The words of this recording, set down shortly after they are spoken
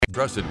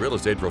trusted real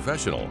estate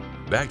professional,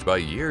 backed by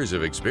years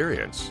of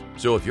experience.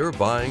 So if you're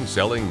buying,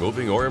 selling,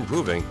 moving, or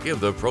improving, give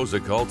the pros a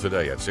call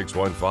today at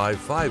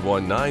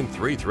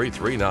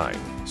 615-519-3339.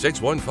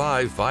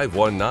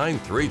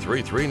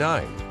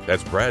 615-519-3339.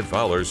 That's Brad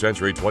Fowler,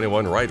 Century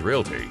 21 Wright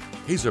Realty.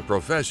 He's a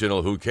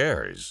professional who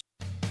cares.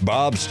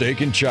 Bob's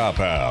Steak and Chop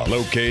House,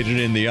 located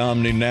in the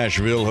Omni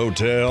Nashville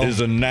Hotel, is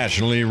a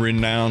nationally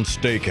renowned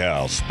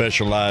steakhouse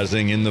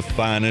specializing in the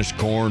finest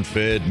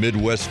corn-fed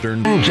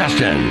Midwestern.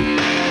 Justin.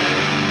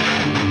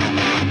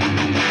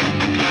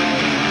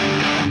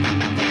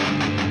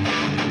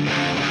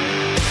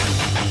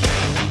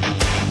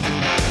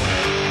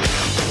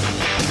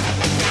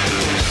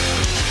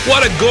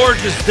 What a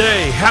gorgeous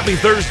day. Happy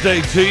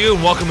Thursday to you,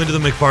 and welcome into the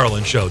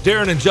McFarland Show.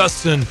 Darren and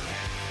Justin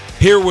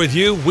here with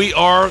you. We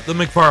are the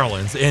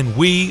McFarlands, and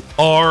we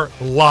are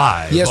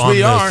live. Yes, on we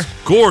this are.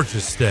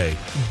 Gorgeous day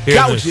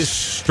here in the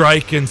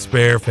Strike and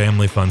Spare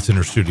Family Fun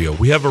Center studio.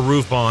 We have a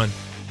roof on,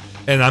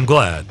 and I'm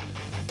glad,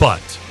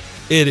 but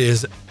it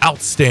is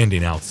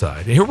outstanding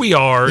outside. And here we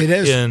are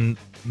in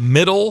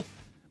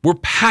we're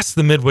past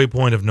the midway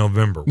point of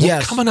November.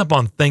 We're coming up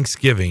on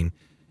Thanksgiving,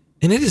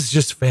 and it is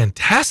just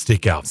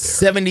fantastic out there.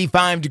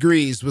 75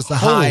 degrees was the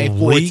high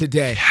for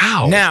today.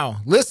 Cow.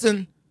 Now,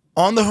 listen.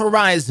 On the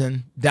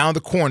horizon, down the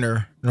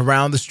corner, and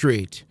around the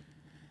street,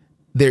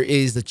 there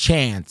is a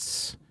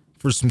chance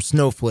for some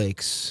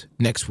snowflakes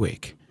next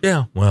week.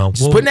 Yeah, well,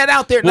 just putting that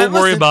out there. We'll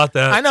worry about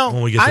that. I know.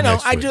 When we get to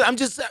next week. I'm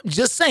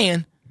just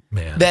saying,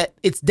 man, that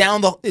it's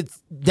down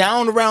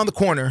around the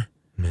corner.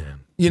 Man,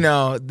 you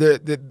know,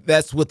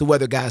 that's what the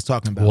weather guy's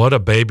talking about. What a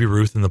Baby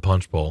Ruth in the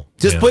punch bowl.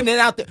 Just putting it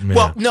out there. Man.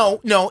 Well,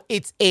 no,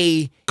 it's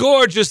a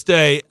gorgeous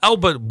day. Oh,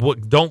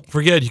 but don't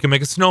forget, you can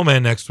make a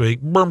snowman next week.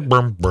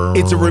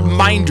 It's a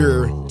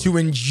reminder to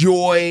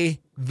enjoy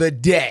the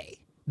day.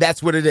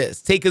 That's what it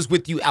is. Take us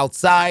with you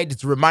outside.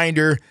 It's a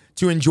reminder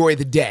to enjoy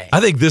the day.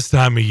 I think this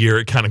time of year,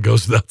 it kind of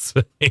goes without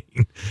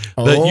saying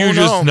that you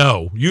just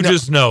know. You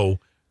just know.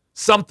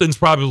 Something's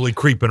probably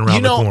creeping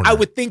around the corner. I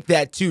would think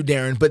that too,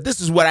 Darren, but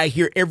this is what I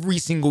hear every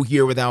single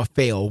year without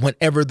fail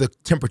whenever the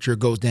temperature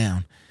goes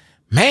down.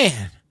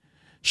 Man,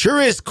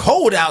 sure is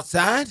cold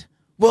outside.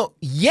 Well,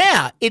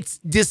 yeah, it's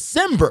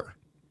December.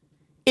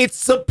 It's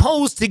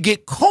supposed to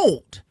get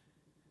cold.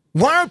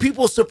 Why are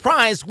people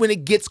surprised when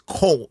it gets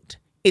cold?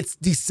 It's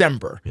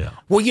December. Yeah.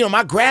 Well,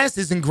 my grass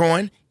isn't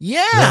growing.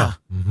 Yeah.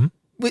 Mm-hmm.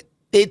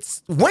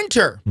 It's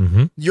winter.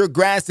 Mm-hmm. Your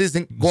grass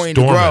isn't going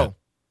to grow.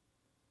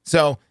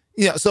 So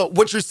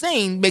what you're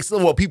saying makes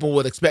what people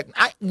would expect.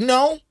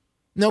 No,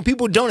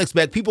 people don't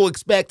expect. People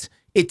expect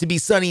it to be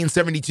sunny and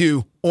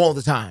 72 all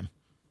the time,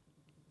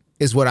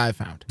 is what I've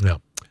found. Yeah.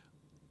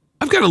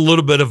 I've got a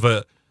little bit of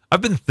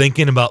I've been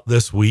thinking about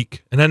this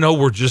week, and I know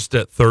we're just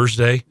at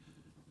Thursday.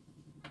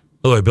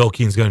 By the way, Bill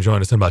Keene's going to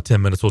join us in about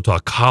 10 minutes. We'll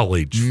talk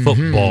college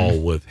football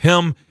with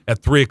him.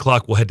 At 3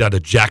 o'clock, we'll head down to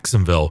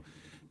Jacksonville,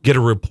 get a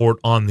report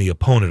on the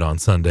opponent on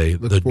Sunday,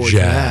 the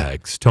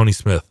Jags. Tony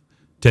Smith.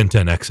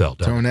 1010XL.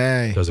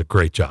 Tony does a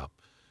great job.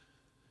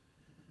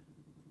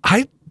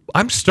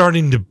 I'm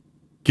starting to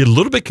get a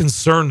little bit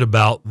concerned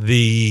about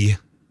the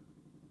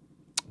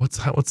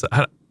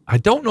I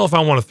don't know if I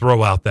want to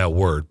throw out that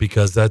word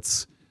because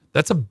that's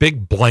a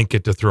big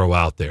blanket to throw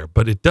out there,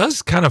 but it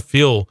does kind of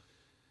feel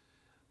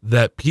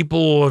that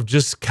people have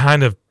just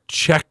kind of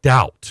checked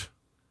out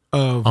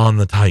on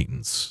the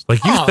Titans.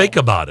 Like you think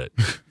about it.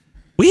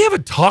 We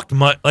haven't talked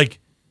much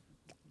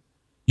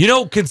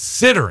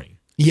considering.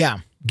 Yeah.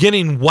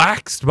 Getting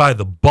waxed by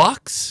the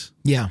Bucks,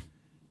 in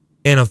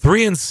a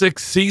 3-6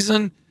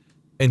 season,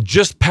 and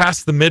just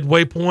past the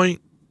midway point.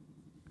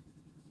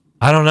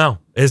 I don't know.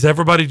 Has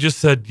everybody just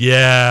said,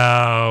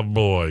 "Yeah,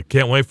 boy,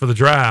 can't wait for the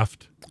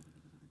draft,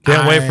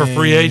 can't wait for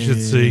free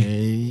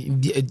agency,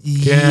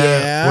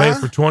 can't wait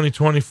for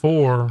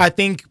 2024"? I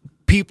think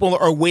people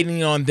are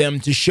waiting on them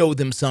to show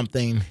them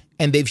something,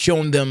 and they've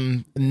shown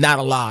them not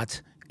a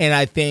lot. And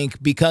I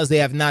think because they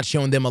have not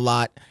shown them a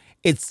lot,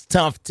 it's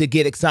tough to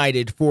get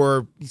excited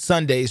for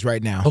Sundays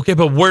right now. Okay,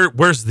 but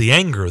where's the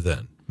anger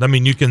then? I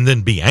mean, you can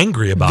then be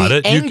angry about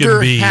it. The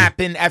anger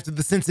happened after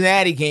the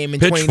Cincinnati game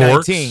in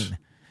 2019.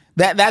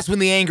 That's when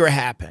the anger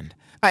happened.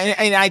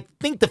 And I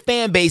think the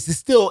fan base is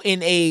still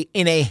in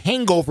a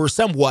hangover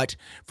somewhat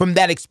from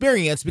that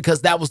experience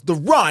because that was the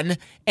run,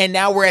 and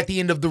now we're at the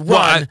end of the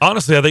run.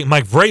 Honestly, I think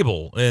Mike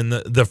Vrabel and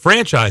the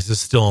franchise is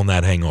still in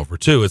that hangover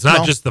too. It's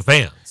not just the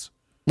fans.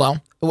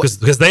 Well,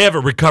 because they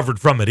haven't recovered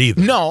from it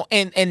either. No,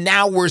 and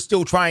now we're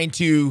still trying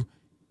to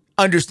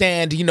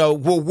understand,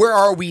 where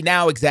are we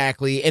now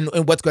exactly and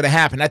what's going to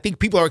happen. I think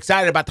people are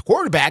excited about the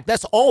quarterback.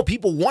 That's all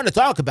people want to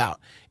talk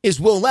about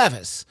is Will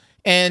Levis.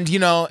 And,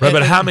 Right,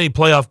 but how many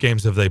playoff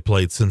games have they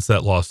played since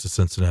that loss to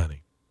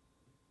Cincinnati?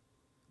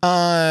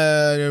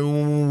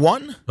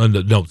 One?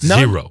 No,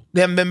 zero.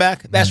 They haven't been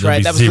back? That's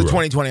right. That was for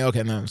 2020.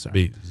 Okay, no, I'm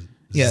sorry.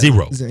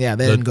 Zero. Yeah,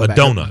 they didn't go back.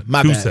 A donut.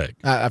 My goose bad. egg.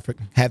 I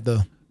had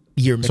the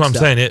year mixed up. So I'm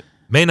saying it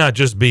may not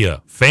just be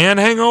a fan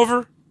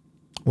hangover.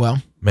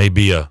 Well.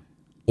 Maybe a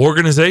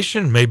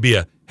organization, maybe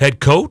a head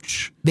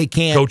coach. They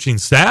can't. Coaching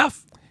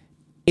staff.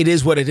 It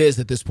is what it is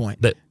at this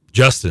point.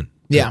 Justin.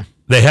 Yeah.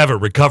 They haven't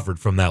recovered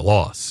from that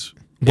loss.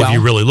 Well, if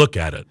you really look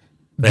at it,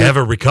 they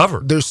haven't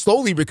recovered. They're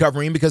slowly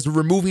recovering because they're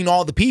removing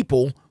all the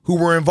people who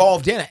were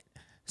involved in it.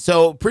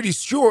 So pretty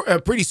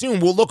soon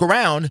we'll look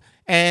around,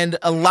 and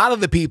a lot of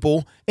the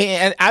people,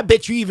 and I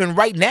bet you even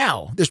right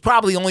now, there's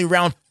probably only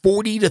around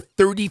 40 to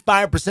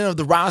 35% of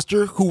the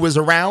roster who was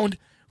around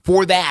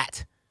for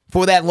that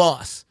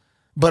loss.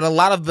 But a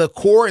lot of the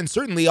core and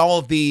certainly all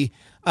of the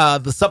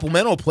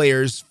supplemental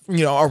players,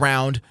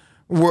 around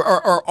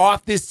are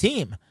off this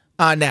team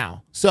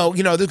now. So,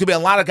 there could be a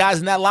lot of guys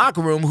in that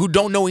locker room who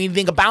don't know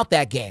anything about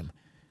that game.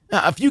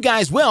 A few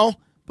guys will,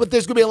 but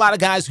there's going to be a lot of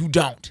guys who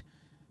don't.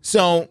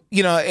 So,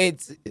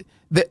 it's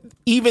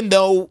even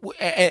though,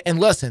 and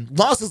listen,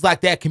 losses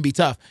like that can be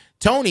tough.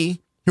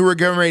 Tony, who we're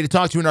getting ready to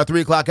talk to in our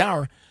 3 o'clock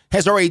hour,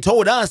 has already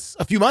told us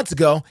a few months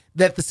ago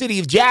that the city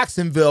of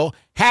Jacksonville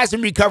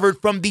hasn't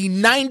recovered from the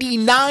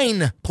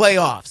 99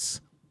 playoffs.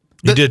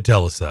 You did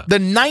tell us that. The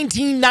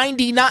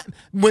 1999,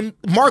 when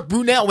Mark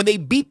Brunell, when they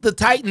beat the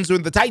Titans, or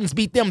the Titans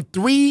beat them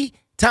 3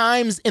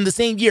 times in the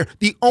same year,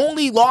 the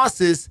only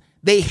losses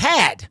they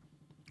had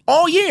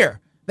all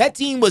year, that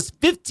team was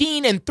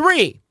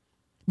 15-3.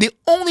 The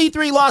only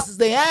 3 losses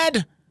they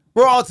had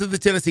were all to the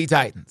Tennessee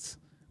Titans,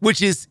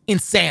 which is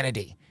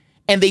insanity.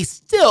 And they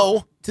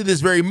still, to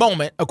this very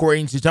moment,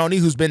 according to Tony,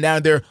 who's been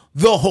down there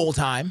the whole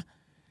time,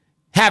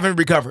 haven't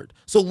recovered.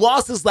 So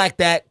losses like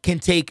that can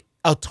take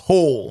a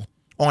toll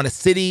on a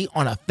city,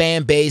 on a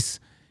fan base.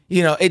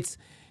 Is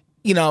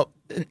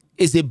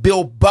it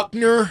Bill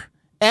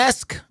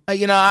Buckner-esque? I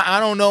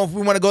don't know if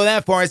we want to go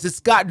that far. Is it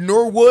Scott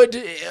Norwood?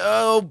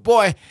 Oh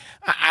boy,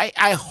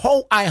 I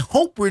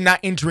hope we're not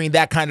entering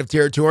that kind of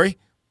territory.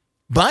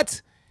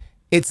 But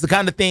it's the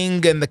kind of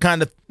thing and the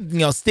kind of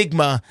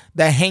stigma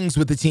that hangs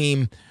with the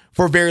team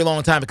for a very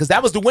long time, because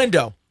that was the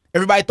window.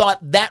 Everybody thought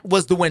that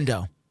was the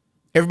window.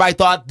 Everybody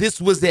thought this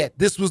was it.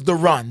 This was the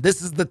run.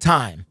 This is the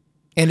time,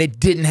 and it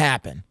didn't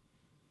happen.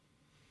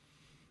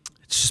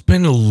 It's just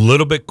been a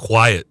little bit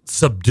quiet,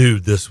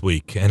 subdued this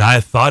week, and I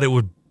thought it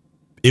would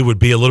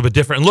be a little bit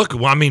different. And look,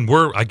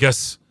 we're, I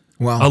guess,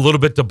 a little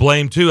bit to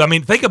blame too.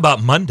 Think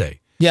about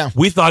Monday. Yeah.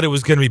 We thought it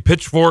was going to be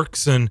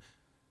pitchforks, and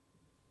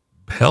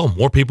hell,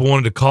 more people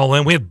wanted to call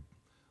in. We had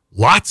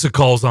lots of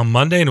calls on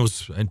Monday, and it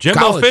was Jimbo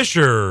college.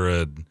 Fisher,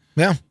 and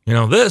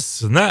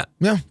this and that.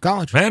 Yeah,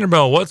 college.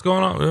 Vanderbilt, what's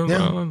going on?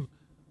 Yeah.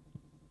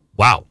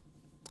 Wow.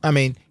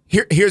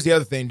 Here's the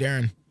other thing,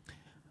 Darren.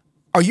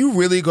 Are you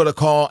really going to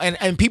call,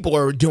 and people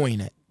are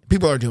doing it.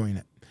 People are doing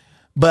it.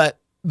 But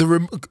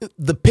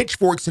the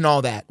pitchforks and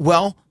all that,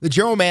 well, the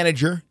general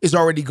manager is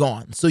already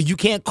gone. So you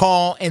can't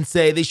call and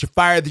say they should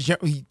fire the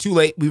general. Too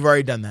late. We've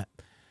already done that.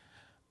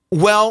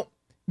 Well,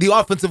 the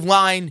offensive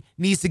line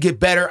needs to get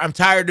better. I'm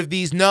tired of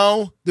these.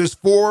 No, there's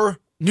 4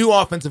 new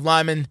offensive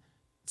linemen.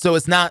 So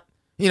it's not,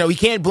 we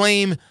can't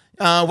blame,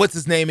 what's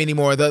his name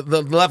anymore? The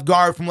left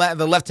guard from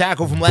the left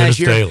tackle from last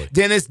year. Daly.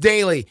 Dennis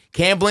Daly.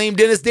 Can't blame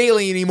Dennis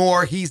Daly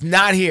anymore. He's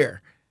not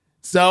here.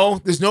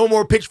 So there's no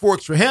more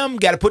pitchforks for him.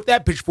 Got to put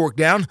that pitchfork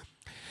down.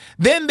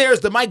 Then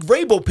there's the Mike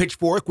Vrabel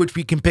pitchfork, which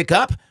we can pick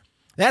up.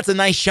 That's a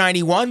nice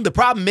shiny one. The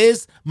problem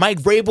is Mike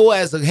Vrabel,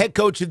 as the head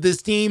coach of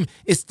this team,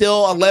 is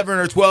still 11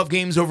 or 12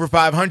 games over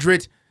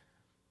 500.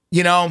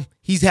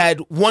 He's had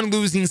 1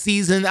 losing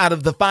season out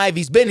of the 5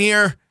 he's been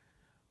here.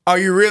 Are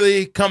you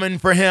really coming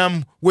for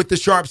him with the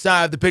sharp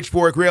side of the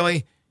pitchfork,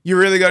 really? You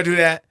really going to do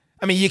that?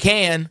 You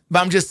can, but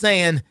I'm just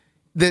saying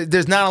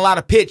there's not a lot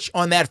of pitch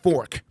on that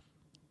fork.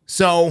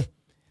 So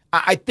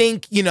I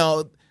think,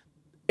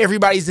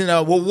 everybody's in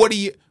a, well, what do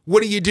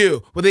you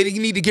do? Well, they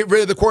need to get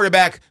rid of the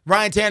quarterback.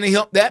 Ryan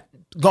Tannehill, that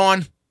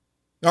gone.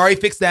 All right,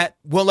 fix that.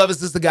 Will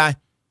Levis is the guy.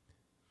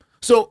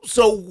 So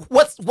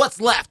what's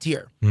left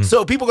here?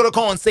 So people are going to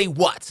call and say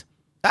what?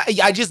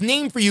 I just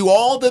named for you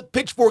all the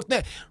pitchfork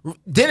things.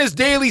 Dennis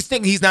Daly,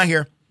 he's not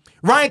here.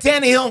 Ryan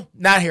Tannehill,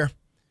 not here.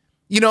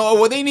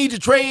 Well, they need to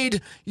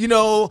trade, Kevin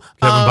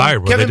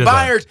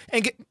Byard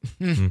and get.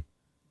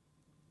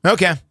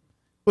 Okay.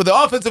 Well, the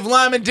offensive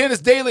lineman,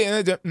 Dennis Daly,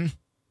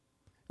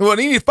 well,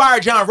 they need to fire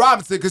John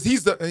Robinson because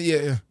he's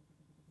the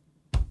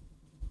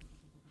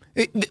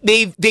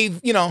They've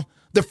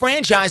the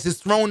franchise has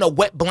thrown a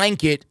wet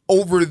blanket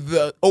over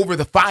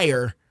the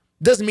fire.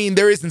 Doesn't mean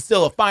there isn't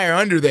still a fire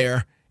under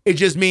there. It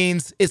just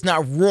means it's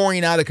not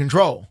roaring out of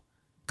control.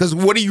 Because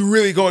what are you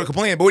really going to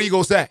complain about? What are you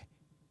going to say?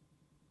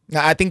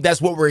 I think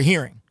that's what we're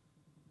hearing.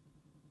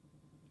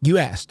 You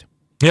asked.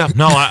 Yeah,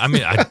 no,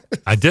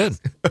 I did.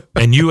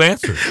 And you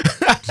answered.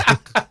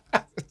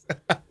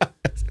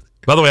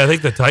 By the way, I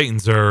think the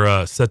Titans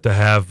are set to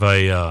have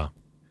a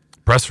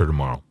presser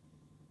tomorrow.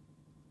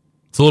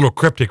 It's a little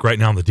cryptic right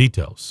now in the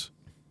details.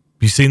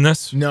 Have you seen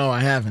this? No,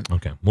 I haven't.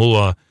 Okay.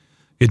 We'll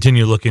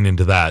continue looking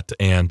into that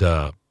and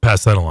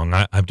pass that along.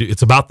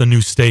 It's about the new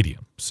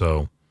stadium.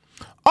 So.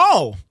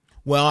 Oh,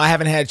 well, I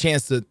haven't had a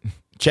chance to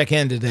check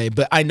in today,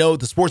 but I know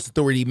the Sports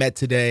Authority met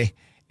today,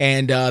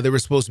 and there were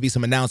supposed to be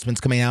some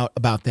announcements coming out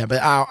about that.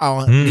 But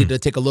I'll need to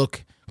take a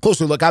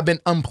closer look. I've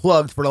been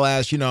unplugged for the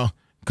last,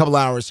 couple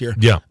hours here.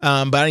 Yeah.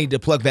 But I need to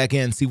plug back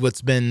in, see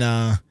what's been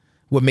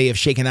what may have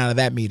shaken out of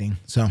that meeting.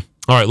 So,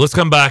 all right, let's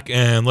come back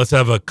and let's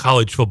have a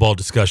college football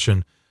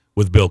discussion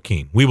with Bill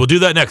Keene. We will do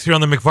that next here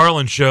on the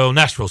McFarland Show,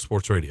 Nashville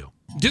Sports Radio.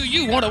 Do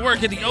you want to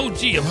work at the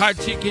OG of hot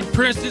chicken,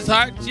 Princess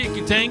Hot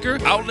Chicken Tanker,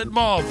 Outlet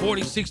Mall,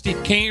 4060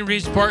 Cane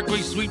Ridge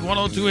Parkway, Suite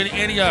 102 in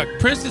Antioch?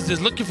 Princess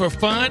is looking for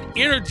fun,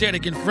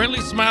 energetic, and friendly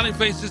smiling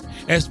faces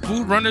as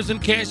food runners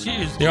and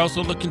cashiers. They're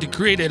also looking to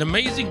create an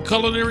amazing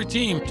culinary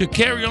team to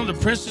carry on the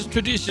Princess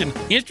tradition.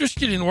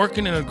 Interested in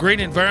working in a great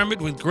environment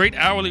with great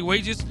hourly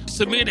wages?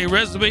 Submit a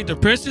resume to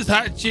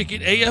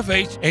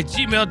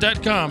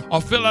princesshotchickenafh@gmail.com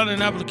or fill out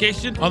an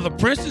application on the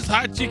Princess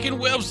Hot Chicken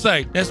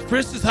website. That's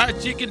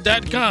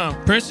princesshotchicken.com.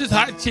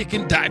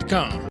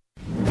 princesshotchicken.com.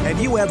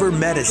 Have you ever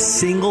met a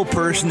single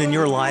person in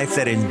your life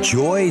that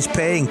enjoys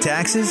paying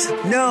taxes?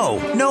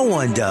 No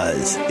one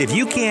does. If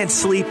you can't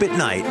sleep at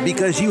night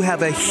because you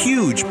have a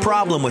huge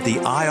problem with the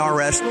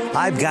IRS,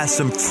 I've got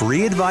some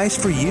free advice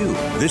for you.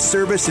 This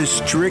service is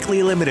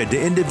strictly limited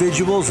to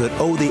individuals that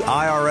owe the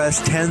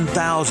IRS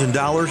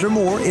 $10,000 or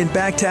more in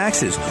back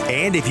taxes.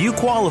 And if you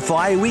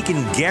qualify, we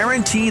can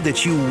guarantee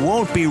that you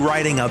won't be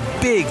writing a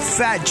big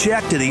fat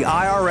check to the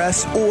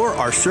IRS, or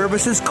our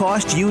services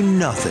cost you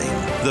nothing.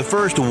 The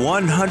first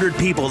 100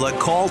 people that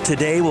call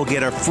today will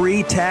get a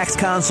free tax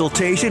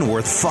consultation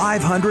worth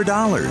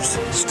 $500.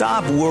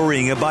 Stop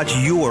worrying about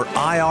your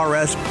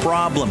IRS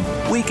problem.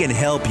 We can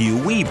help you,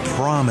 we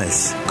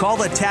promise. Call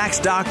the tax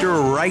doctor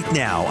right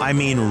now. I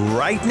mean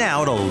right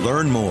now, to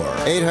learn more.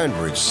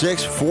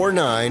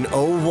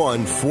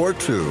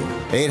 800-649-0142.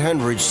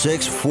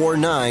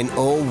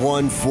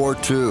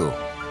 800-649-0142.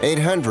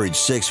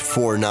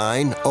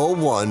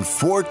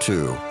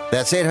 800-649-0142.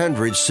 That's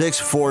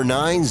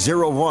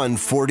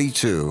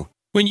 800-649-0142.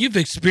 When you've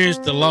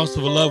experienced the loss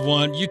of a loved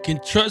one, you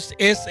can trust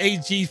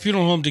SAG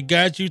Funeral Home to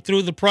guide you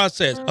through the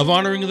process of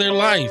honoring their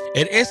life.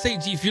 At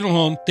SAG Funeral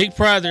Home, they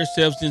pride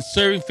themselves in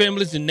serving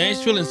families in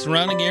Nashville and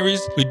surrounding areas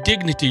with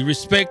dignity,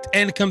 respect,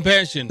 and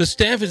compassion. The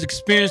staff is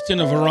experienced in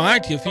a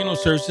variety of funeral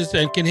services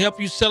and can help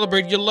you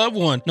celebrate your loved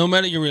one, no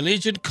matter your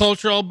religion,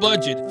 culture, or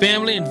budget.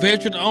 Family and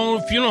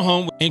veteran-owned funeral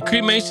home and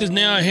cremations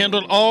now are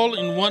handled all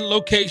in one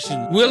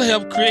location. We'll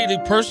help create a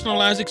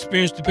personalized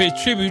experience to pay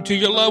tribute to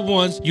your loved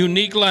one's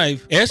unique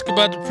life. Ask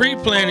about the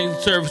pre-planning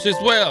service as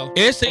well.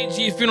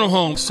 SAG Funeral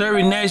Home,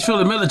 serving Nashville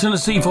and Middle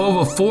Tennessee for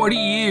over 40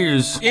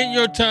 years. In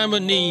your time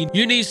of need,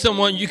 you need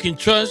someone you can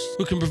trust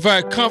who can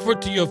provide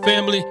comfort to your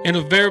family in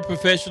a very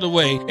professional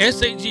way.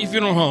 SAG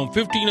Funeral Home,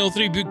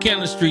 1503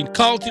 Buchanan Street.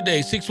 Call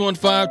today,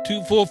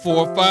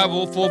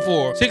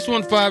 615-244-5044.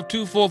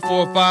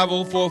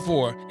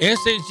 615-244-5044.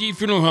 SAG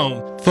Funeral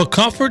Home, for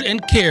comfort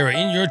and care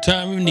in your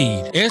time of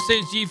need.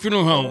 SAG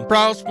Funeral Home,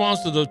 proud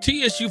sponsor of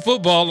TSU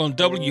football on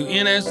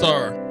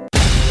WNSR.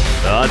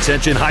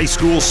 Attention high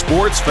school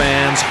sports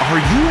fans, are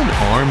you an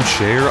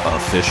armchair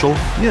official?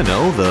 You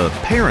know, the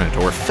parent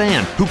or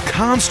fan who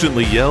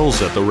constantly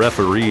yells at the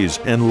referees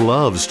and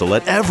loves to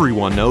let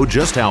everyone know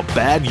just how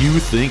bad you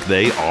think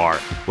they are.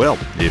 Well,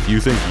 if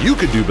you think you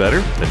could do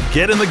better, then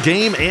get in the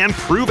game and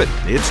prove it.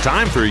 It's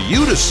time for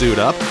you to suit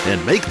up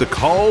and make the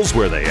calls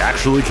where they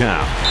actually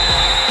count.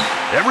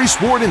 Every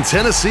sport in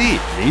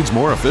Tennessee needs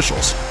more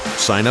officials.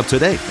 Sign up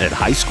today at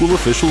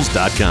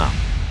highschoolofficials.com.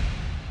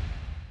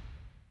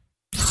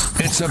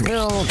 It's a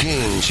Bill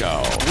Keene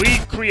Show. We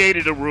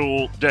created a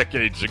rule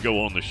decades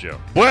ago on the show.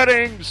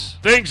 Weddings,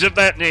 things of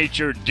that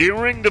nature,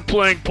 during the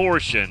playing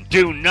portion,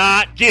 do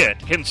not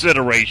get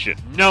consideration.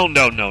 No.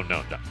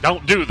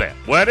 Don't do that.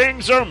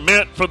 Weddings are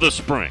meant for the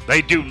spring.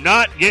 They do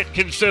not get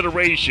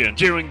consideration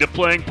during the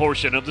playing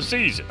portion of the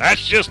season.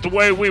 That's just the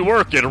way we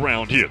work it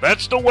around here.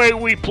 That's the way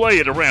we play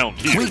it around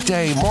here.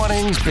 Weekday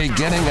mornings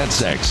beginning at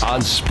 6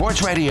 on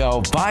Sports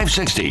Radio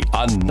 560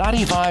 on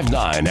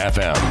 95.9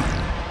 FM.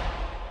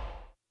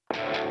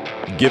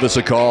 Give us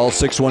a call,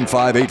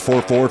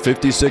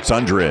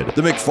 615-844-5600.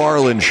 The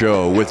McFarland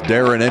Show with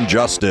Darren and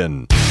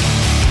Justin.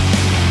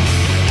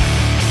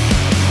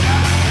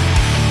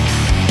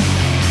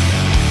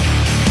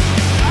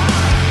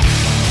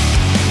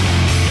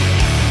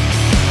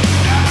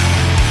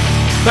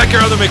 Back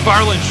here on the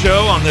McFarland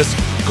Show on this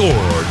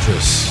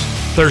gorgeous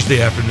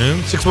Thursday afternoon.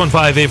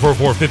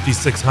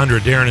 615-844-5600.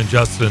 Darren and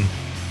Justin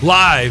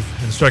live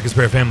in the Strikers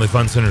Pair Family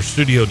Fun Center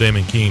studio.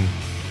 Damon Keene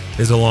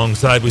is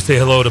alongside. We say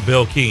hello to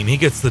Bill Keene. He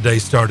gets the day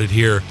started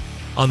here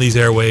on these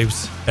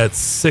airwaves at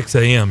 6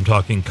 a.m.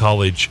 talking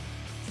college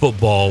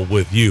football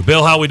with you.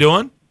 Bill, how we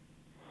doing?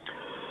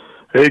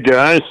 Hey,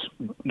 guys.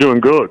 Doing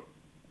good.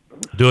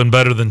 Doing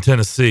better than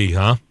Tennessee,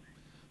 huh?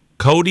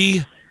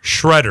 Cody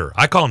Shredder.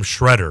 I call him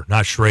Shredder,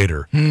 not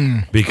Schrader,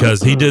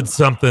 because he did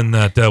something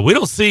that we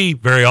don't see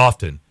very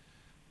often.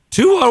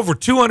 Over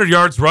 200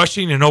 yards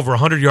rushing and over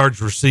 100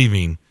 yards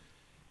receiving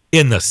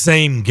in the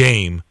same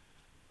game.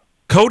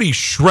 Cody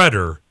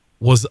Shredder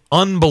was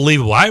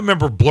unbelievable. I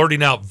remember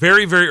blurting out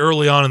very, very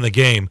early on in the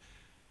game,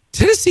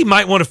 Tennessee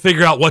might want to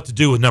figure out what to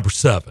do with number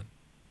 7.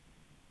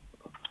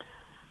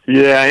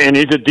 Yeah, and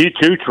he's a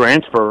D2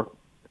 transfer,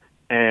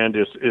 and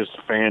is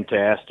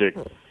fantastic.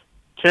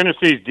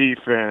 Tennessee's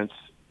defense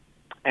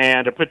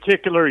And a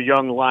particular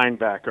young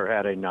linebacker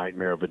had a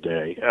nightmare of a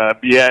day.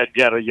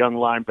 Got a young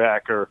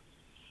linebacker.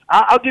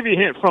 I'll give you a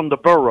hint from the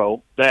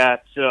Burrow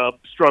that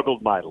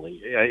struggled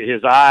mightily.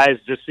 His eyes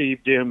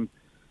deceived him.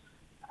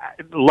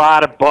 A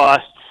lot of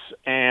busts,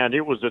 and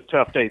it was a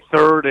tough day.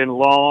 3rd and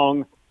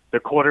long, the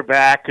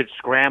quarterback could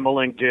scramble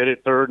and get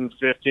it 3rd and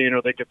 15,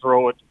 or they could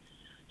throw it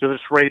to the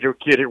Schrader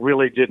kid. It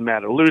really didn't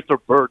matter. Luther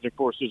Burton, of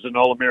course, is an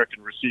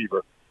All-American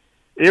receiver.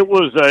 It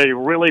was a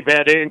really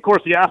bad day. And, of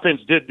course, the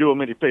offense did do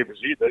them any favors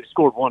either. They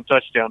scored 1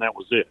 touchdown. That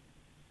was it.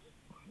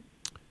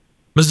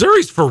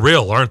 Missouri's for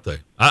real, aren't they?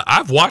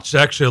 I've watched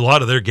actually a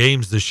lot of their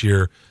games this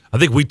year. I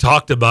think we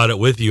talked about it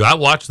with you. I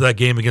watched that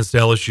game against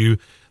LSU.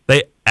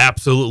 They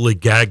absolutely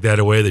gagged that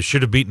away. They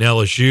should have beaten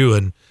LSU,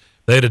 and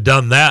they'd have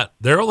done that.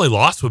 Their only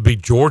loss would be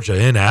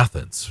Georgia in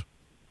Athens.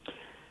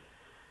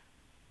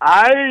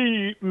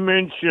 I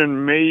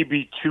mentioned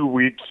maybe 2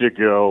 weeks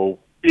ago,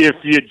 if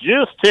you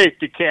just take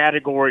the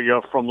category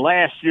of from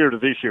last year to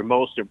this year,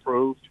 most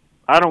improved,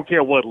 I don't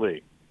care what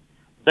league,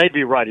 they'd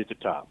be right at the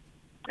top.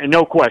 And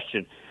no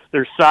question.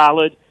 They're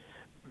solid.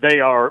 They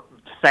are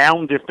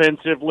sound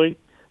defensively.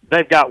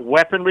 They've got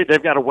weaponry.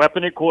 They've got a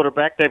weapon at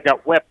quarterback. They've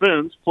got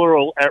weapons,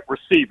 plural, at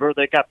receiver.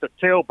 They got the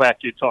tailback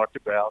you talked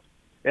about.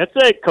 It's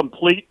a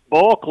complete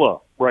ball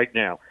club right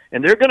now.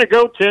 And they're going to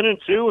go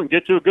 10-2 and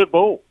get to a good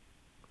bowl.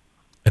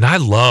 And I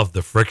love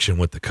the friction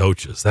with the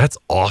coaches. That's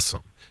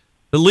awesome.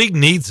 The league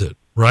needs it,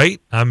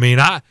 right? I mean,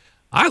 I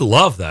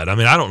love that. I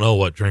mean, I don't know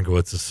what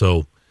Drinkowitz is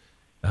so.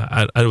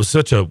 It was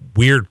such a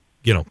weird,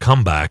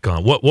 comeback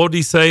on what did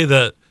he say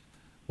that?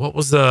 What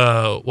was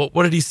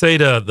what did he say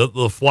to the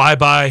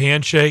flyby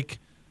handshake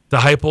to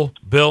Heupel?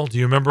 Bill, do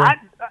you remember?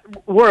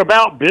 We're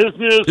about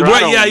business.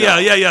 Right?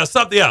 Yeah.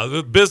 Something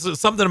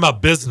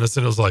about business,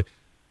 and it was like,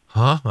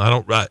 huh?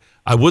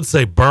 I would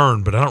say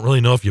burn, but I don't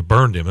really know if you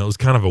burned him. It was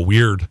kind of a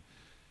weird.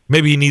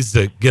 Maybe he needs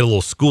to get a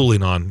little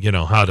schooling on,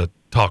 how to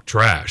talk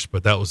trash,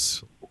 but that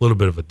was a little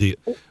bit of a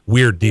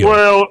weird deal.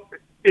 Well,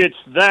 it's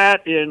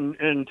that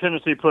in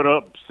Tennessee put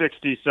up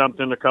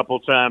 60-something a couple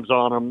times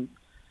on them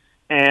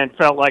and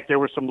felt like there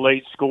were some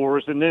late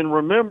scores. And then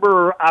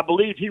remember, I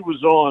believe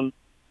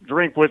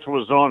Drinkwitz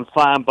was on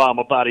Feinbaum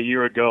about a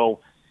year ago,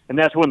 and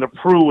that's when the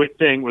Pruitt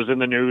thing was in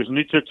the news, and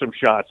he took some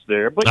shots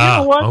there. But you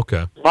know what?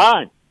 Okay.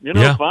 Fine.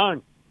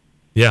 Fine.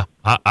 Yeah,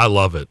 I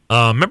love it.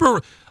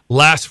 Remember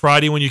last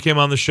Friday when you came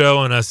on the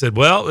show and I said,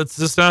 well, it's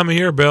this time of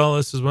year, Bill.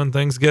 This is when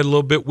things get a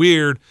little bit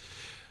weird.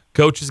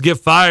 Coaches get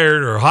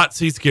fired or hot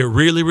seats get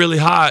really, really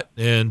hot.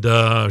 And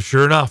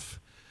sure enough,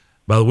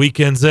 by the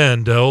weekend's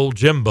end, old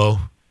Jimbo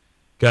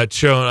got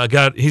shown.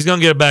 He's going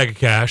to get a bag of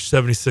cash,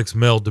 $76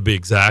 million to be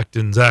exact.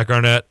 And Zach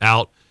Arnett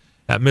out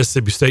at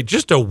Mississippi State.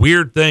 Just a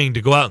weird thing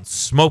to go out and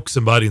smoke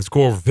somebody and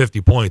score over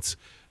 50 points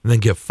and then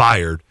get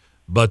fired.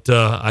 But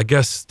I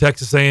guess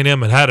Texas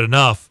A&M had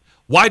enough.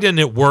 Why didn't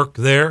it work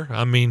there?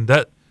 I mean,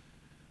 that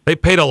they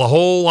paid a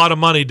whole lot of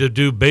money to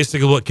do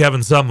basically what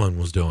Kevin Sumlin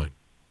was doing.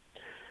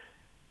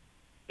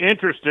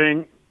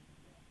 Interesting.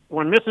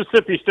 When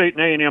Mississippi State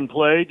and A&M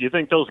played, do you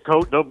think both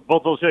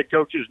those head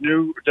coaches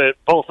knew that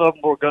both of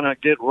them were going to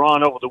get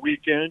run over the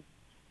weekend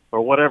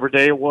or whatever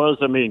day it was?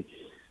 I mean,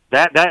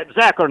 that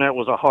Zach Arnett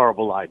was a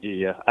horrible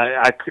idea.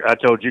 I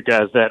told you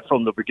guys that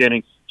from the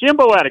beginning.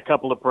 Jimbo had a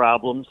couple of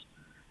problems.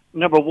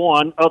 Number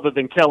one, other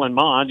than Kellen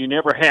Mond, you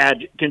never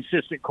had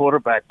consistent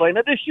quarterback play.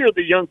 Now, this year,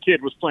 the young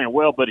kid was playing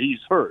well, but he's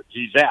hurt.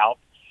 He's out.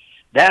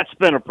 That's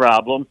been a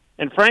problem.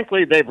 And,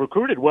 frankly, they've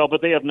recruited well,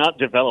 but they have not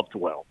developed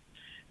well.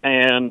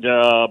 And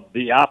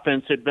the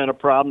offense had been a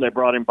problem. They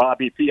brought in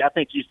Bobby P. I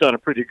think he's done a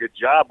pretty good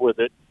job with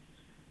it.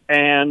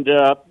 And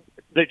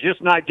they're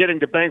just not getting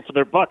the bang for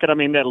their buck. I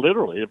mean, that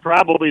literally. They're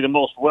probably the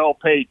most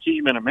well-paid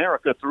team in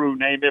America through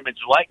name, image,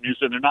 likeness,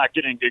 and they're not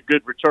getting a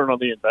good return on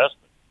the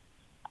investment.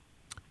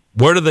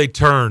 Where do they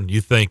turn,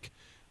 you think,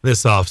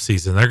 this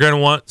offseason? They're going to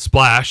want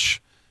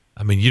splash.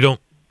 I mean, you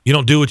don't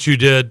do what you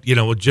did,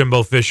 with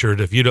Jimbo Fisher.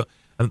 If you don't,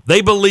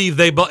 they believe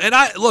and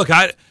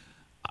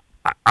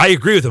I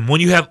agree with them. When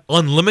you have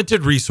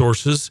unlimited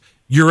resources,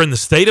 you're in the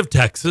state of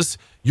Texas,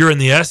 you're in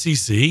the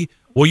SEC.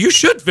 Well, you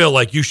should feel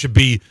like you should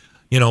be,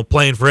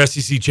 playing for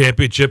SEC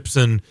championships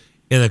and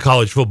in the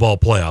college football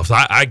playoffs.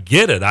 I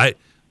get it.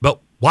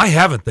 But why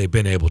haven't they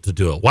been able to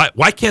do it?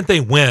 Why can't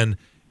they win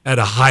at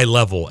a high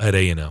level at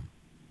A&M?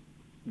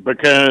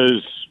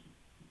 Because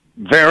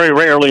very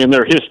rarely in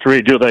their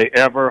history do they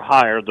ever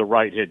hire the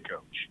right head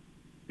coach.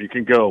 You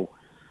can go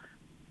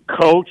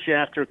coach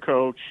after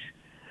coach.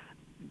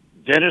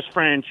 Dennis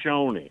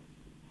Franchione,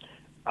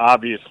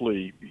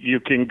 obviously. You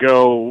can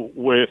go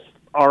with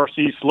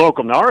R.C.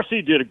 Slocum. Now,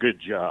 R.C. did a good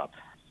job.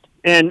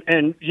 And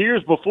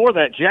years before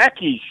that,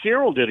 Jackie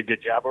Sherrill did a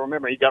good job. I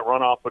remember he got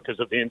run off because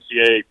of the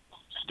NCAA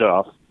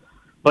stuff.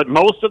 But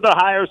most of the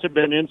hires have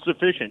been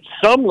insufficient.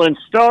 Sumlin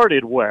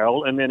started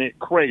well, and then it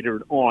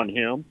cratered on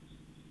him.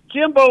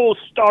 Jimbo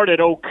started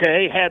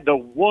okay, had the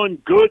one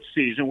good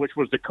season, which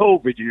was the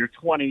COVID year,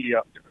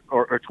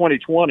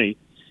 2020.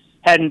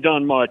 Hadn't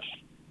done much.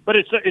 But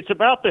it's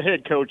about the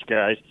head coach,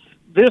 guys.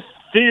 This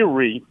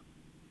theory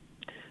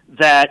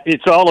that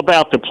it's all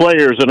about the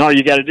players and all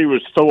you got to do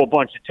is throw a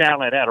bunch of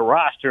talent at a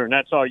roster and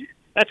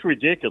that's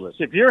ridiculous.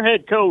 If your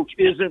head coach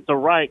isn't the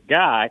right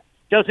guy,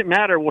 doesn't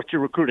matter what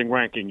your recruiting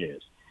ranking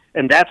is.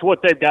 And that's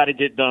what they've got to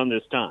get done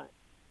this time.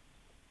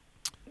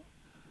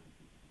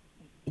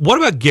 What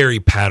about Gary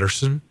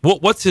Patterson?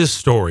 What's his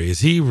story? Is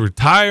he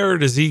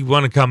retired? Does he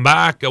want to come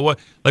back?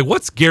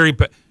 What's Gary?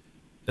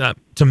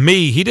 To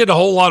me, he did a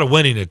whole lot of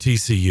winning at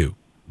TCU.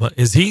 But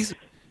is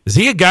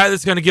he a guy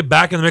that's going to get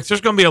back in the mix?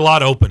 There's going to be a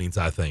lot of openings,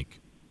 I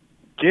think.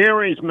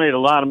 Gary's made a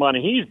lot of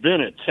money. He's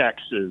been at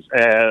Texas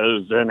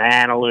as an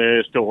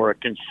analyst or a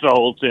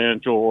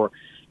consultant, or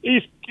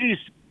he's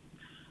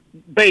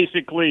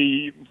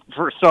basically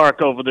for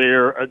Sark over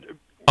there.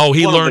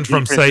 He learned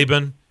from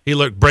Saban.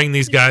 He bring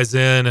these guys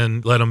in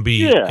and let them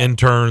be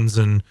interns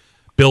and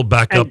build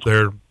back up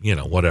their,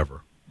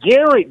 whatever.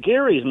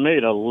 Gary's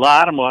made a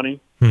lot of money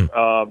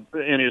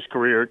in his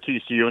career at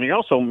TCU, and he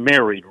also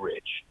married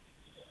rich.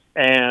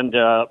 And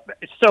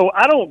so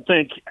I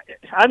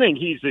think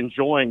he's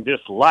enjoying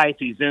this life.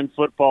 He's in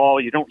football.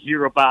 You don't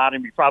hear about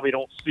him. You probably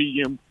don't see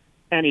him,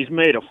 and he's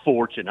made a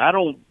fortune. I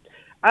don't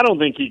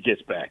think he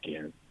gets back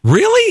in.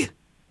 Really?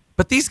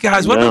 But these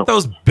guys, what about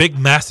those big,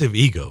 massive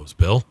egos,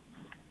 Bill?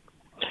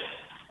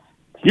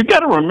 You've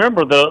got to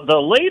remember the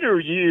later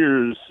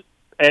years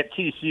at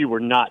TCU were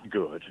not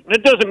good.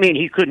 It doesn't mean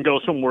he couldn't go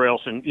somewhere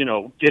else and,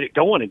 get it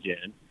going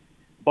again.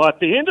 But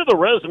the end of the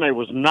resume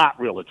was not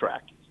real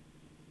attractive.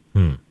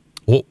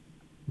 Well,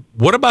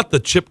 what about the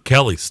Chip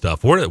Kelly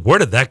stuff? Where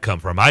did that come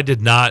from? I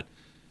did not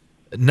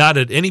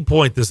at any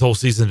point this whole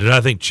season did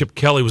I think Chip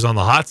Kelly was on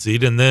the hot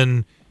seat. And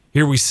then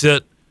here we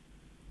sit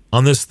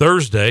on this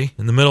Thursday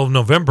in the middle of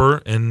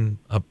November, and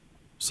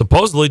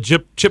supposedly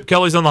Chip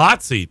Kelly's on the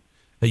hot seat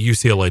at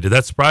UCLA. Did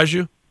that surprise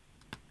you?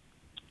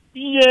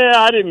 Yeah,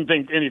 I didn't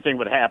think anything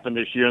would happen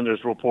this year, and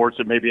there's reports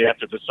that maybe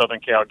after the Southern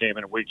Cal game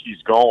in a week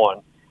he's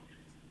gone.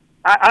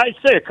 I'd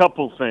say a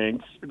couple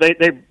things. They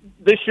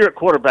this year at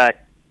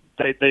quarterback,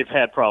 they've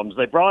had problems.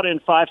 They brought in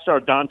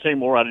 5-star Dante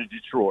Moore out of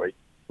Detroit,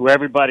 who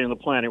everybody on the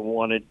planet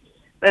wanted,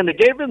 and they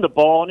gave him the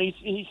ball, and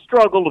he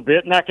struggled a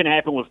bit, and that can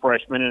happen with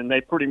freshmen, and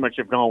they pretty much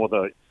have gone with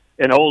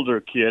an older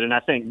kid, and I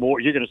think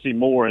you're going to see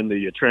more in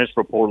the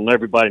transfer portal, and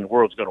everybody in the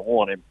world's going to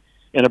want him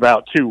in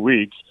about 2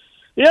 weeks.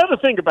 The other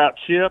thing about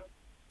Chip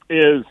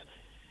is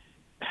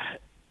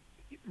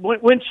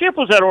when Chip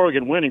was at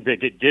Oregon winning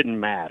big, it didn't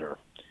matter.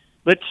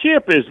 But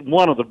Chip is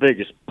one of the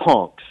biggest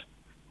punks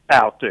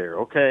out there,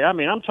 okay? I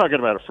mean, I'm talking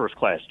about a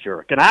first-class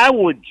jerk. And I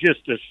would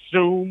just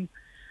assume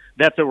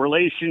that the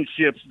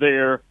relationships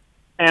there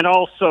and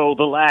also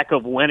the lack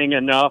of winning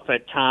enough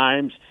at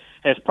times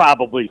has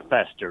probably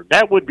festered.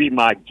 That would be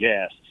my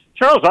guess.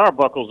 Charles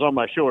Arbuckle's on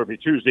my show every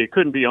Tuesday. He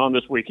couldn't be on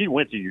this week. He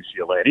went to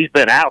UCLA, and he's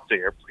been out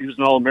there. He was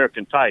an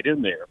All-American tight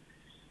end there.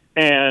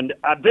 And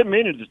I've been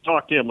meaning to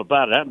talk to him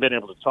about it. I haven't been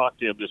able to talk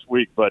to him this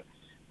week, but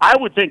I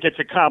would think it's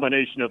a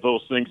combination of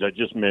those things I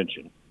just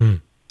mentioned.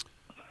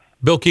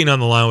 Bill Keene on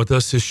the line with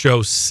us. His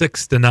show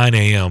 6 to 9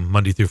 a.m.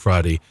 Monday through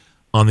Friday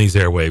on these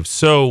airwaves.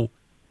 So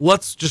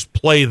let's just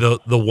play the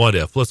what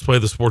if. Let's play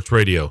the sports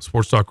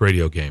talk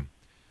radio game.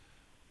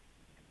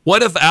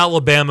 What if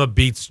Alabama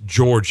beats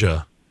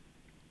Georgia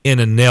in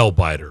a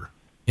nail-biter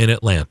in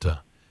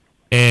Atlanta?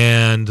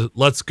 And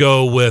let's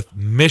go with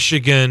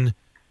Michigan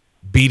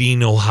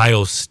beating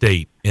Ohio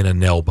State in a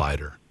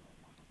nail-biter.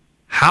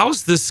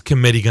 How's this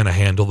committee going to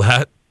handle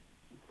that?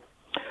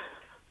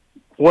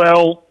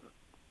 Well,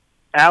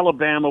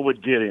 Alabama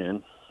would get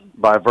in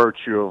by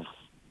virtue of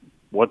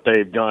what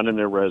they've done in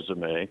their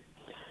resume.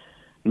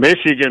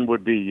 Michigan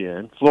would be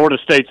in. Florida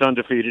State's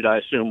undefeated, I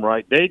assume,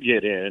 right? They'd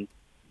get in.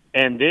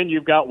 And then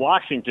you've got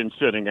Washington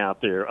sitting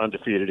out there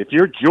undefeated. If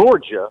you're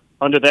Georgia,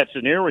 under that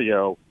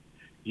scenario,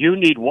 you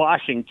need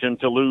Washington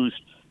to lose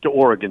to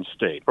Oregon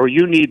State, or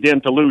you need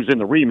them to lose in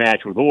the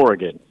rematch with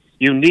Oregon.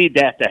 You need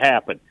that to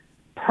happen.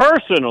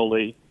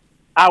 Personally,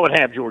 I would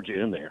have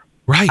Georgia in there.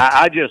 Right.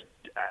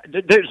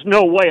 There's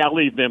no way I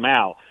leave them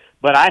out,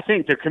 but I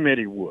think the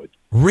committee would.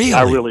 Really?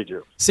 I really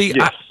do. See,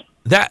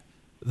 yes.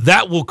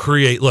 That will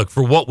create, look,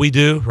 for what we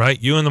do,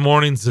 right? You in the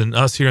mornings and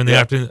us here in the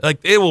afternoon, like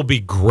it will be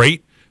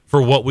great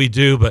for what we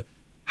do, but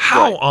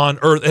how on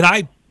earth, and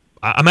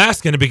I'm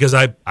asking it because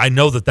I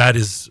know that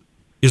is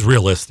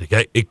realistic.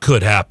 It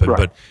could happen,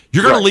 but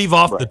you're going to leave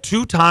off the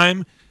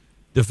two-time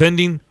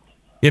defending,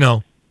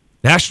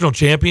 national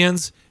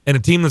champions and a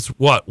team that's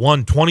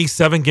won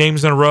 27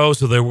 games in a row.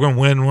 So they were going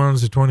to win. What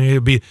was it, 28?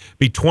 It'd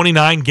be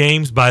 29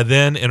 games by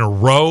then in a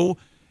row.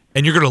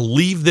 And you're going to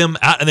leave them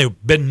out, and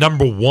they've been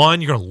number one.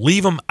 You're going to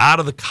leave them out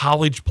of the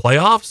college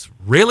playoffs?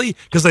 Really?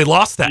 Because they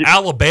lost to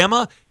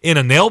Alabama in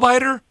a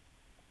nail-biter?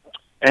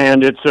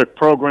 And it's a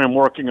program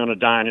working on a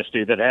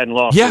dynasty that hadn't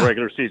lost a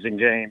regular season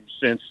game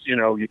since,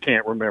 you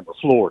can't remember,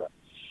 Florida.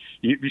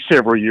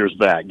 Several years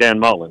back, Dan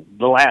Mullen,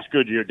 the last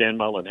good year Dan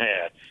Mullen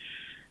had.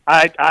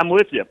 I'm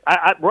with you.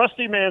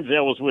 Rusty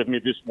Manziel was with me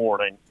this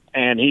morning,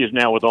 and he is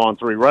now with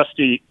On3.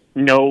 Rusty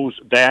knows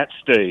that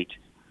state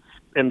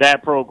and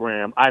that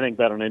program, I think,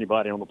 better than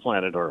anybody on the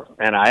planet Earth.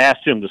 And I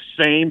asked him the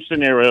same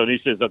scenario, and he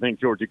says, I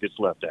think Georgia gets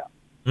left out.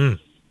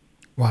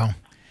 Wow.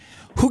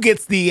 Who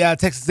gets the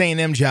Texas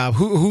A&M job?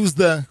 Who's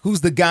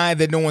the guy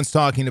that no one's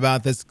talking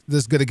about that's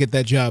going to get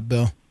that job,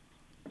 Bill?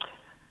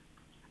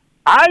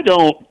 I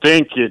don't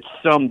think it's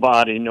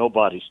somebody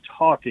nobody's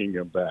talking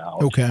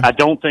about. Okay. I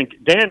don't think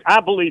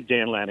I believe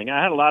Dan Lanning.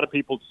 I had a lot of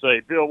people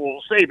say, Bill,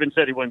 well, Saban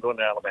said he wasn't going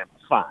to Alabama.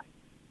 Fine.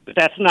 But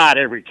that's not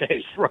every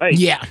case, right?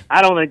 Yeah.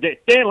 I don't think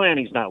Dan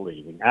Lanning's not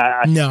leaving.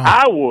 No.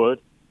 I would.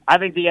 I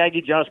think the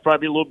Aggie job's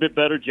probably a little bit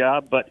better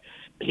job, but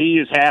he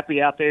is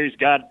happy out there. He's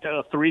got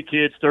 3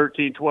 kids,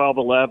 13, 12,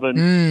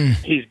 11.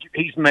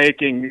 He's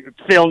making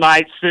Phil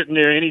Knight sitting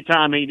there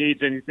anytime he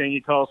needs anything.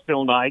 He calls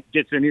Phil Knight,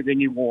 gets anything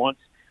he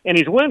wants, and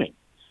he's winning.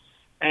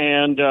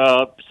 And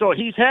so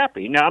he's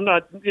happy. Now, I'm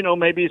not,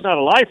 maybe he's not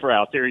a lifer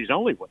out there. He's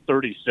only,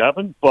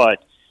 37?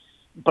 But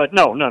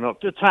no.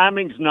 The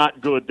timing's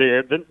not good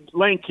there. The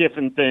Lane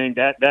Kiffin thing,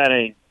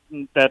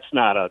 that's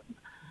not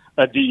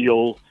a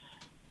deal.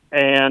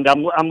 And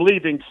I'm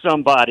leaving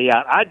somebody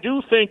out. I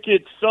do think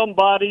it's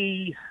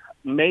somebody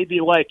maybe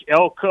like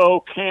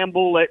Elko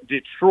Campbell at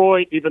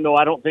Detroit, even though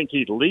I don't think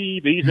he'd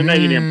leave. He's an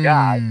A&M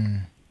guy.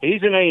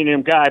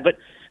 But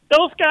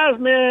those guys,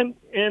 man,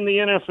 in the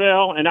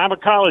NFL, and I'm a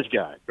college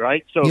guy,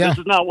 right? So This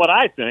is not what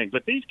I think.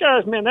 But these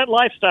guys, man, that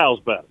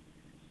lifestyle's better.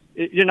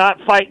 You're not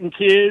fighting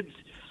kids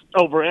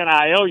over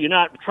NIL. You're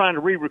not trying to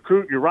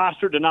re-recruit your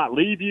roster to not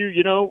leave you.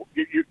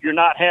 You're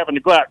not having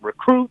to go out and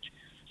recruit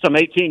some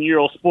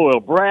 18-year-old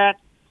spoiled brat.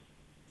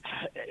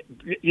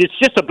 It's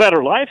just a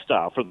better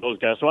lifestyle for those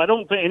guys. So I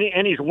don't think,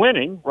 and he's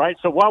winning, right?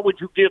 So why would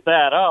you give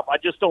that up? I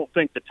just don't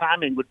think the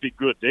timing would be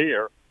good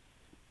there.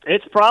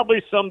 It's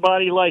probably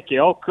somebody like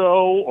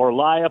Elko or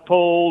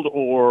Leopold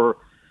or,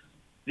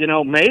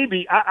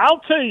 maybe. I'll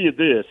tell you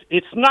this.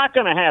 It's not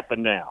going to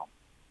happen now.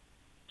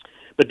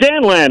 But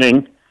Dan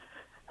Lanning,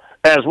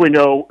 as we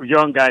know,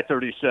 young guy,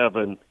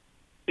 37,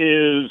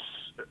 is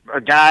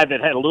a guy that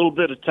had a little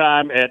bit of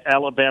time at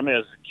Alabama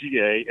as a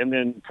GA, and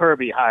then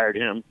Kirby hired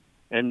him,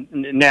 and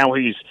now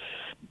he's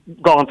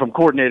gone from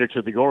coordinator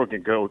to the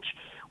Oregon coach.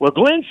 Well,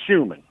 Glenn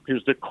Schumann,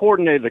 who's the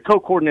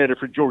co-coordinator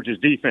for Georgia's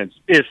defense,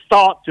 is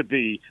thought to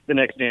be the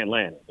next Dan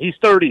Lanning. He's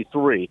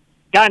 33.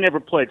 Guy never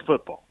played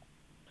football.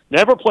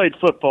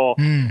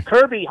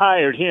 Kirby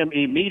hired him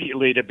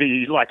immediately to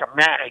be like a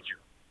manager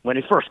when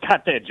he first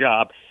got that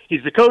job.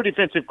 He's the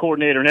co-defensive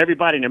coordinator, and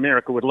everybody in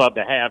America would love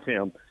to have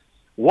him.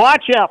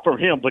 Watch out for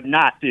him, but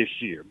not this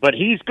year. But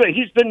he's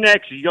the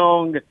next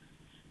young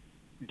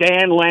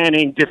Dan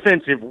Lanning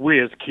defensive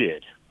whiz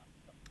kid,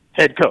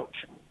 head coach.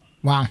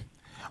 Wow.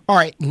 All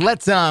right,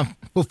 let's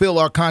fulfill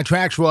our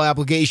contractual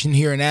obligation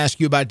here and ask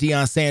you about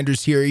Deion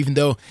Sanders here, even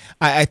though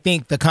I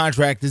think the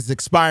contract is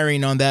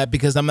expiring on that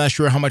because I'm not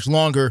sure how much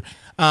longer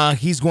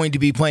he's going to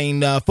be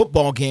playing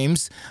football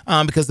games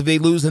because if they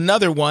lose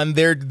another one,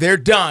 they're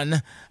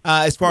done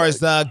as far as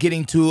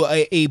getting to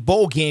a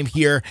bowl game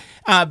here.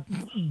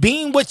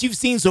 Being what you've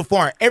seen so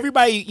far,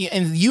 everybody,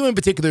 and you in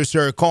particular,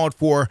 sir, called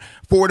for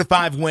 4 to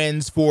 5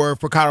 wins for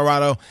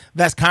Colorado.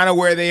 That's kind of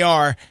where they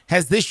are.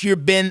 Has this year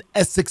been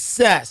a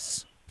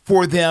success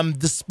for them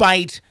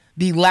despite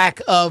the lack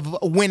of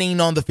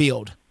winning on the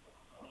field?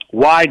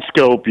 Wide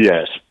scope,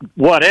 yes.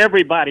 What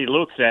everybody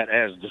looks at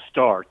as the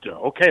start,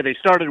 though. Okay, they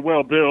started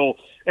well, Bill,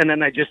 and then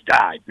they just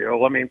died,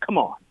 Bill. I mean, come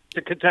on. It's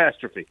a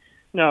catastrophe.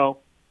 No,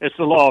 it's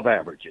the law of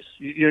averages.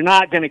 You're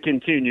not going to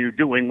continue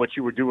doing what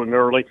you were doing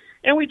early.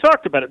 And we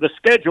talked about it. The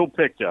schedule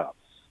picked up.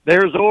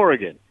 There's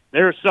Oregon.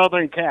 There's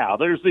Southern Cal.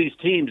 There's these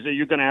teams that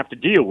you're going to have to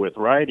deal with,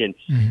 right? And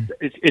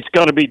it's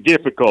going to be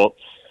difficult.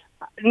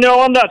 No,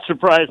 I'm not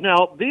surprised.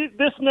 Now,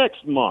 this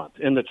next month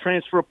in the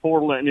transfer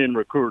portal and in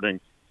recruiting,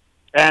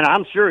 and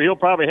I'm sure he'll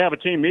probably have a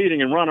team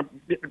meeting and run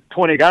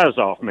 20 guys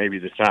off maybe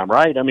this time,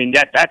 right? I mean,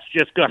 that's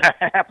just going to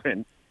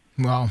happen.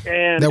 Well,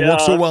 that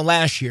worked so well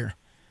last year.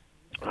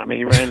 I mean,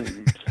 he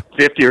ran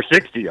 50 or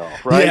 60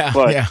 off, right? Yeah,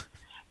 but yeah.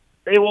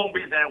 It won't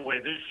be that way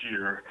this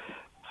year.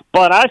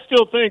 But I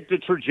still think the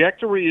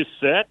trajectory is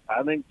set.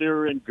 I think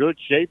they're in good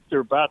shape. They're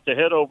about to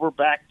head over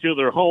back to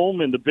their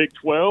home in the Big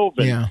 12.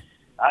 And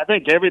I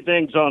think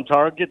everything's on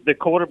target. The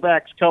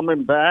quarterback's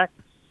coming back,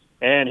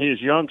 and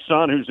his young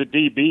son, who's a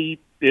DB,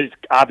 is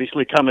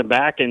obviously coming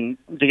back. And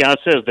Deion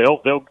says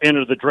they'll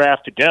enter the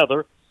draft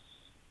together.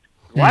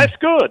 Life's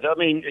good. I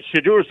mean,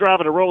 Shadour's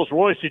driving a Rolls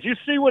Royce. Did you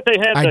see what they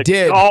had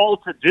the gall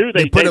to do?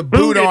 They put a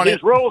boot on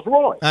his Rolls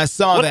Royce. I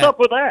saw What's that. What's up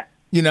with that?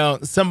 You know,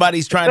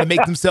 somebody's trying to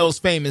make themselves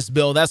famous,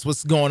 Bill. That's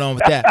what's going on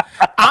with that.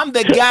 I'm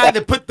the guy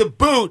that put the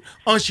boot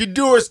on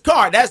Shadour's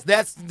car.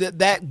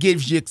 That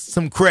gives you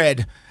some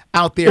cred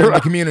out there in the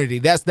community.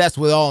 That's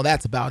what all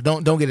that's about.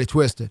 Don't get it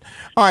twisted.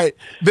 All right,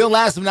 Bill,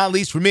 last but not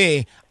least for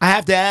me, I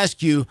have to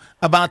ask you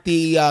about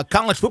the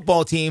college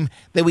football team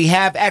that we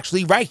have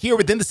actually right here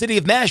within the city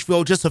of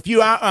Nashville, just a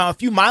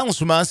few miles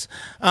from us,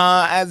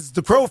 as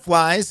the crow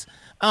flies.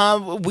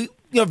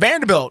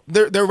 Vanderbilt,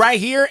 they're right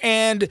here,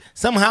 and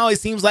somehow it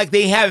seems like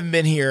they haven't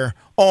been here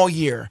all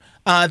year.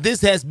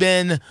 This has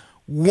been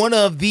one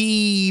of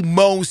the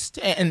most,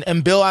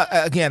 and Bill,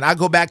 I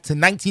go back to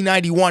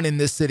 1991 in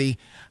this city.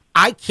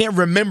 I can't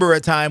remember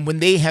a time when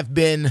they have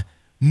been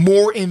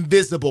more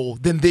invisible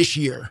than this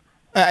year.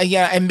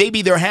 And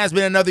maybe there has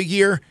been another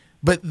year,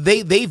 but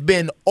they've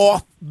been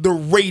off the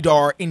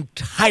radar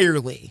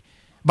entirely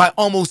by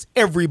almost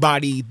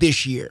everybody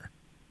this year.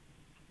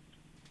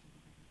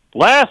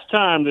 Last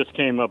time this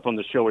came up on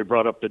the show, we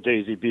brought up the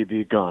Daisy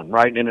BB gun,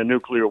 right, in a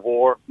nuclear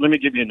war. Let me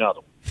give you another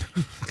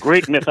one.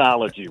 Greek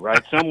mythology,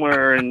 right?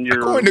 Somewhere in your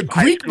going to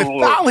Greek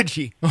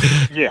mythology.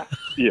 Yeah.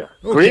 Okay.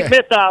 Greek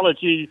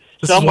mythology,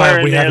 somewhere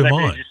in there that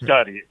made you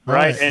study it,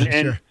 right?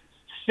 And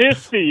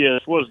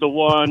Sisyphus was the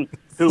one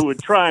who would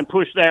try and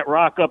push that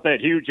rock up that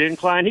huge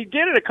incline. He'd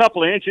get it a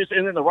couple of inches,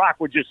 and then the rock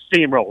would just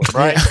steamroll it,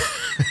 right?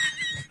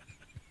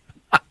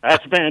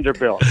 That's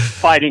Vanderbilt,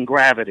 fighting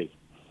gravity.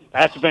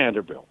 That's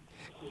Vanderbilt.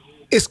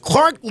 Is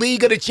Clark Lee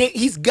going to change?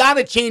 He's got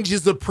to change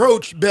his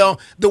approach, Bill.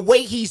 The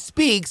way he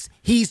speaks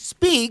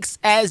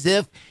as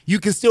if you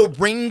can still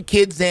bring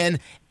kids in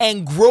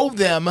and grow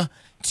them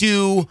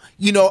to,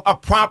 a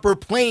proper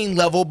playing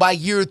level by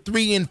year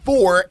 3 and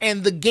 4,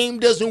 and the game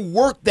doesn't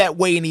work that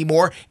way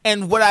anymore.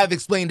 And what I've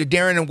explained to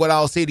Darren and what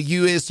I'll say to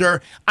you is, sir,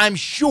 I'm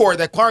sure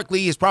that Clark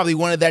Lee has probably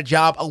wanted that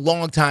job a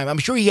long time. I'm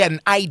sure he had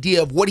an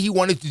idea of what he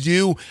wanted to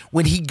do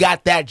when he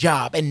got that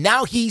job. And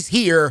now he's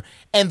here,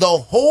 and the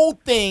whole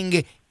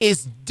thing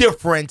is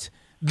different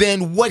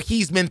than what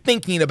he's been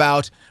thinking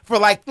about for,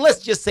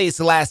 let's just say it's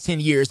the last 10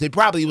 years. It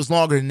probably was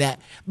longer than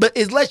that. But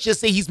let's just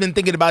say he's been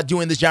thinking about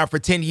doing this job for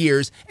 10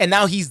 years, and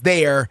now he's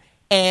there,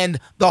 and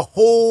the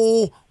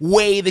whole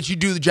way that you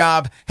do the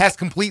job has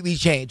completely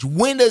changed.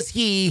 When does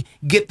he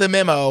get the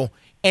memo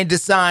and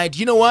decide,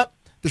 you know what?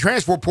 The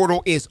transfer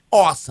portal is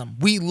awesome.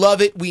 We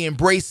love it, we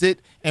embrace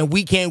it, and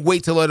we can't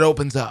wait till it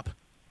opens up?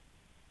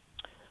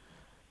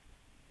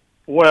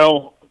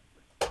 Well,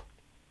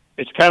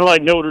 it's kind of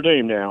like Notre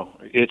Dame now.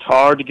 It's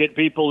hard to get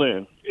people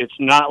in. It's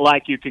not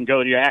like you can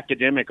go to your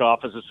academic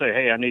office and say,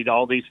 hey, I need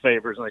all these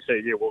favors. And they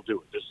say, yeah, we'll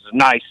do it. This is a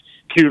nice,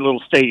 cute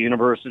little state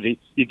university.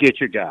 You get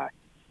your guy.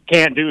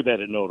 Can't do that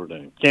at Notre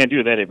Dame. Can't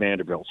do that at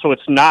Vanderbilt. So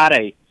it's not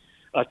a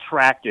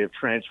attractive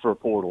transfer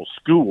portal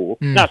school.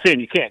 Not saying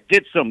you can't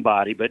get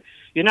somebody, but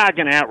you're not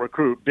going to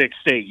out-recruit Big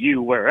State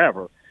U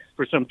wherever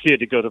for some kid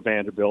to go to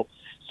Vanderbilt.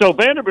 So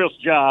Vanderbilt's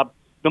job,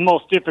 the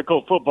most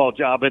difficult football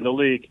job in the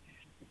league,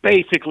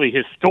 basically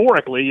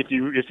historically, if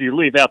you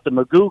leave out the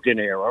McGugan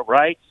era,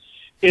 right,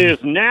 is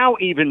now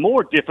even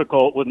more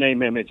difficult with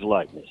name, image,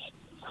 likeness.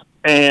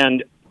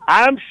 And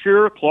I'm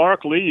sure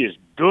Clark Lee, as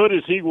good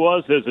as he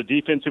was as a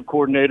defensive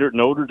coordinator at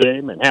Notre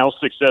Dame and how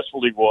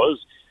successful he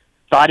was,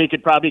 thought he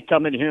could probably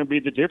come in here and be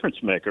the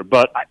difference maker.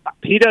 But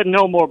he doesn't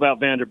know more about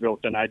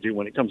Vanderbilt than I do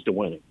when it comes to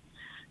winning.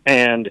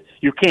 And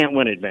you can't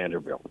win at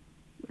Vanderbilt.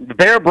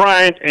 Bear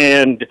Bryant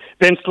and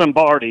Vince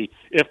Lombardi,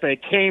 if they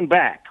came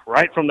back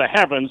right from the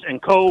heavens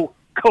and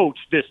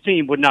co-coached this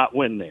team, would not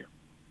win there.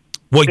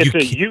 Well, you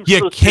can. It's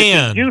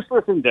a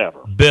useless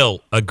endeavor.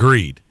 Bill,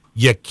 agreed.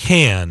 You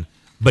can,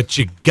 but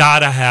you got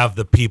to have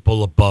the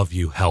people above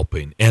you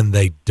helping, and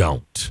they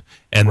don't.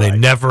 And they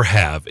never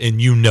have,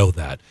 and you know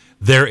that.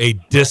 They're a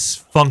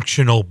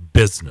dysfunctional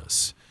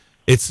business.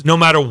 It's no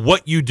matter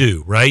what you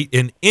do, right,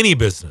 in any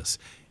business,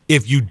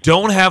 if you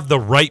don't have the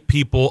right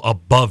people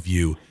above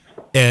you,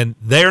 and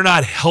they're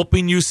not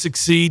helping you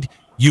succeed,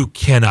 you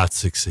cannot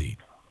succeed.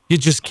 You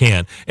just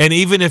can't. And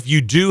even if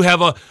you do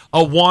have a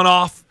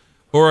one-off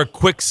or a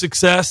quick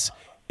success,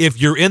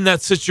 if you're in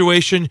that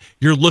situation,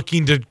 you're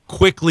looking to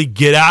quickly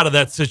get out of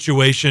that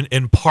situation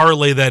and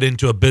parlay that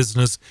into a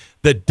business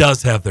that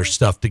does have their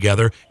stuff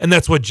together. And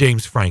that's what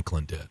James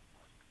Franklin did.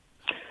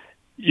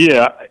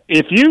 Yeah,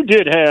 if you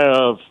did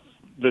have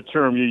the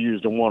term you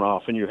used, a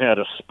one-off, and you had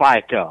a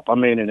spike up, I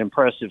mean an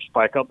impressive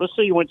spike up, let's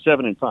say you went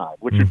 7-5,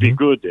 which would be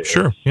good there.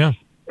 Sure, yeah.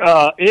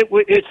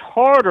 It's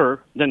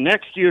harder the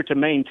next year to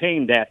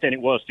maintain that than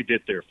it was to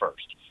get there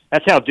first.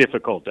 That's how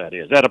difficult that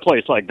is. At a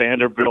place like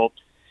Vanderbilt,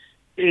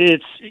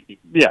 if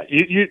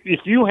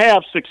you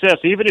have success,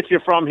 even if you're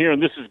from here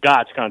and this is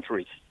God's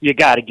country, you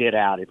got to get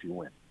out if you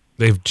win.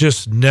 They've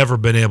just never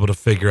been able to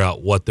figure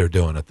out what they're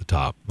doing at the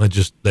top.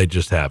 They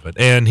just haven't.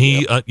 And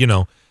he,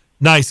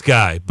 nice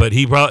guy, but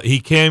he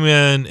came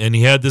in and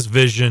he had this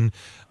vision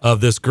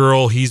of this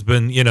girl he's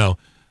been,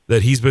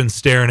 that he's been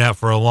staring at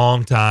for a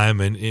long time,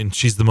 and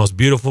she's the most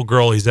beautiful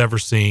girl he's ever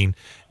seen.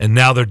 And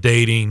now they're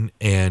dating,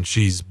 and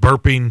she's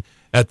burping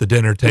at the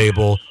dinner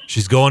table.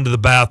 She's going to the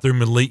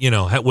bathroom and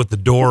with the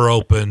door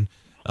open.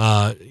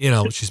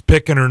 She's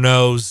picking her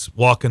nose,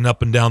 walking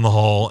up and down the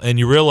hall, and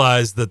you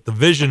realize that the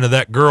vision of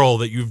that girl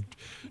that you've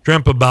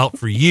dreamt about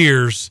for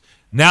years,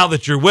 now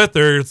that you're with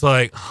her, it's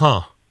like,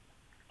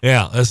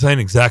 yeah, this ain't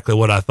exactly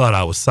what I thought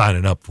I was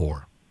signing up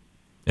for.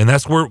 And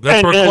that's where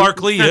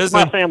Clark Lee is. Since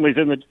my family's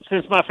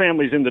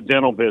in the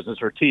dental business,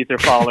 her teeth are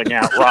falling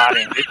out,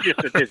 rotting. It's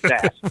just a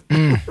disaster.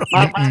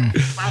 My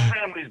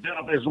family's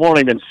dental business won't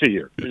even see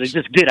her. They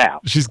just get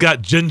out. She's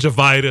got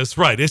gingivitis.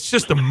 Right. It's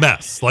just a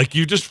mess. Like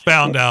you just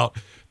found out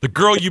the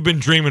girl you've been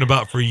dreaming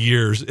about for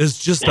years is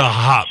just a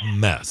hot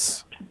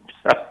mess.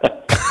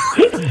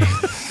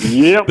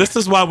 Yep. This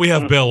is why we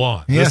have Bill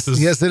on. Yes,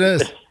 it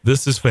is.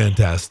 This is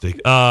fantastic.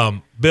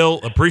 Bill,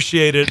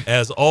 appreciate it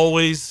as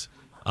always.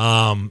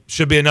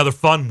 Should be another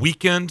fun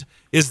weekend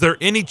Is there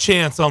any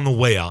chance on the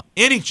way out,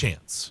 any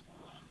chance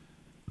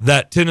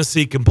that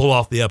Tennessee can pull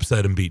off the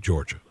upset and beat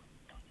Georgia?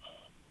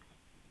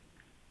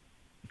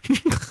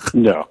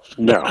 No.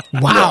 Wow.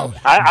 No.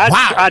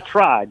 I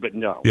tried, but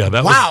no. Yeah,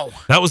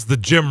 that was the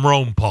Jim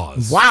Rome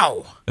pause.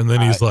 Wow. And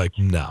then he's like,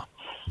 no.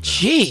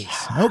 Jeez.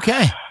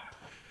 Okay.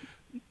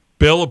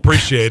 Bill,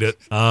 appreciate it.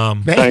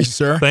 Thank you,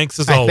 sir. Thanks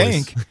as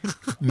always.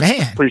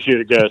 Man. Appreciate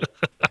it, guys.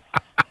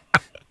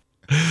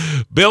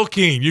 Bill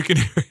Keane, you can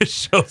hear his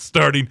show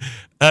starting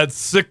at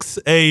 6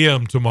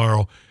 a.m.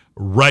 tomorrow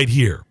right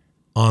here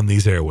on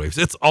these airwaves.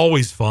 It's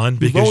always fun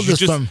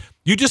because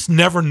you just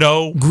never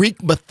know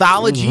Greek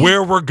mythology,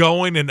 where we're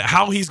going and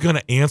how he's going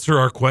to answer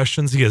our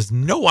questions. He has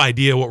no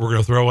idea what we're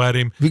going to throw at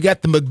him. We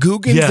got the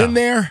Magoogans in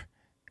there.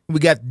 We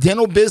got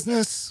dental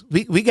business.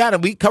 We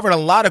covered a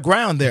lot of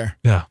ground there.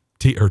 Yeah.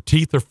 Her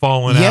teeth are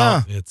falling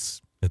out.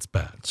 It's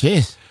bad.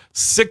 Jeez.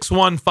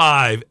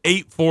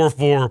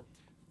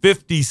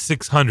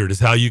 615-844-5600 is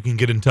how you can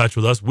get in touch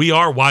with us. We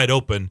are wide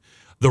open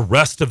the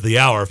rest of the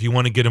hour if you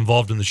want to get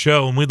involved in the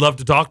show, and we'd love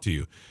to talk to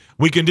you.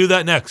 We can do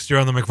that next here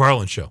on the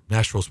McFarland Show,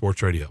 Nashville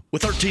Sports Radio.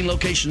 With 13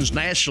 locations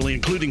nationally,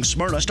 including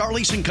Smyrna, Star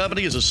Leasing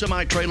Company is a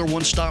semi-trailer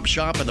one-stop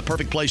shop and the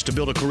perfect place to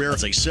build a career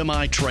as a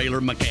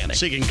semi-trailer mechanic.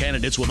 Seeking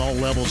candidates with all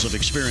levels of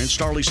experience,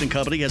 Star Leasing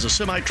Company has a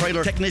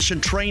semi-trailer technician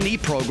trainee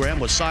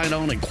program with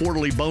sign-on and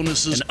quarterly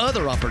bonuses and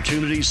other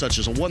opportunities such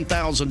as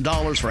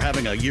 $1,000 for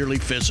having a yearly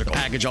physical.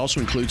 Package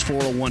also includes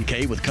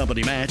 401k with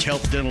company match,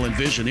 health, dental, and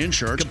vision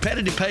insurance,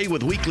 competitive pay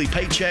with weekly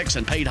paychecks,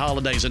 and paid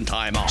holidays and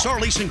time off. Star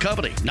Leasing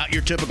Company, not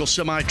your typical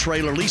semi-trailer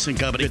leasing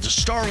company. It's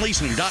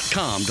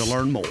starleasing.com to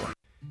learn more.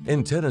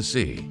 In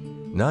Tennessee,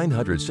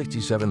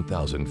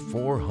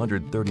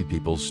 967,430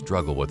 people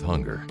struggle with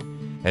hunger,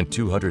 and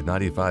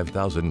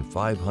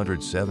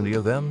 295,570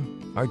 of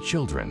them are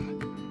children.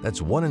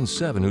 That's 1 in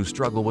 7 who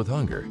struggle with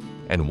hunger,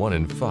 and 1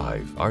 in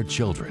 5 are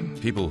children.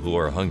 People who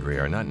are hungry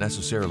are not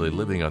necessarily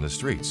living on the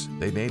streets.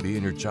 They may be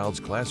in your child's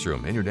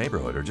classroom, in your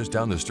neighborhood, or just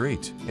down the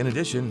street. In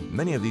addition,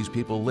 many of these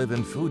people live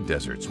in food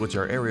deserts, which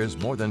are areas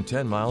more than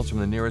 10 miles from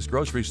the nearest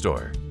grocery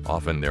store.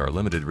 Often there are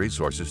limited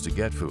resources to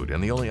get food,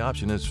 and the only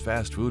option is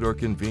fast food or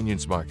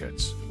convenience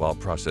markets. While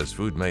processed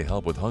food may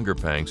help with hunger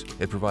pangs,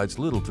 it provides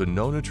little to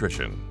no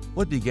nutrition.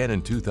 What began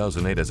in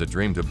 2008 as a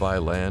dream to buy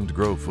land,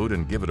 grow food,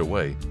 and give it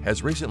away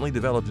has recently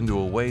developed into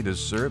a way to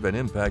serve and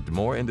impact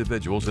more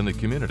individuals in the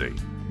community.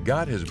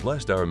 God has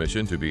blessed our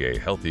mission to be a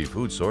healthy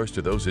food source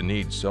to those in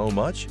need so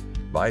much,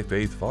 By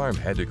Faith Farm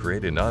had to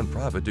create a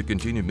nonprofit to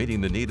continue meeting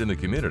the need in the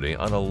community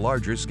on a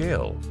larger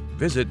scale.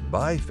 Visit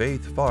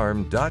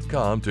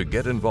byfaithfarm.com to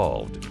get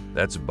involved.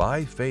 That's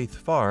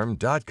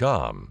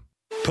byfaithfarm.com.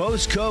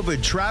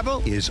 Post-COVID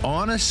travel is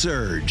on a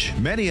surge.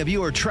 Many of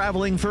you are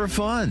traveling for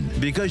fun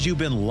because you've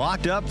been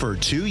locked up for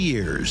 2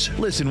 years.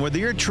 Listen, whether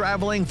you're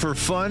traveling for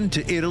fun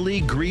to Italy,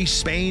 Greece,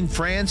 Spain,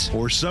 France,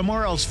 or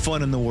somewhere else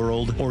fun in the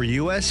world, or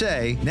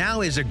USA,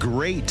 now is a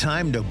great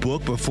time to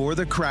book before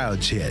the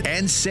crowds hit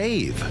and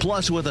save.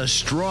 Plus, with a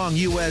strong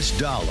U.S.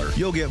 dollar,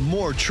 you'll get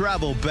more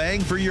travel bang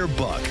for your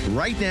buck.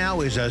 Right now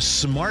is a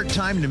smart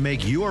time to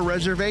make your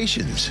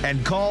reservations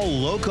and call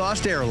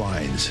low-cost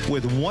airlines.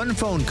 With one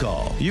phone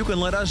call, you can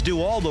let us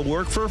do all the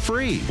work for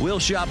free. We'll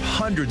shop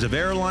hundreds of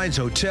airlines,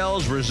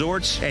 hotels,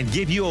 resorts, and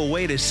give you a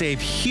way to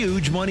save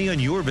huge money on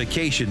your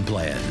vacation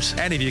plans.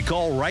 And if you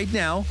call right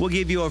now, we'll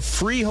give you a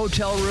free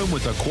hotel room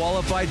with a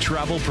qualified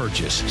travel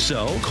purchase.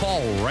 So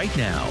call right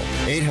now.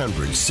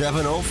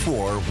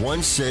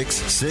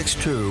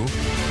 800-704-1662.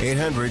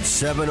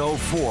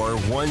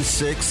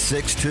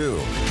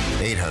 800-704-1662.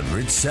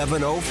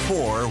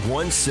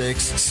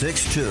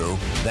 800-704-1662.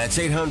 That's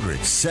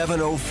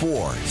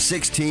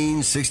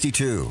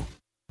 800-704-1662.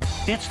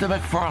 It's the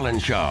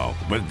McFarland Show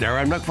with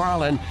Darren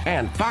McFarland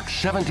and Fox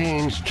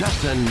 17's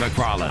Justin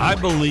McFarland. I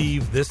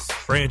believe this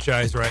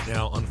franchise right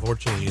now,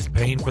 unfortunately, is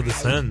paying for the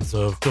sins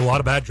of a lot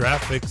of bad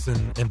draft picks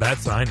and bad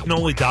signings. You can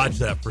only dodge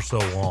that for so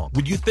long.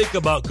 When you think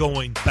about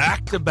going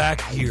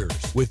back-to-back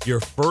years with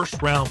your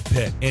first-round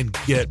pick and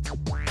get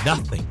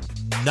nothing,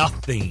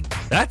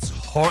 that's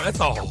hard. That's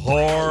a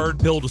hard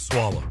pill to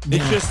swallow. It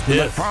just is.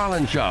 The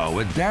McFarland Show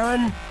with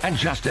Darren and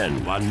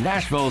Justin on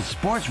Nashville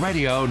Sports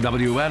Radio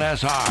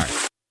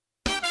WNSR.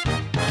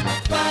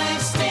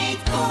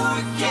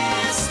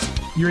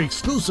 Your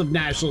exclusive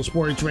National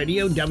Sports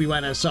Radio,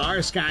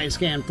 WNSR Sky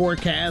Scan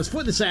forecast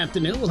for this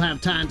afternoon. We'll have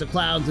times of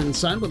clouds and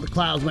sun with the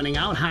clouds winning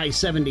out, high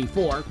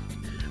 74.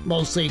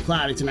 Mostly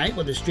cloudy tonight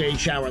with a stray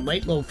shower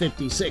late, low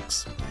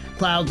 56.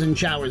 Clouds and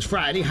showers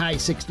Friday, high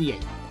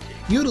 68.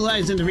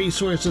 Utilizing the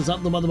resources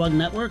of the WeatherBug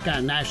Network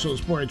on National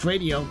Sports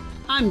Radio,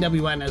 I'm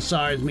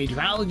WNSR's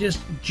meteorologist,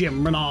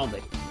 Jim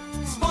Rinaldi.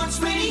 Sports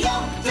Radio,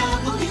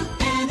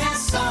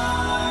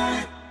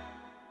 WNSR.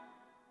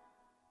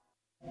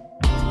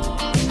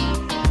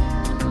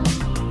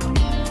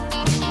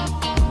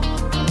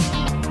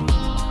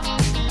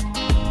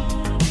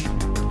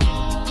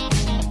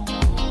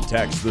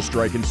 Text the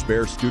Strike and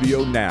Spare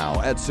studio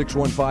now at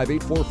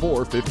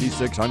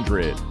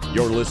 615-844-5600.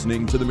 You're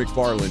listening to The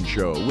McFarland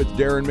Show with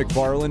Darren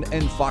McFarland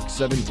and Fox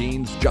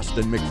 17's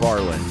Justin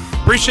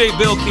McFarland. Appreciate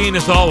Bill Keane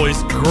as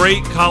always.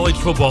 Great college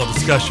football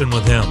discussion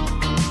with him.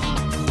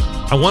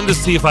 I wanted to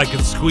see if I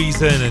could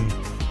squeeze in and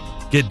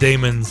get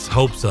Damon's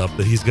hopes up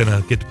that he's going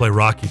to get to play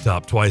Rocky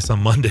Top twice on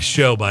Monday's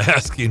show by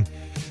asking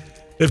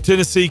if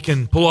Tennessee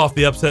can pull off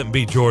the upset and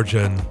beat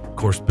Georgia. And, of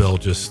course, Bill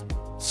just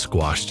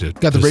squashed it.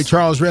 Got the Ray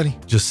Charles ready.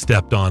 Just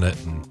stepped on it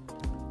and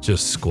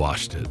just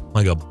squashed it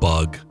like a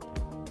bug.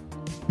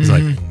 He's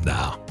like,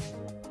 nah.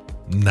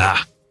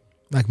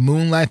 Like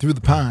moonlight through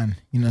the pine.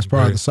 It's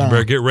part of the song. You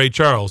better get Ray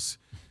Charles.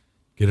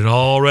 Get it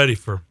all ready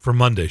for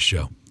Monday's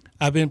show.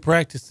 I've been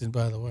practicing,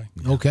 by the way.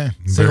 Okay.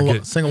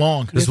 Sing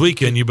along. This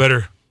weekend, you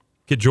better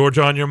get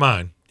Georgia on your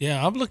mind.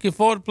 Yeah, I'm looking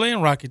forward to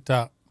playing Rocky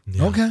Top.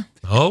 Yeah. Okay.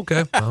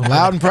 Okay.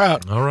 Loud and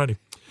proud. All righty.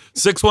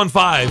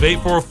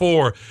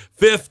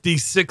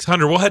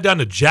 615-844-5600. We'll head down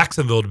to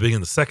Jacksonville to begin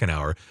the second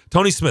hour.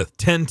 Tony Smith,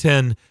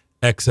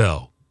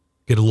 1010XL.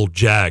 Get a little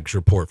Jags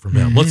report from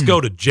him. Let's go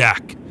to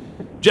Jack.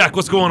 Jack,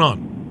 what's going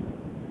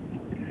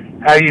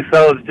on? How you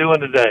fellas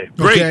doing today?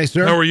 Great. Okay,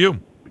 sir. How are you?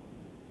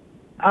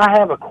 I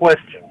have a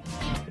question.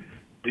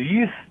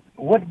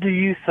 What do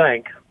you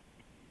think,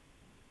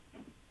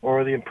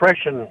 or the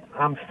impression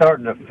I'm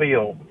starting to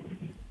feel,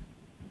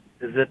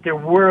 is that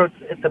we're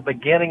at the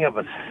beginning of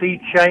a sea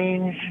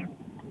change,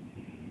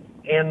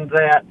 in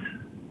that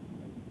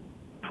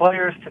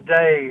players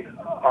today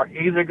are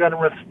either going to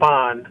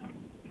respond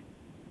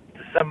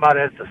to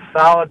somebody that's a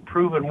solid,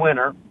 proven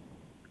winner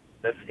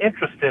that's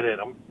interested in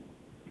them,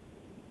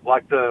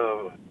 like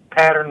the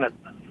pattern that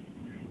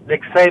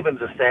Nick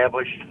Saban's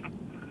established,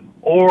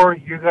 or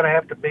you're going to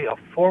have to be a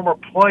former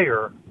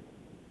player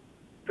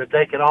that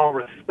they can all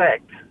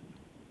respect.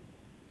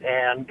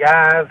 And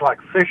guys like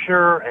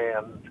Fisher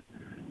and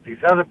these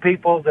other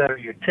people that are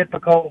your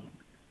typical,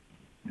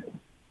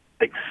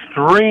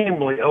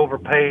 extremely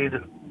overpaid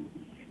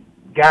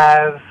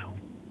guys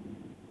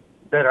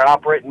that are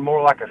operating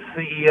more like a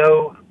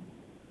CEO,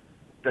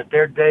 that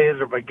their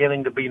days are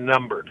beginning to be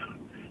numbered.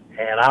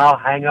 And I'll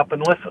hang up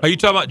and listen. Are you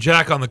talking about,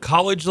 Jack, on the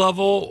college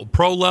level,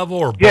 pro level,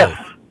 or both? Yes.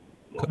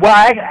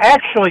 Well,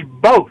 actually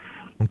both.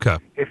 Okay.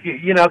 If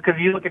because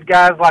you look at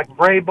guys like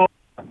Vrabel,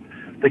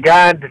 the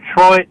guy in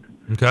Detroit,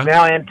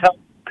 now Antonio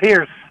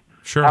Pierce.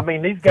 Sure. I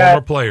mean, these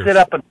guys sit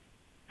up and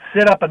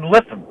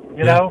listen.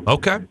 You know.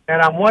 Okay.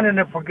 And I'm wondering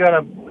if we're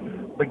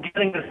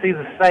beginning to see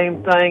the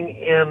same thing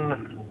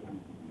in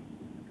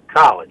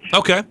college.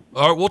 Okay.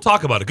 All right. We'll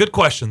talk about it. Good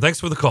question. Thanks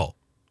for the call.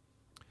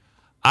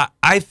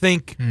 I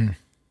think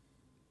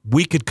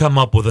we could come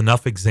up with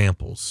enough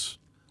examples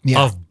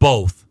of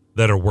both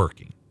that are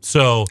working.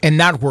 So and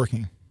not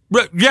working.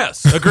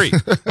 Yes, agreed.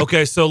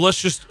 Okay, so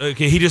let's just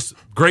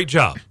great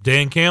job.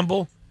 Dan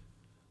Campbell,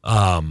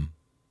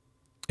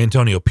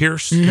 Antonio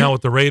Pierce now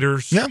with the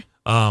Raiders. Yeah.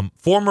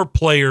 Former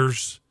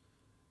players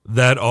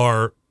that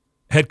are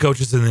head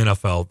coaches in the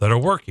NFL that are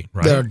working,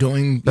 right? That are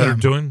doing okay.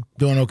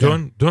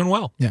 Doing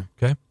well. Yeah.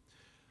 Okay.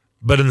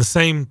 But in the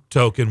same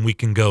token, we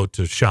can go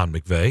to Sean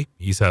McVay.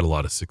 He's had a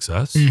lot of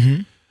success.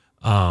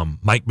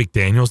 Mike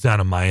McDaniel's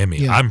down in Miami.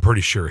 Yeah. I'm pretty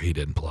sure he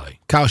didn't play.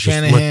 Kyle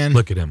Shanahan.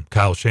 Look at him.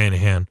 Kyle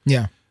Shanahan.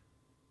 Yeah.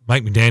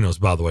 Mike McDaniel's,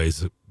 by the way,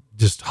 is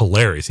just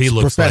hilarious. He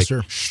looks professor.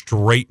 Like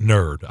straight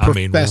nerd. Professor. I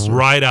mean,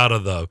 right out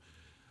of the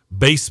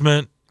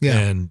basement. Yeah.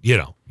 And,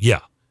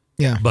 Yeah.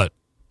 But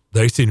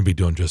they seem to be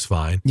doing just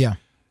fine. Yeah.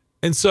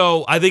 And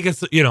so I think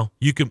it's,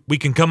 we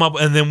can come up,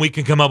 and then we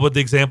can come up with the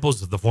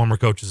examples of the former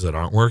coaches that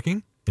aren't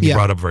working. And you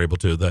brought up Vrabel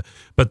too.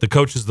 But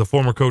the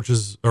former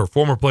coaches or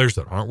former players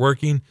that aren't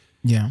working.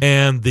 Yeah.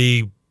 And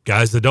the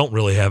guys that don't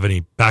really have any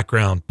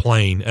background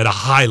playing at a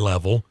high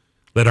level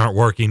that aren't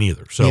working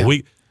either. So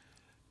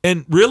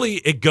and really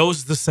it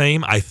goes the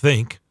same, I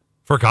think,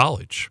 for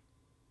college,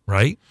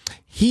 right?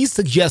 He's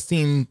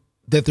suggesting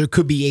that there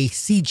could be a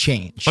sea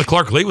change. But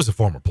Clark Lee was a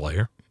former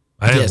player.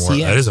 That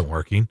isn't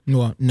working.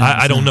 No,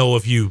 I don't know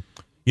if you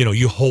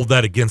hold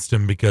that against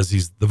him because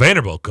he's the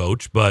Vanderbilt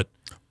coach, but.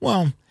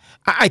 Well,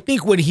 I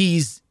think what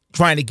he's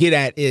trying to get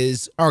at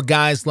is our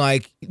guys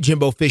like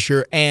Jimbo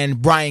Fisher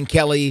and Brian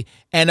Kelly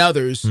and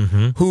others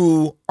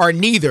who are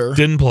neither.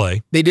 Didn't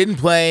play. They didn't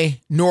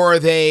play, nor are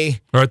they.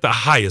 Or at the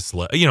highest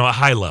level, a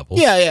high level.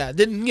 Yeah.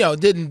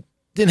 Didn't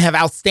have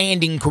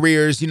outstanding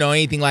careers,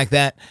 anything like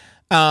that.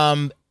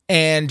 And,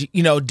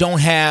 don't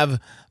have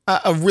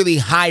a really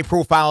high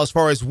profile as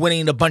far as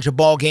winning a bunch of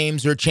ball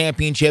games or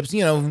championships.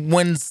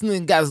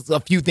 Got a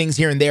few things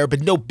here and there,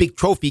 but no big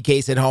trophy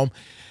case at home.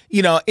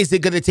 Is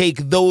it going to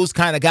take those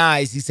kind of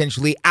guys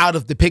essentially out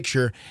of the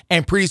picture?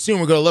 And pretty soon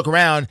we're going to look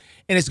around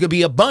and it's going to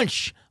be a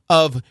bunch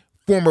of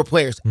former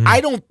players.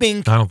 I don't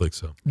think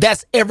so.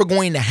 That's ever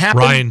going to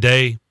happen. Ryan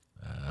Day,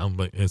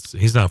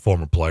 he's not a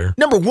former player.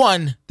 Number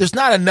one, there's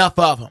not enough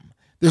of them.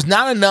 There's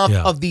not enough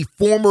of the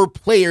former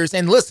players.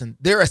 And listen,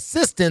 they're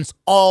assistants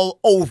all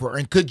over.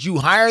 And could you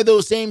hire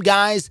those same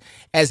guys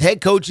as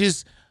head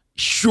coaches?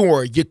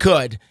 Sure, you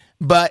could.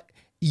 But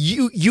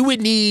you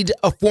would need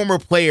a former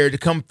player to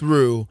come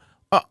through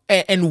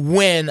and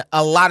win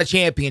a lot of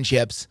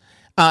championships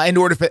in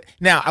order for.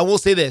 Now, I will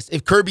say this: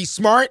 if Kirby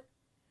Smart,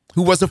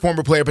 who was a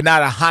former player but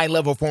not a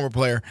high-level former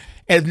player,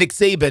 and Nick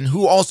Saban,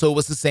 who also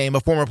was the same, a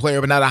former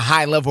player but not a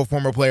high-level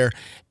former player,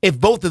 if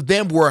both of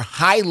them were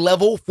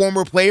high-level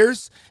former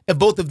players, if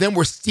both of them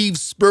were Steve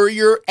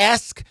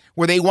Spurrier-esque,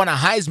 where they won a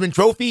Heisman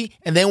Trophy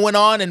and then went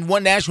on and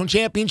won national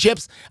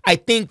championships, I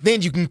think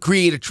then you can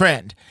create a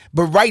trend.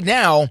 But right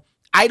now,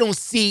 I don't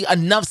see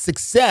enough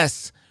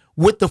success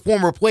with the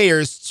former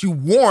players to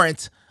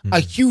warrant a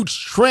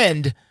huge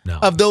trend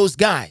of those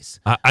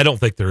guys. I don't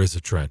think there is a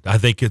trend. I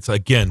think it's,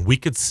 again, we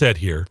could sit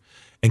here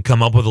and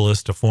come up with a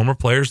list of former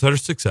players that are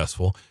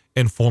successful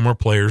and former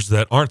players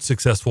that aren't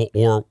successful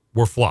or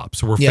were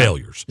flops or were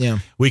failures. Yeah.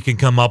 We can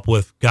come up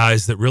with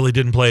guys that really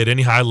didn't play at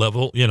any high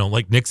level,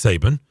 like Nick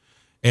Saban,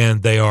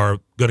 and they are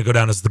going to go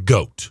down as the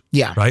GOAT.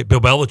 Yeah. Right?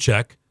 Bill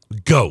Belichick,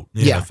 GOAT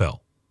in the NFL.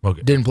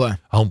 Okay. Didn't play.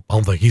 I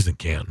don't think he's in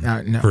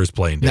Canton for his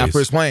playing days. Not for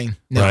his playing.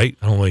 No. Right?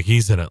 I don't think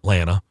he's in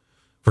Atlanta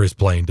for his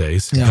playing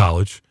days in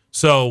college.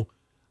 So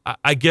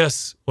I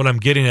guess what I'm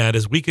getting at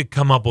is we could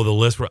come up with a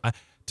list where,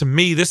 to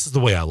me, this is the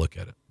way I look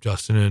at it,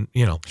 Justin,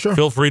 and,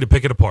 feel free to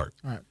pick it apart.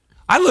 All right.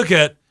 I look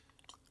at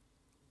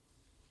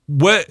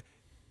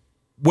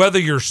whether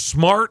you're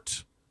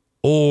smart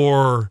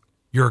or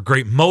you're a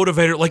great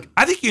motivator. Like,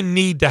 I think you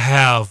need to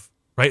have,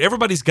 right?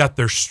 Everybody's got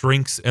their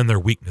strengths and their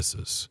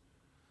weaknesses.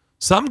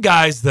 Some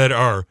guys that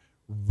are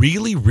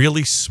really,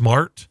 really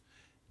smart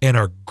and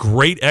are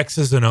great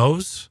X's and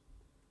O's,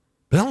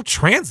 they don't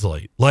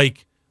translate.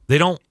 Like, they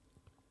don't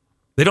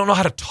know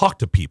how to talk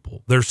to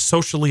people. They're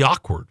socially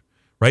awkward,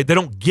 right? They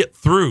don't get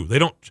through. They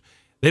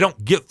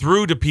don't get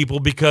through to people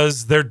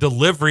because their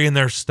delivery and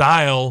their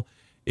style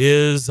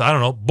is, I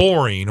don't know,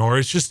 boring, or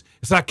it's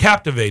not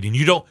captivating.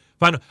 You don't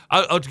find.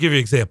 I'll give you an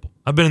example.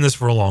 I've been in this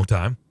for a long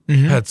time.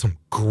 Had some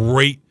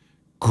great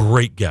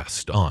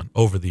guests on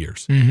over the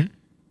years.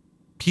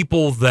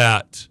 People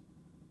that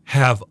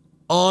have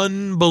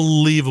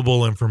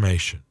unbelievable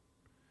information.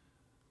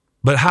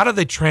 But how do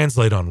they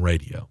translate on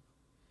radio?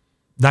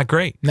 Not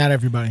great. Not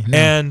everybody. No.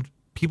 And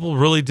people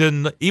really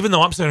didn't, even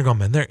though I'm sitting there going,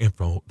 man, their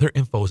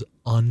info is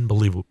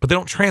unbelievable. But they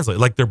don't translate.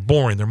 Like, they're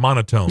boring, they're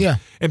monotone. Yeah.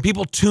 And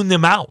people tune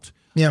them out.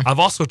 Yeah. I've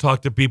also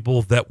talked to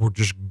people that were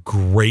just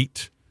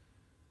great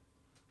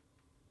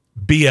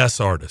BS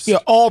artists. Yeah,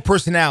 all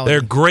personality.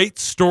 They're great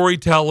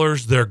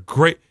storytellers. They're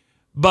great.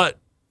 But,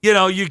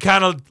 you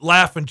kind of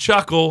laugh and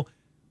chuckle.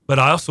 But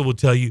I also will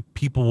tell you,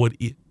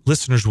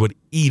 listeners would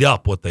eat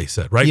up what they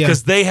said, right?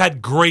 Because they had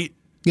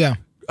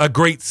a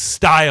great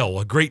style,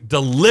 a great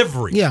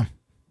delivery. Yeah.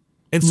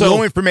 And so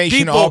low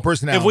information, all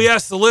personality. If we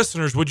ask the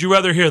listeners, would you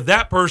rather hear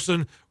that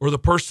person or the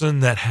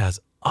person that has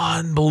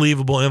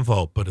unbelievable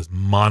info but is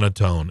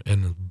monotone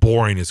and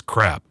boring as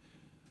crap?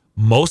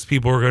 Most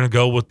people are going to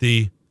go with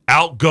the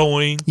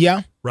outgoing,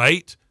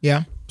 right?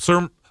 Yeah.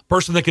 Certain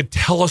person that could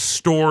tell a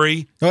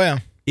story. Oh, yeah.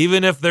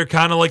 Even if they're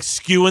kind of like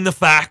skewing the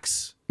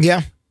facts.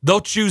 Yeah. They'll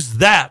choose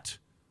that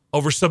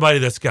over somebody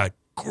that's got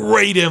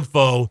great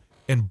info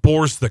and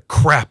bores the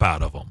crap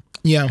out of them.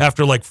 Yeah.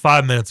 After like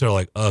 5 minutes, they're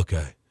like,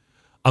 okay,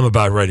 I'm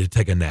about ready to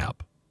take a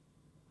nap.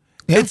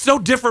 Yeah. It's no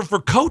different for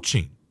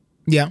coaching.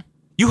 Yeah.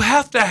 You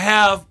have to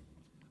have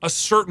a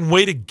certain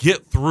way to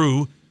get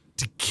through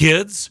to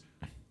kids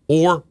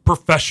or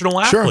professional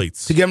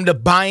athletes. To get them to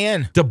buy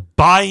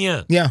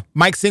in. Yeah.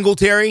 Mike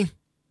Singletary.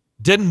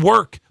 Didn't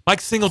work. Mike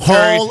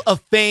Singletary. Hall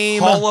of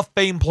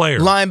Fame player.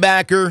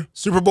 Linebacker.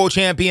 Super Bowl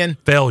champion.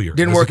 Failure.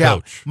 Didn't work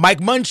out. Mike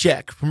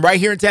Munchak from right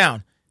here in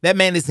town. That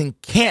man is in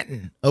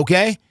Canton,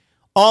 okay?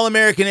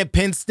 All-American at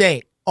Penn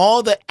State.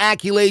 All the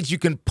accolades you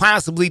can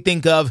possibly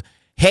think of.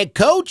 Head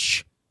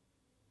coach,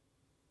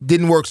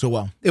 didn't work so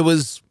well. It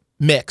was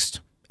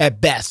mixed at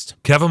best.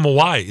 Kevin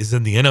Mawai is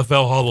in the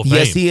NFL Hall of Fame.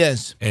 Yes, he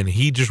is. And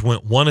he just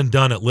went one and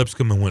done at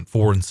Lipscomb and went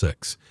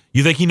 4-6.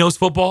 You think he knows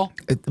football?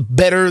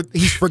 Better.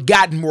 He's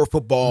forgotten more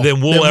football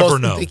than we'll ever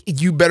know.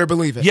 You better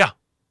believe it. Yeah.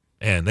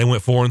 And they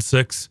went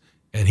 4-6,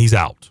 and he's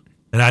out.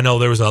 And I know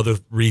there was other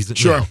reasons.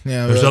 Sure.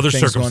 There's other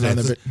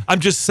circumstances. I'm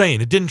just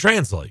saying, it didn't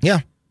translate. Yeah.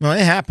 Well,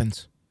 it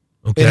happens.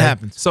 Okay? It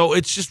happens. So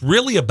it's just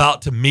really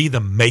about, to me, the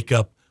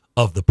makeup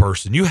of the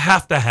person. You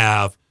have to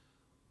have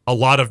a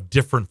lot of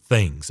different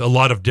things, a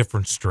lot of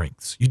different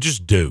strengths. You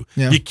just do.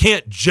 Yeah. You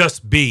can't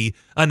just be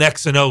an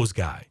X and O's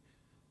guy.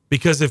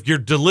 Because if your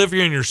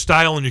delivery and your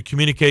style and your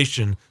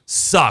communication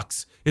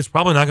sucks, it's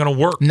probably not going to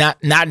work. Not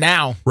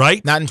now.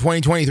 Right? Not in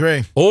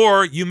 2023.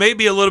 Or you may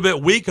be a little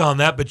bit weak on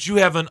that, but you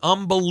have an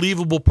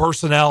unbelievable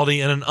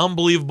personality and an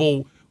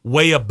unbelievable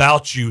way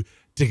about you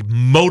to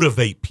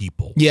motivate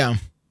people. Yeah.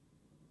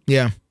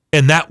 Yeah.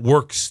 And that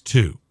works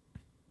too.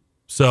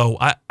 So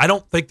I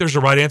don't think there's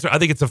a right answer. I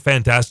think it's a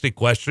fantastic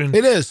question.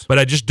 It is. But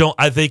I just don't,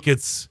 I think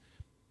it's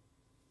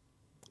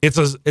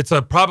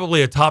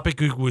probably a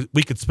topic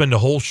we could spend a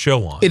whole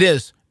show on. It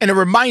is. And a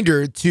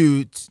reminder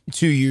to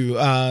you,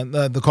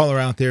 the caller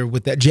out there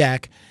with that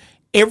Jack,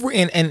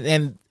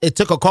 and it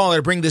took a caller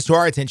to bring this to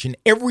our attention.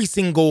 Every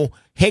single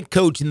head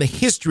coach in the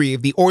history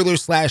of the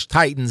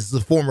Oilers/Titans is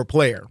a former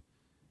player.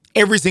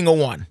 Every single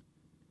one.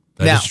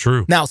 That is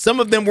true. Now, some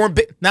of them weren't.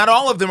 Not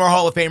all of them are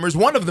Hall of Famers.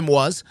 One of them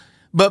was,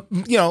 but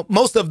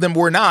most of them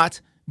were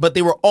not. But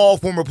they were all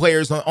former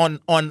players on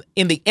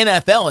in the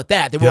NFL at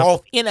that. They were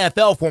all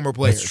NFL former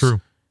players. That's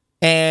true.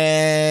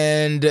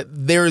 And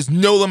there's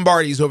no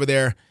Lombardis over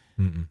there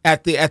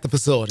at the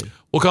facility.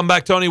 We'll come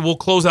back, Tony. We'll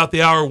close out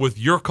the hour with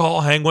your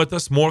call. Hang with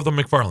us. More of the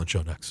McFarland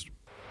Show next.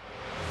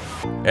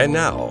 And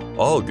now,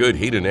 All Good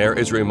Heat and Air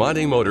is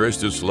reminding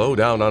motorists to slow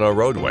down on our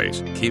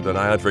roadways, keep an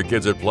eye out for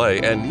kids at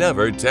play, and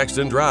never text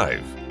and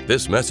drive.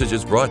 This message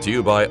is brought to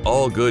you by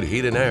All Good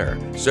Heat and Air,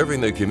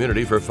 serving the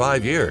community for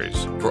 5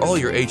 years. For all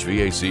your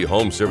HVAC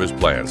home service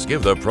plans,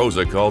 give the pros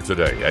a call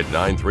today at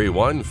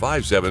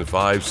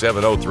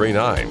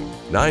 931-575-7039.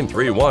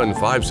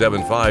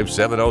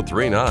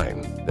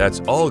 931-575-7039. That's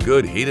All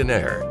Good Heat and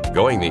Air,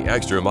 going the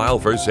extra mile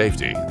for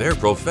safety. They're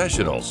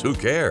professionals who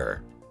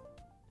care.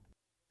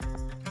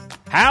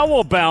 How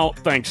about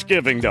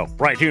Thanksgiving, though?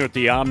 Right here at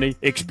the Omni.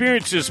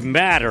 Experiences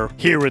matter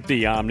here at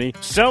the Omni.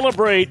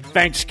 Celebrate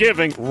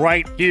Thanksgiving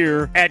right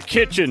here at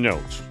Kitchen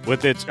Notes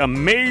with its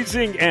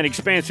amazing and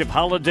expansive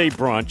holiday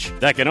brunch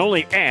that can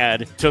only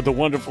add to the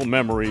wonderful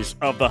memories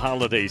of the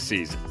holiday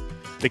season.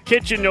 The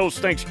Kitchen Notes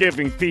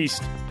Thanksgiving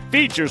feast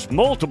features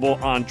multiple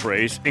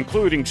entrees,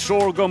 including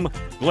sorghum,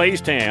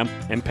 glazed ham,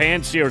 and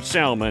pan-seared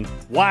salmon,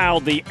 while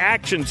the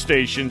action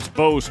stations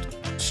boast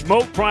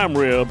smoked prime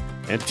rib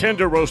and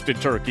tender roasted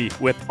turkey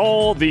with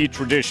all the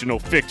traditional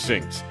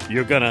fixings.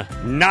 You're gonna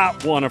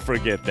not want to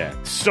forget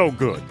that. So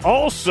good.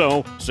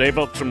 Also, save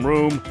up some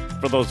room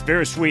for those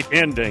very sweet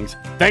endings.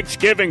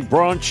 Thanksgiving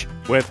brunch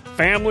with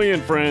family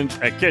and friends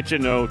at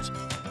Kitchen Notes.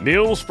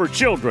 Meals for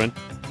children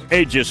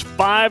ages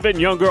 5 and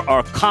younger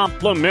are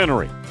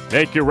complimentary.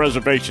 Make your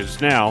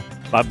reservations now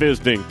by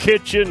visiting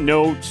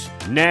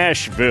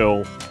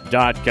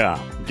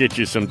KitchenNotesNashville.com. Get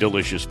you some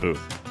delicious food.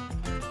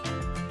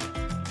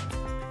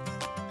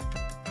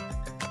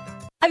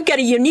 I've got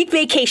a unique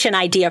vacation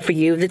idea for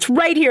you that's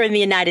right here in the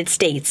United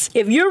States.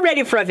 If you're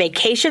ready for a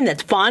vacation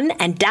that's fun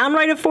and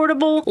downright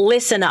affordable,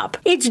 listen up.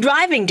 It's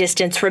driving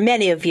distance for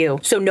many of you,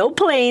 so no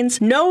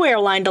planes, no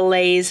airline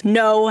delays,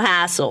 no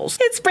hassles.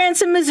 It's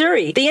Branson,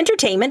 Missouri, the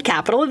entertainment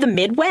capital of the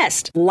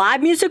Midwest.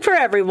 Live music for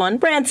everyone.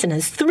 Branson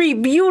has 3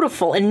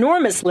 beautiful,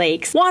 enormous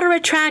lakes, water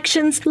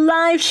attractions,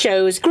 live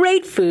shows,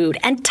 great food,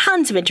 and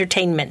tons of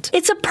entertainment.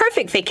 It's a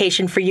perfect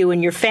vacation for you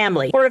and your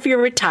family, or if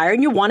you're retired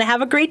and you want to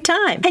have a great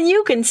time. And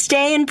you can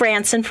stay in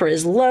Branson for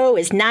as low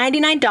as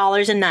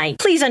 $99 a night.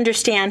 Please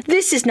understand,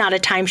 this is not a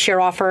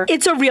timeshare offer.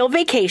 It's a real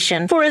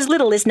vacation for as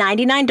little as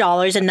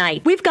 $99 a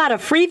night. We've got a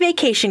free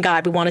vacation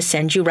guide we want to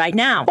send you right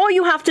now. All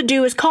you have to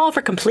do is call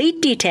for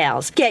complete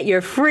details. Get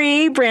your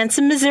free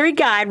Branson, Missouri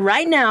guide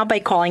right now by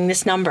calling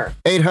this number.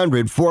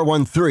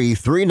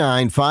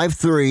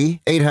 800-413-3953.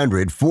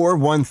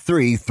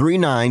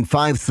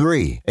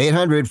 800-413-3953.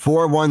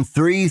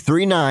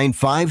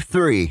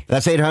 800-413-3953.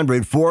 That's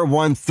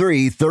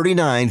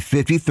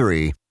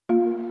 800-413-3953.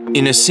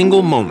 In a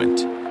single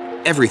moment,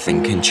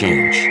 everything can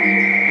change.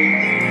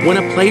 When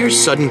a player's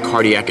sudden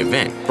cardiac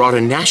event brought a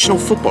national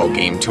football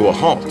game to a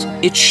halt,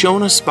 it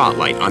shone a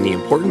spotlight on the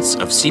importance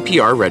of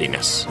CPR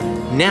readiness.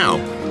 Now,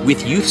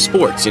 with youth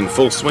sports in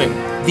full swing,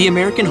 the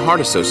American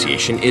Heart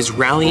Association is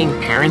rallying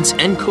parents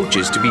and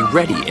coaches to be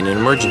ready in an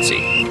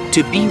emergency.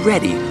 To be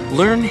ready,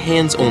 learn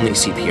hands-only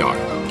CPR.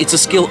 It's a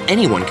skill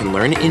anyone can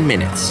learn in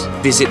minutes.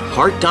 Visit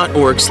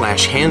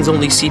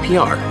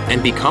heart.org/hands-only-CPR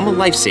and become a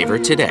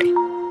lifesaver today.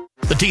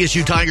 The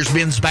TSU Tigers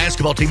men's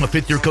basketball team with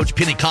fifth-year coach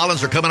Penny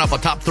Collins are coming off a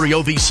top 3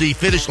 OVC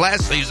finish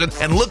last season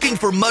and looking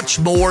for much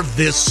more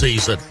this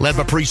season. Led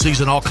by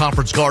preseason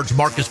all-conference guards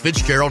Marcus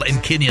Fitzgerald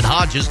and Kenyon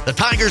Hodges, the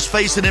Tigers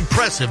face an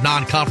impressive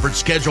non-conference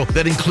schedule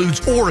that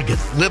includes Oregon,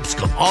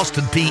 Lipscomb,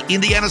 Austin Peay,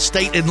 Indiana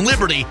State, and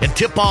Liberty, and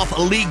tip-off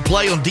league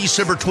play on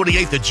December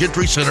 28th at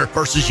Gentry Center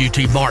versus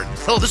UT Martin.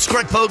 Hello, this is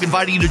Greg Pogue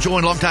inviting you to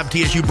join longtime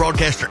TSU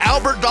broadcaster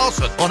Albert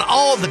Dawson on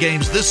all of the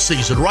games this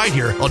season right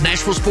here on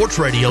Nashville Sports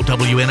Radio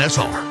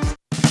WNSR.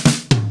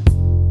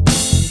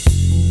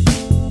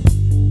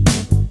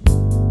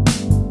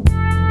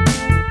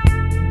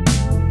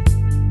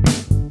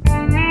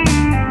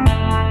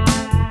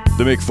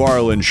 The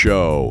McFarland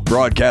Show,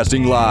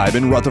 broadcasting live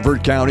in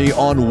Rutherford County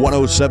on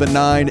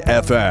 107.9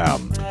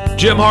 FM.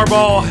 Jim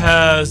Harbaugh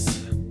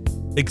has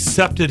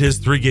accepted his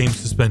 3-game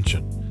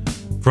suspension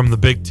from the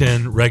Big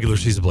Ten regular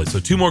season play. So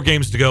 2 more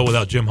games to go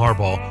without Jim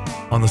Harbaugh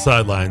on the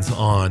sidelines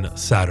on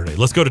Saturday.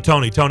 Let's go to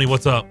Tony. Tony,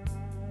 what's up?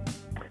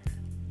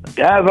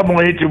 Guys, I'm going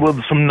to hit you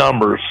with some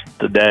numbers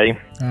today.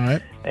 All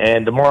right.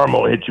 And tomorrow I'm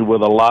going to hit you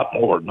with a lot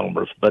more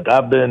numbers. But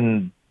I've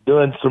been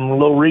doing some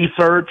little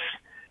research.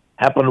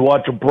 Happened to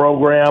watch a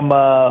program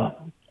on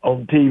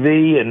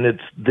TV, and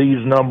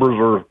these numbers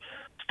are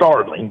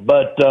startling.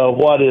 But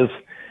what is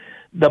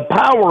the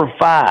Power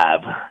 5?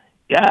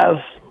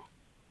 Guys,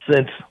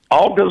 since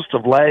August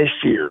of last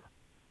year,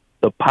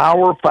 the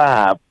Power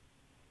 5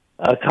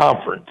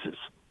 conferences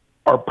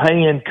are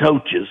paying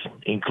coaches,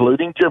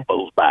 including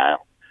Jimbo's buyout,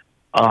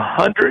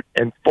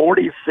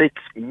 $146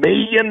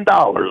 million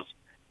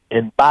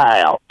in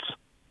buyouts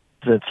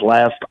since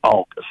last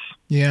August.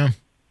 Yeah.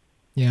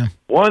 Yeah.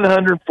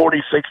 $146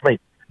 million.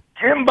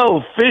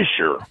 Jimbo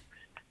Fisher,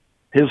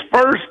 his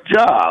first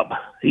job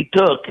he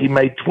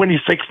made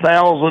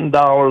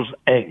 $26,000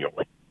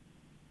 annually.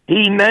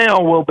 He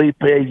now will be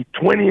paid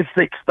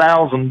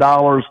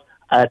 $26,000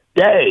 a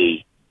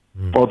day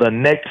for the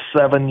next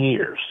 7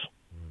 years.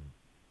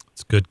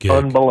 It's a good gig.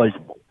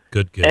 Unbelievable.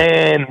 Good gig.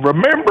 And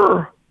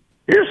remember,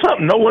 here's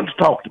something no one's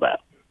talked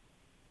about.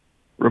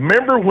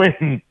 Remember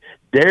when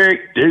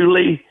Derek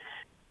Dooley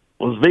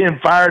was being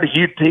fired at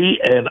UT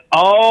and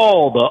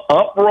all the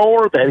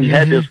uproar that he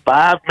had this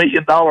 $5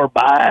 million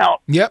buyout?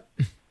 Yep.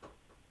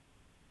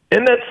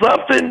 Isn't that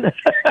something?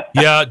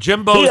 Yeah,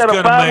 Jimbo's he had a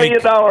going to $5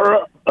 make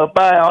million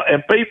buyout,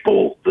 and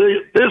people,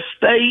 this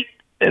state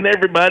and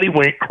everybody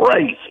went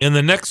crazy. in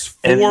the next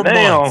 4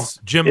 months.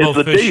 Jimbo is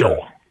the Fisher.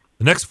 deal.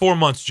 The next 4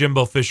 months,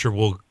 Jimbo Fisher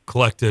will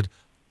collected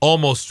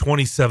almost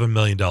 $27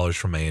 million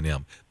from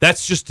A&M.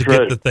 That's just to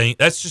get the thing.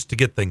 That's just to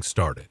get things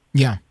started.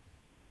 Yeah.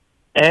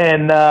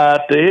 And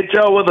to hit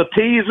y'all with a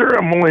teaser,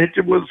 I'm going to hit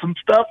you with some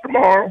stuff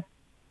tomorrow.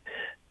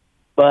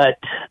 But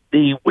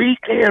the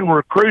weekend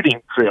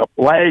recruiting trip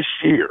last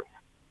year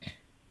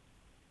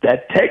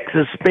that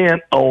Texas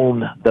spent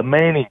on the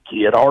Manning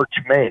kid, Arch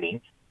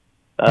Manning,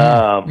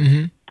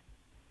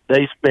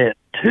 they spent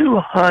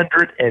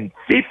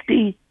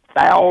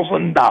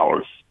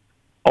 $250,000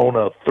 on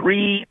a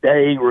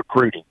 3-day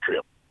recruiting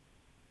trip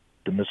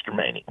to Mr.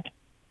 Manning.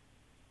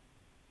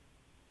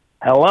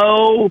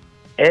 Hello,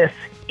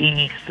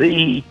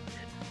 SEC.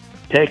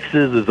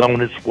 Texas is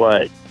on its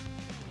way.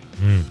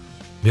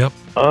 Yep.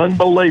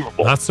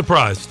 Unbelievable. Not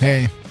surprised.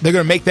 Hey, they're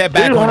going to make that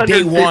back on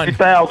day one.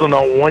 $250,000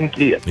 on one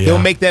kid. They'll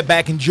make that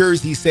back in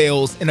jersey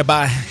sales in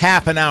about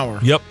half an hour.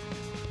 Yep.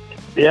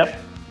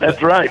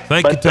 That's right.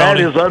 Thank you,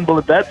 Tony. That is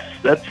unbelievable.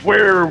 That's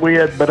where we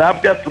had. But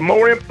I've got some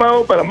more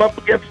info. But I'm up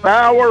against the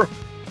hour.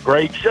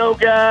 Great show,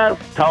 guys.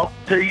 Talk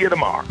to you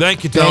tomorrow.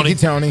 Thank you, Tony. Thank you,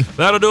 Tony.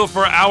 That'll do it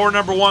for hour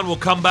number one. We'll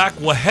come back.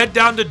 We'll head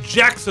down to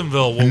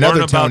Jacksonville. We'll Another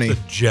learn about Tony. the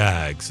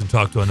Jags and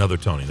talk to another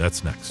Tony.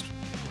 That's next.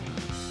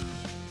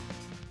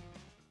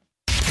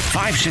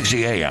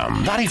 560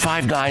 AM,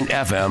 95.9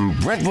 FM,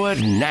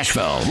 Brentwood,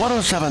 Nashville,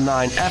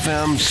 107.9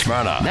 FM,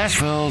 Smyrna,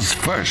 Nashville's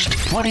first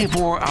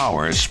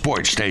 24-hour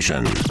sports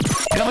station.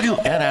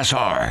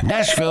 WNSR,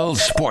 Nashville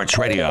Sports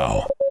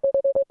Radio.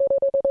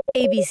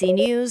 ABC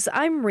News,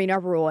 I'm Rena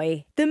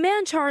Roy. The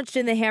man charged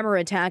in the hammer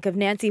attack of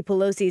Nancy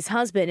Pelosi's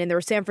husband in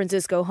their San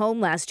Francisco home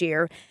last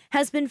year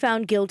has been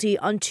found guilty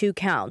on 2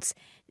 counts.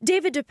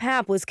 David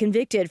DePape was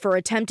convicted for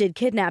attempted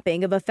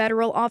kidnapping of a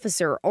federal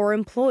officer or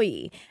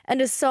employee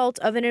and assault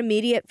of an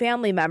immediate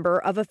family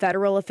member of a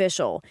federal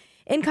official.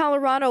 In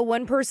Colorado,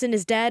 1 person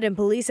is dead and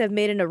police have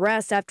made an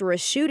arrest after a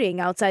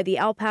shooting outside the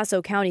El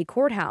Paso County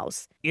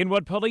Courthouse. In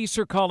what police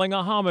are calling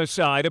a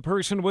homicide, a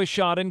person was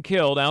shot and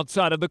killed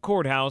outside of the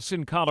courthouse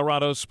in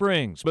Colorado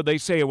Springs. But they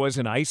say it was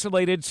an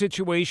isolated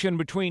situation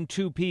between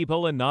 2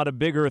 people and not a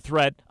bigger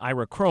threat.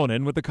 Ira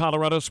Cronin with the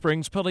Colorado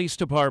Springs Police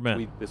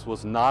Department. This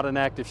was not an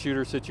active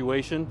shooter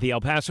situation. The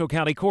El Paso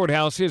County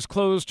Courthouse is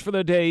closed for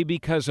the day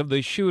because of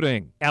the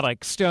shooting.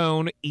 Alex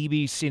Stone,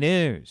 ABC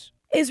News.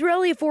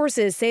 Israeli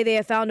forces say they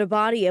have found a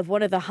body of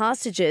one of the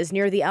hostages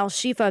near the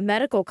Al-Shifa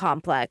medical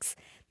complex.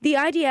 The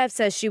IDF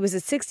says she was a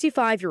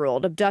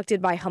 65-year-old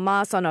abducted by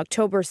Hamas on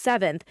October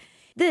 7th.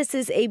 This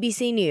is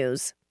ABC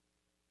News.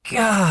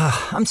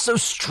 I'm so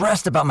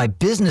stressed about my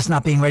business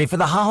not being ready for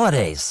the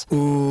holidays.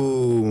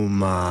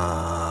 Ooma.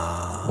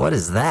 What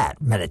is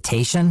that?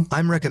 Meditation?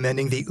 I'm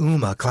recommending the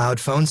Ooma cloud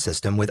phone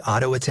system with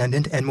auto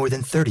attendant and more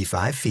than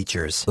 35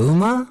 features.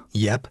 Ooma?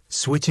 Yep.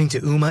 Switching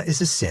to Ooma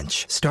is a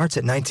cinch. Starts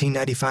at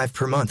 $19.95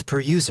 per month per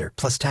user,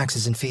 plus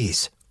taxes and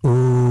fees.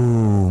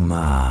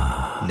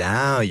 Ooma.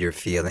 Now you're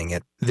feeling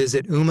it.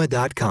 Visit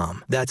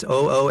Ooma.com. That's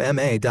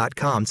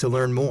OOMA.com to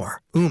learn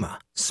more. Ooma.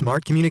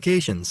 Smart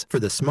communications for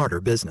the smarter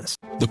business.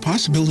 The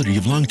possibility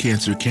of lung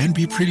cancer can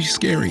be pretty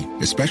scary,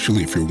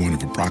 especially if you're one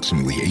of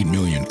approximately 8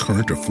 million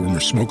current or former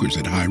smokers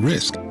at high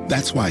risk.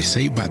 That's why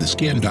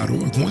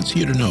SaveByTheScan.org wants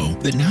you to know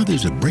that now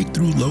there's a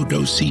breakthrough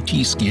low-dose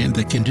CT scan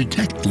that can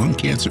detect lung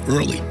cancer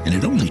early, and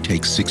it only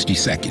takes 60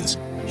 seconds.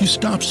 You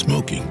stop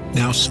smoking.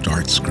 Now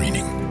start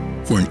screening.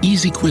 For an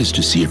easy quiz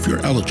to see if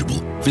you're eligible,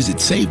 visit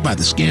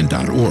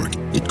SaveByTheScan.org.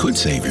 It could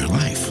save your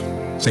life.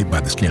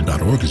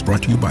 SaveByTheScan.org is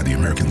brought to you by the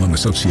American Lung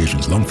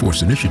Association's Lung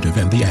Force Initiative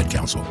and the Ad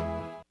Council.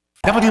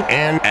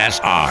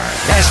 WNSR,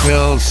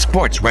 Nashville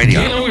Sports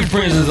Radio. Dinner with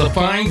Friends is a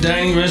fine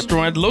dining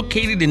restaurant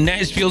located in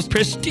Nashville's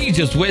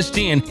prestigious West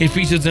End. It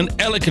features an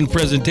elegant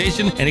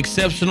presentation and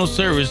exceptional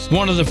service.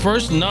 One of the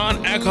first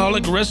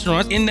non-alcoholic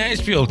restaurants in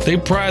Nashville. They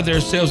pride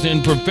themselves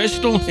in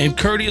professional and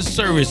courteous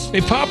service.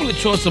 A popular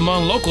choice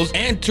among locals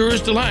and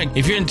tourists alike.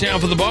 If you're in town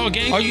for the ball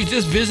game or you're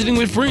just visiting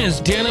with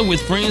friends, Dinner with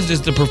Friends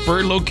is the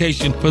preferred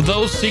location for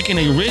those seeking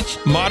a rich,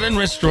 modern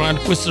restaurant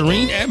with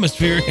serene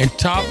atmosphere and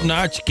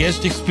top-notch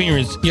guest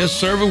experience. Yes,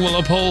 server will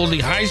uphold the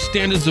high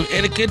standards of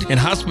etiquette and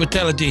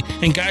hospitality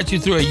and guide you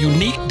through a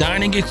unique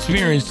dining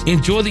experience.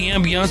 Enjoy the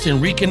ambiance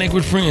and reconnect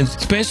with friends.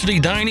 Specialty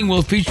dining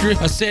will feature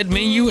a set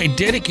menu, a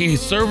dedicated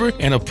server,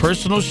 and a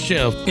personal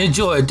chef.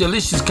 Enjoy a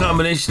delicious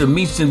combination of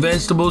meats and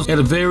vegetables at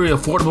a very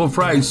affordable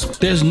price.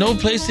 There's no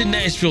place in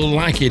Nashville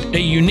like it. A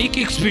unique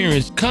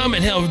experience. Come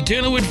and have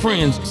dinner with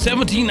friends.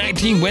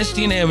 1719 West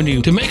End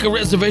Avenue. To make a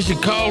reservation,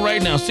 call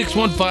right now,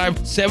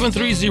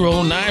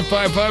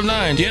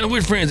 615-730-9559. Dinner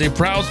with Friends, a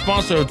proud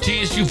sponsor of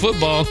TSU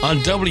football on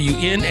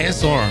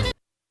WNSR.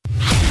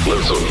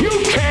 Listen, you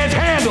can't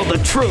handle the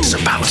truth. It's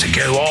about to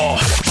go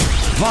off.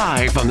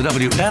 Live from the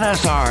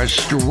WNSR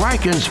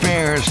Strike and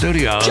Spare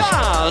studios.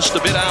 Just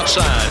a bit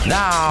outside.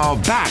 Now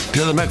back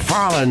to the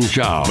McFarland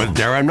Show with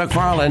Darren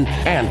McFarland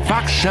and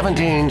Fox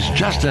 17's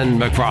Justin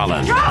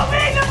McFarland. Show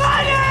me the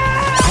money!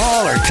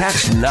 Call or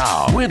text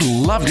now. We'd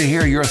love to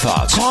hear your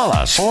thoughts. Call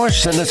us or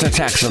send us a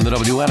text on the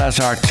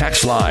WNSR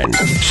text line.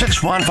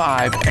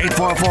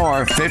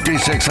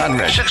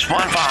 615-844-5600.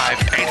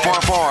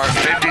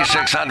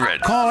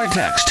 615-844-5600. Call or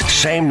text.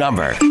 Same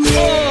number.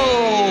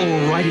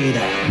 Alrighty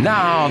then.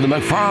 Now, the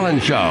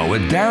McFarland Show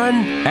with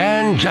Darren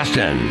and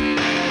Justin.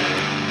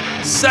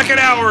 Second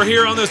hour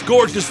here on this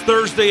gorgeous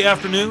Thursday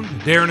afternoon.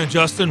 Darren and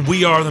Justin,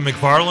 we are the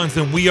McFarlands,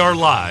 and we are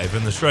live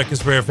in the Strike and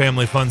Spare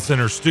Family Fun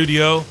Center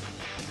studio.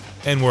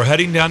 And we're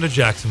heading down to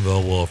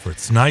Jacksonville. Well, if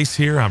it's nice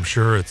here, I'm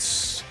sure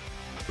it's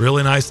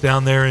really nice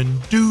down there in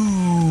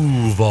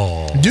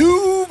Duval.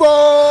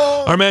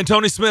 Our man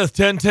Tony Smith,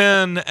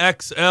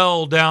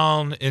 1010XL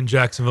down in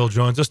Jacksonville,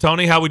 joins us.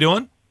 Tony, how we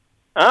doing?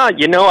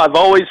 I've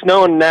always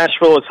known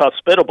Nashville is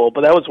hospitable,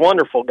 but that was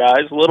wonderful,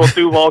 guys. A little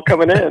Duval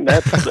coming in.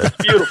 That's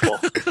beautiful.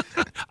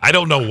 I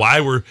don't know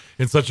why we're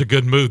in such a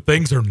good mood.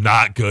 Things are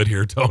not good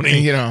here,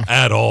 Tony,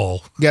 at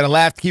all. You got to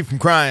laugh to keep from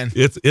crying.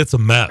 It's a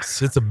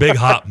mess. It's a big,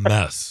 hot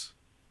mess.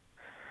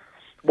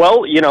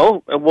 Well,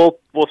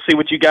 we'll see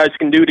what you guys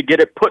can do to get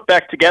it put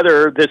back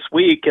together this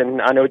week,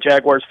 and I know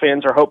Jaguars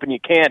fans are hoping you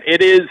can't.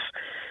 It is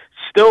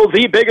still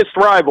the biggest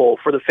rival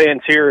for the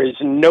fans here is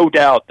no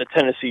doubt the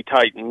Tennessee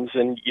Titans,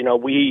 and,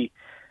 we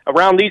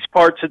around these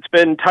parts, it's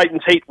been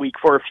Titans hate week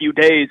for a few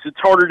days. It's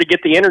harder to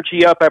get the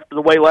energy up after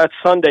the way last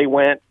Sunday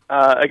went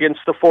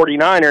against the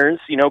 49ers,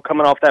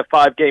 coming off that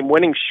 5-game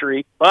winning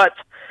streak, but,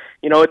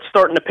 it's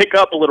starting to pick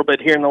up a little bit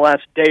here in the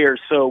last day or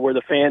so where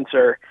the fans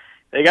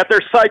they got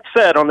their sights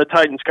set on the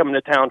Titans coming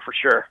to town for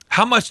sure.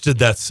 How much did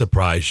that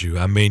surprise you?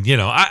 I mean,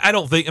 I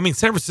don't think,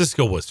 San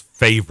Francisco was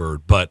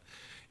favored, but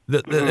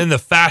in the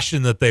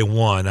fashion that they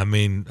won,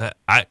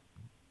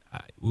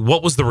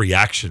 what was the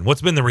reaction?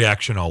 What's been the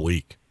reaction all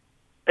week?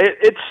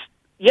 I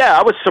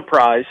was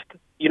surprised,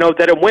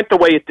 that it went the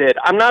way it did.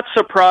 I'm not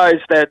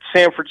surprised that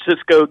San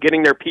Francisco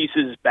getting their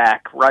pieces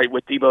back, right,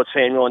 with Deebo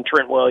Samuel and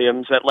Trent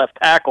Williams at left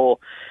tackle,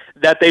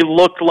 that they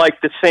looked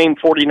like the same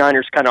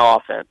 49ers kind of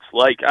offense.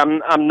 Like,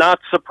 I'm not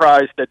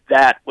surprised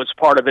that was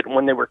part of it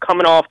when they were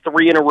coming off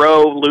 3 in a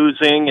row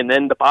losing and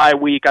then the bye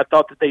week. I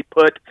thought that they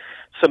put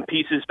some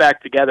pieces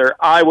back together.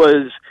 I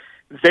was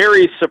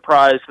very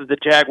surprised that the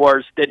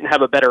Jaguars didn't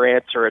have a better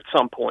answer at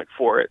some point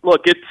for it.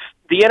 Look, it's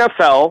the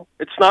NFL.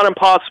 It's not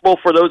impossible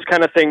for those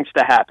kind of things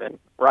to happen,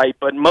 right?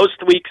 But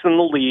most weeks in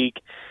the league,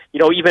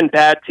 even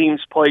bad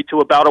teams play to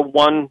about a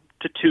 1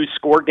 to 2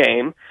 score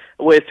game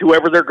with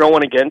whoever they're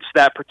going against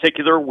that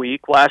particular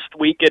week. Last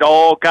week, it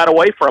all got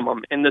away from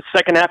them. In the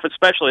second half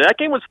especially, that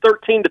game was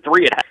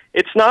 13-3.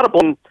 It's not a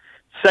blown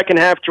second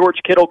half.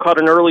 George Kittle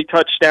caught an early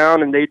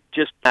touchdown, and they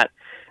just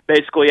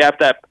basically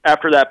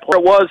after that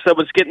play that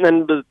was getting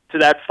them to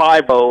that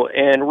 5-0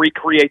 and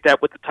recreate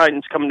that with the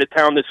Titans coming to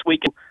town this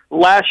week.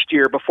 Last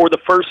year, before the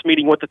first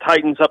meeting with the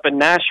Titans up in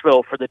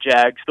Nashville for the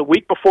Jags, the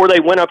week before they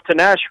went up to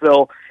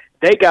Nashville,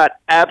 they got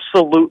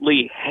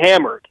absolutely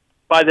hammered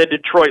by the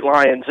Detroit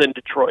Lions in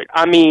Detroit.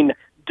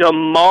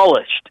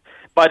 Demolished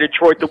by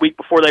Detroit the week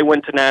before they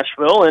went to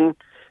Nashville. And,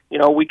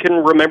 we can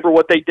remember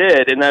what they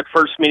did in that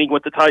first meeting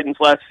with the Titans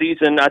last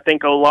season. I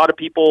think a lot of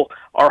people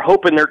are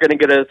hoping they're going to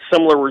get a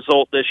similar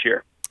result this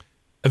year.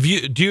 Do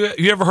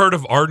you ever heard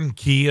of Arden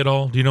Key at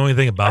all? Do you know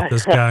anything about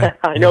this guy?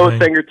 I know a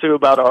thing or two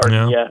about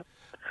Arden, yeah.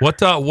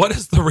 What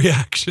is the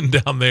reaction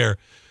down there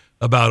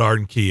about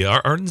Arden Key?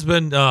 Arden's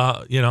been,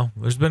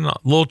 there's been a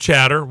little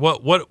chatter.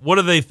 What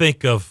do they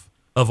think of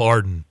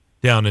Arden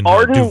down in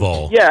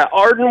Duval? Yeah,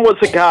 Arden was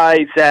a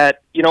guy that,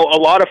 a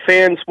lot of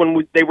fans,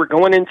 when they were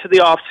going into the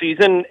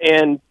offseason,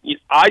 and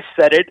I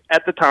said it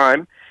at the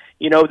time,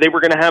 they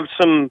were going to have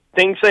some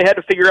things they had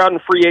to figure out in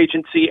free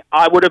agency.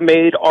 I would have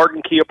made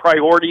Arden Key a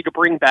priority to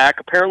bring back.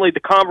 Apparently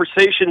the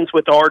conversations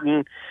with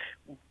Arden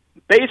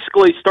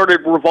basically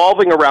started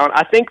revolving around,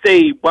 I think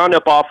they wound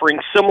up offering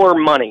similar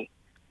money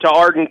to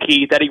Arden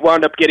Key that he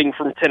wound up getting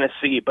from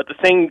Tennessee. But the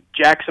thing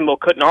Jacksonville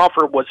couldn't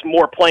offer was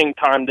more playing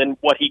time than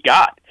what he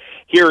got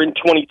here in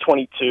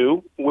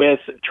 2022 with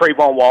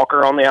Trayvon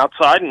Walker on the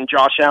outside and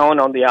Josh Allen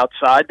on the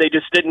outside. They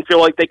just didn't feel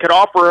like they could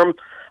offer him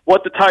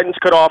what the Titans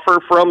could offer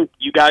from,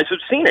 you guys have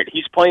seen it.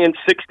 He's playing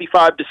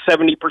 65 to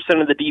 70%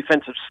 of the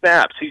defensive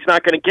snaps. He's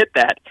not going to get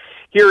that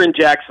here in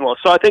Jacksonville.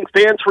 So I think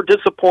fans were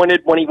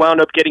disappointed when he wound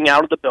up getting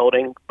out of the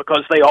building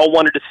because they all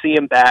wanted to see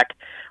him back.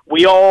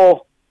 We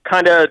all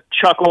kind of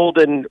chuckled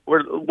and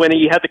when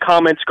he had the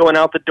comments going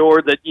out the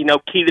door that,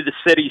 key to the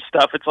city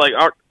stuff. It's like,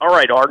 all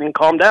right, Arden,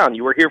 calm down.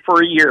 You were here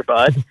for a year,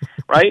 bud,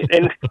 right?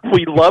 And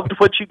we loved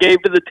what you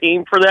gave to the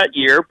team for that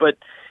year, but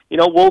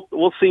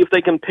we'll see if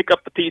they can pick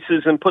up the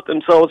pieces and put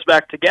themselves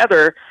back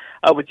together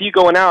with you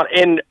going out.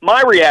 And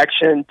my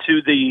reaction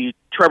to the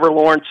Trevor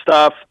Lawrence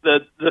stuff,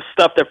 the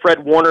stuff that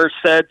Fred Warner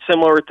said,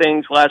 similar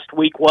things last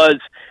week was,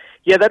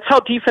 yeah, that's how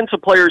defensive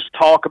players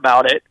talk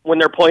about it when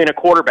they're playing a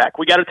quarterback.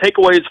 We got to take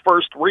away his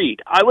first read.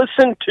 I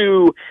listened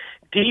to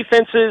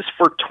defenses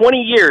for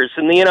 20 years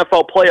in the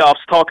NFL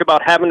playoffs talk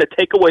about having to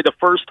take away the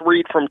first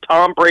read from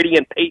Tom Brady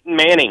and Peyton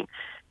Manning.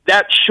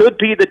 That should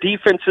be the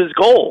defense's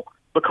goal,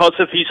 because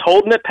if he's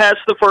holding it past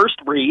the first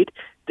read,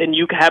 then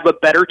you have a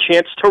better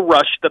chance to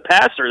rush the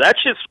passer.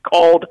 That's just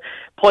called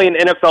playing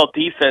NFL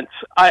defense.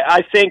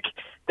 I think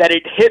that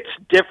it hits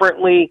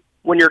differently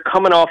when you're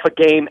coming off a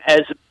game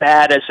as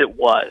bad as it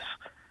was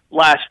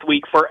last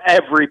week for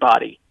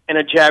everybody in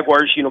a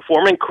Jaguars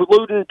uniform,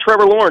 including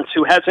Trevor Lawrence,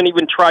 who hasn't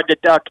even tried to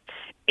duck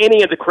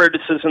any of the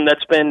criticism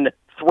that's been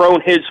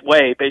thrown his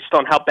way based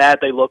on how bad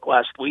they looked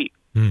last week.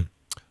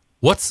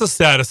 What's the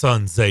status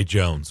on Zay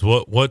Jones?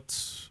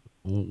 What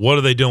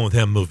are they doing with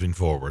him moving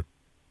forward?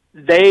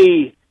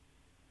 They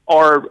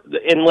are,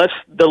 unless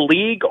the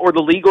league or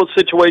the legal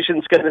situation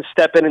is going to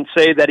step in and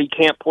say that he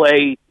can't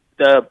play,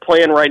 the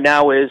plan right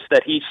now is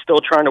that he's still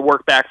trying to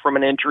work back from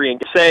an injury,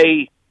 and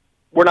say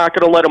we're not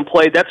going to let him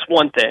play. That's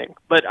one thing.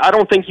 But I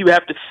don't think you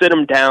have to sit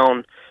him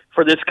down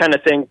for this kind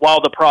of thing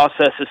while the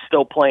process is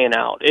still playing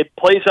out. It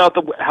plays out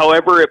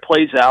however it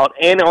plays out,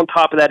 and on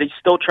top of that, he's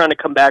still trying to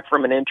come back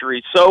from an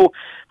injury. So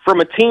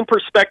from a team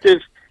perspective,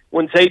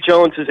 when Zay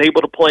Jones is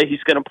able to play,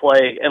 he's going to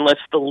play unless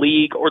the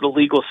league or the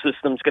legal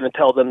system is going to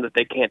tell them that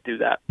they can't do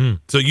that.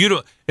 So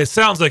it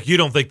sounds like you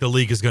don't think the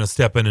league is going to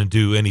step in and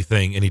do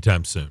anything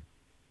anytime soon.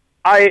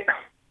 I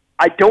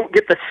don't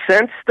get the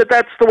sense that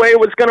that's the way it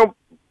was going to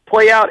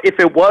play out. If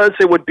it was,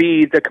 it would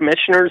be the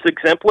commissioner's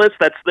exempt list.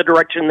 That's the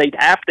direction they'd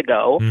have to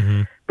go,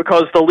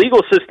 because the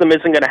legal system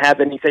isn't going to have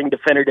anything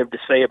definitive to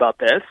say about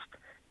this.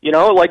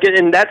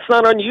 And that's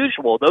not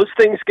unusual. Those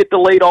things get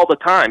delayed all the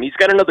time. He's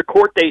got another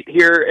court date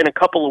here in a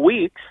couple of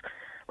weeks,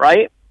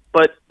 right?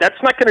 But that's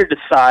not going to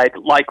decide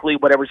likely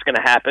whatever's going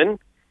to happen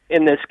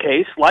in this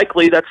case.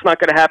 Likely that's not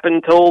going to happen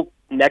until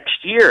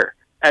next year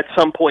at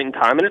some point in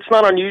time. And it's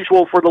not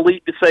unusual for the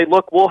league to say,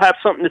 look, we'll have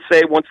something to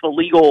say once the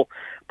legal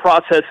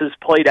process is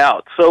played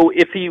out. So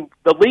if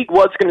the league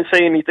was going to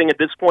say anything at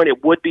this point,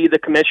 it would be the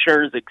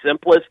commissioner's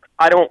exempt list.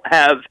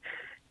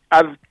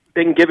 I've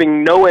been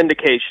giving no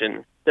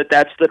indication that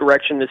that's the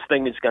direction this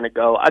thing is going to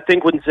go. I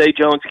think when Zay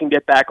Jones can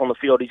get back on the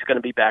field, he's going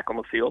to be back on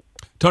the field.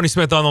 Tony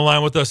Smith on the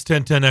line with us,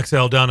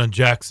 1010XL down in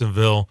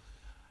Jacksonville.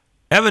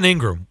 Evan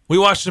Ingram, we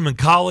watched him in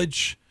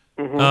college.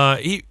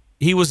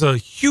 He was a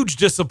huge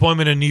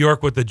disappointment in New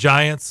York with the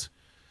Giants.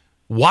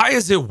 Why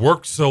has it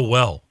worked so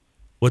well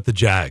with the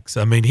Jags?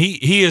 I mean,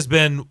 he has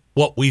been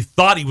what we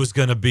thought he was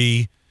going to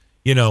be,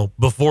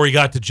 before he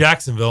got to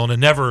Jacksonville,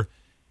 and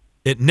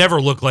it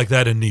never looked like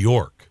that in New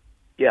York.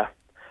 Yeah.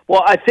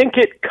 Well, I think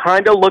it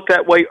kind of looked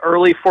that way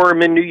early for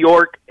him in New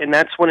York, and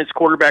that's when his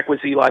quarterback was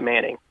Eli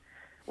Manning,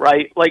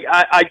 right? Like,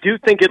 I do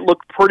think it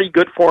looked pretty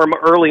good for him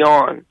early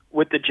on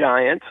with the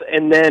Giants,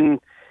 and then,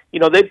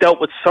 they've dealt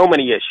with so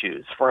many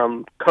issues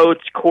from coach,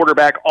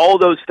 quarterback, all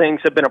those things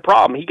have been a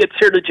problem. He gets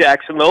here to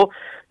Jacksonville.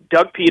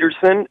 Doug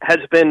Peterson has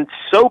been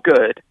so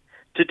good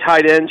to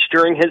tight ends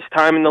during his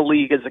time in the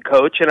league as a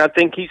coach, and I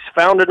think he's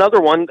found another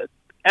one.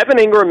 Evan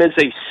Ingram is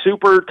a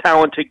super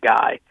talented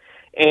guy,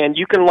 and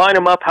you can line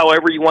him up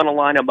however you want to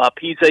line him up.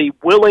 He's a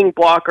willing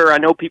blocker. I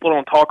know people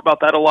don't talk about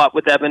that a lot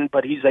with Evan,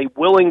 but he's a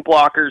willing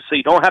blocker, so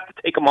you don't have to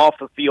take him off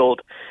the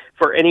field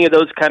for any of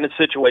those kind of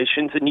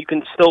situations, and you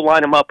can still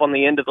line him up on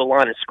the end of the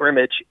line of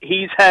scrimmage.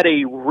 He's had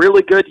a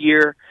really good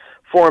year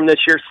for him this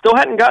year. Still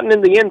hadn't gotten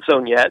in the end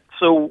zone yet,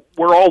 so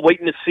we're all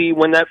waiting to see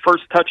when that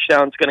first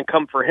touchdown is going to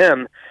come for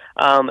him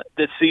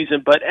this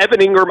season. But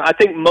Evan Ingram, I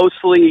think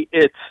mostly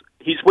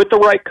he's with the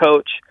right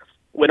coach.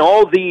 When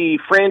all the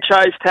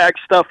franchise tag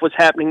stuff was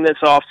happening this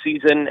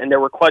offseason and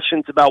there were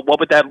questions about what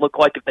would that look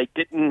like if they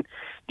didn't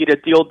get a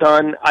deal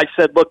done, I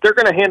said, look, they're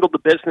going to handle the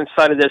business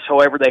side of this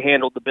however they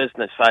handled the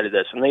business side of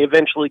this. And they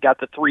eventually got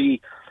the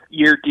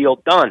 3-year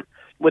deal done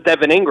with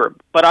Evan Ingram.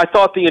 But I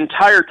thought the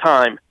entire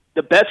time,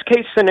 the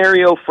best-case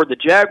scenario for the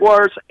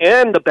Jaguars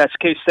and the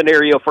best-case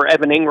scenario for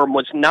Evan Ingram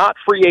was not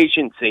free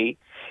agency.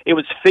 It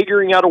was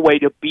figuring out a way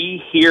to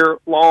be here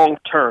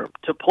long-term,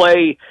 to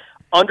play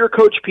under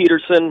Coach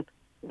Peterson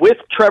with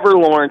Trevor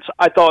Lawrence.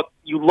 I thought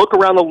you look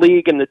around the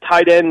league and the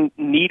tight end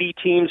needy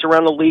teams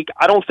around the league,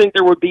 I don't think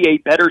there would be a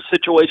better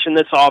situation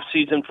this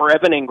offseason for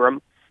Evan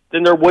Ingram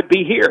than there would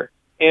be here.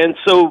 And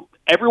so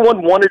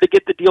everyone wanted to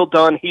get the deal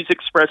done. He's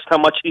expressed how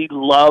much he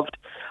loved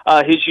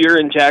his year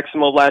in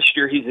Jacksonville last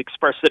year. He's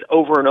expressed it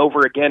over and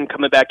over again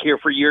coming back here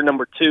for year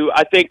number 2.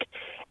 I think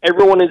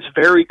everyone is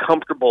very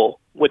comfortable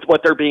with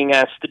what they're being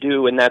asked to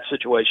do in that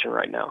situation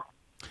right now.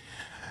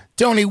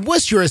 Tony,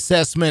 what's your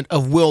assessment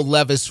of Will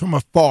Levis from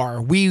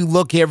afar? We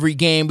look every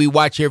game, we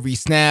watch every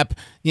snap.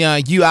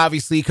 You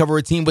obviously cover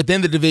a team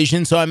within the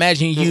division, so I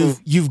imagine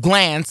you've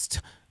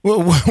glanced.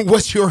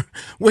 What's your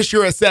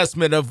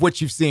assessment of what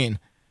you've seen?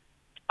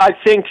 I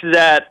think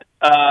that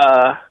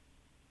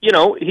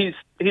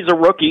he's a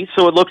rookie,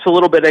 so it looks a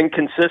little bit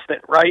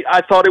inconsistent, right?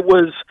 I thought it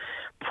was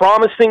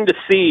promising to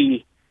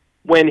see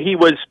when he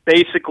was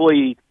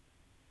basically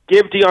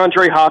give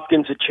DeAndre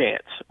Hopkins a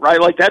chance, right?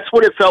 Like, that's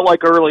what it felt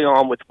like early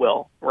on with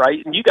Will,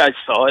 right? And you guys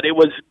saw it. It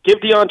was give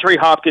DeAndre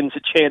Hopkins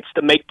a chance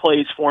to make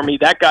plays for me.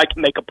 That guy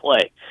can make a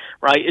play,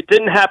 right? It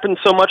didn't happen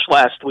so much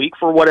last week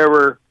for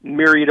whatever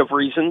myriad of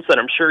reasons that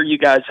I'm sure you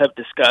guys have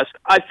discussed.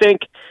 I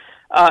think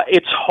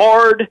it's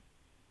hard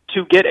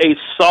to get a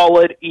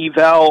solid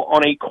eval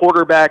on a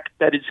quarterback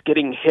that is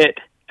getting hit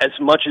as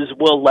much as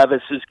Will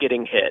Levis is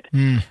getting hit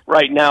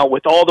right now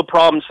with all the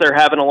problems they're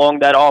having along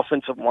that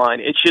offensive line.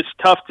 It's just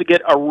tough to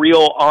get a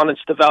real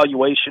honest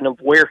evaluation of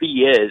where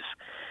he is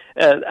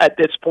at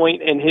this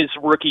point in his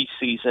rookie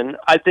season.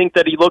 I think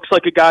that he looks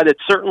like a guy that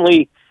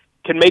certainly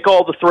can make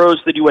all the throws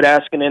that you would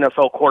ask an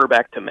NFL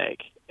quarterback to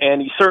make.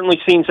 And he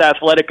certainly seems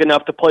athletic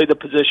enough to play the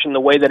position the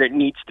way that it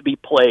needs to be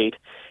played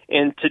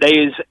in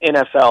today's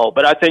NFL.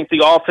 But I think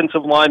the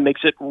offensive line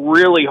makes it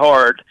really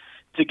hard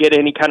to get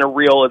any kind of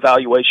real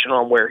evaluation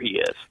on where he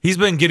is. He's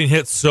been getting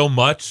hit so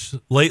much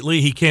lately.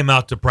 He came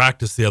out to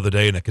practice the other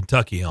day in a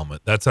Kentucky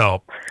helmet. That's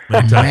how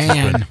many times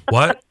he's been.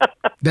 What?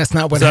 That's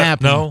not what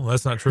happened. No,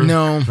 that's not true.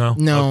 No.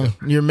 Okay.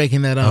 You're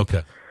making that up.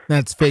 Okay.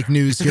 That's fake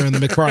news here on the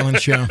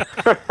McFarland Show.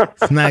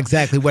 It's not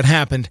exactly what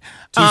happened.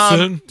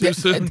 Too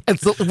soon?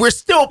 We're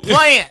still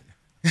playing.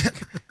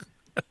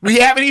 We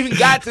haven't even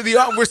got to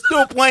we're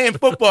still playing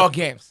football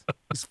games.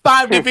 There's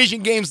 5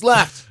 division games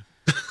left.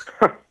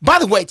 By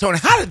the way, Tony,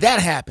 how did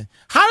that happen?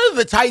 How did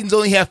the Titans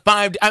only have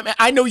 5?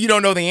 I know you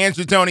don't know the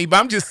answer, Tony, but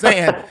I'm just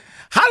saying,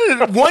 how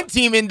did one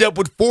team end up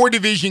with 4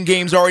 division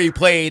games already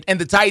played and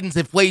the Titans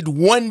have played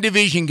 1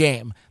 division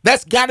game?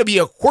 That's got to be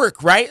a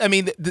quirk, right? I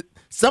mean,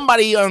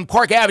 somebody on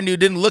Park Avenue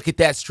didn't look at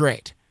that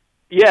straight.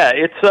 Yeah,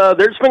 it's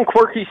there's been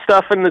quirky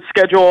stuff in the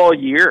schedule all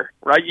year,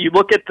 right? You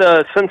look at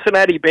the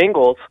Cincinnati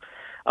Bengals.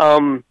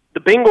 The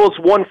Bengals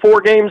won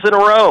 4 games in a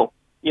row,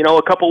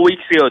 a couple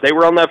weeks ago. They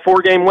were on that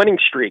 4-game winning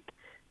streak.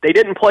 They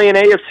didn't play an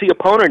AFC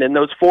opponent in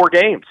those 4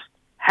 games.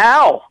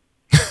 How?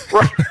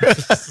 Right?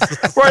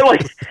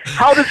 Like,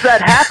 how does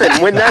that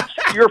happen when that's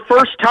your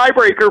first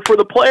tiebreaker for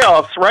the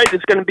playoffs, right?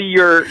 It's going to be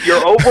your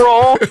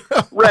overall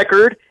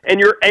record and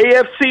your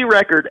AFC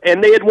record.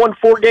 And they had won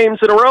 4 games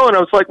in a row, and I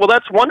was like, well,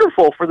 that's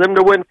wonderful for them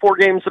to win 4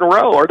 games in a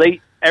row. Are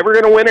they ever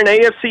going to win an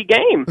AFC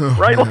game,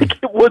 right? Like,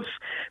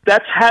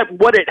 that's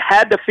what it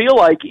had to feel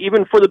like,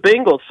 even for the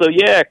Bengals. So,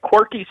 yeah,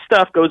 quirky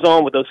stuff goes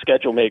on with those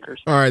schedule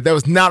makers. All right, that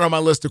was not on my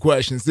list of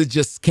questions. It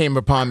just came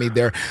upon me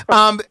there.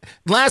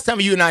 Last time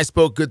you and I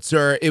spoke, good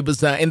sir, it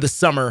was in the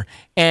summer,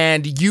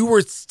 and you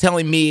were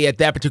telling me at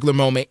that particular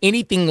moment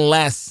anything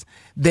less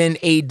than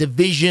a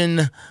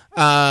divisional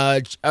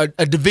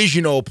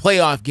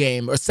playoff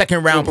game or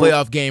second-round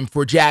playoff game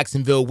for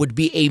Jacksonville would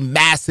be a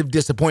massive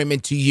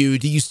disappointment to you.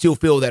 Do you still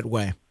feel that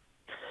way?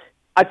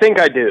 I think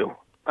I do.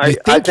 I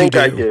think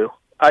I do.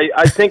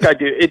 I think I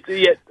do.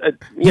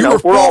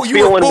 We're all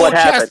feeling what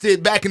happened.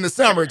 Chested back in the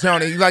summer,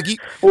 Tony. Like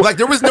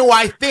there was no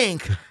I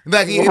think.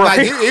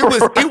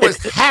 It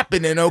was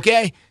happening.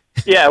 Okay.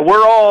 Yeah,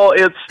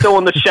 it's still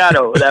in the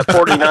shadow of that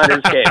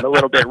 49ers game a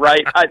little bit,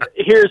 right? I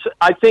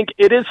think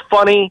it is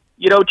funny,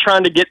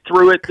 trying to get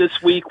through it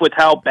this week with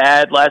how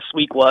bad last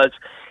week was.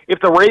 If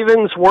the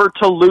Ravens were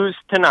to lose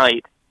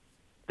tonight,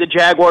 the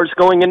Jaguars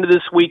going into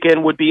this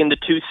weekend would be in the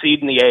 2 seed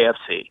in the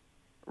AFC,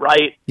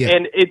 right? Yeah.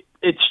 And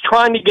it's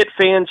trying to get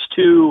fans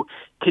to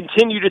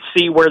continue to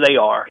see where they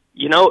are.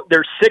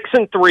 They're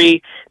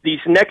 6-3. These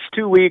next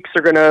 2 weeks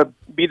are going to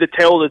be the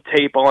tail of the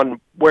tape on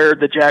where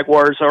the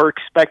Jaguars are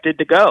expected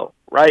to go,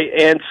 right?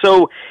 And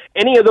so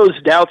any of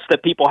those doubts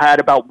that people had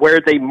about where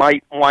they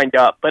might wind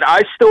up, but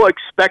I still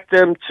expect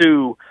them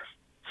to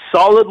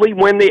solidly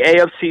win the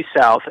AFC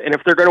South. And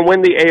if they're going to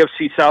win the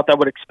AFC South, I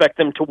would expect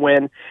them to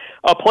win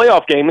a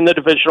playoff game in the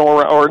divisional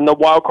or in the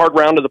wild card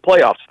round of the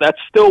playoffs. That's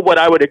still what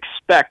I would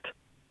expect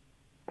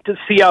to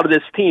see out of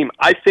this team.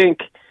 I think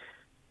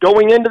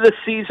going into the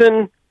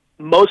season,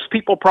 most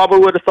people probably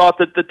would have thought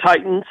that the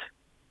Titans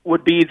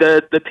would be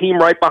the team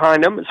right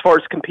behind them as far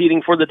as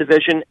competing for the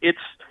division. It's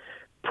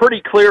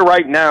pretty clear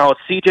right now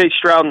C.J.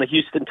 Stroud and the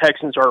Houston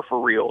Texans are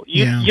for real.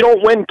 You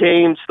don't win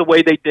games the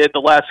way they did the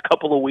last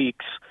couple of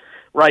weeks,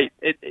 right?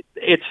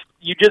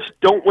 You just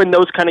don't win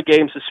those kind of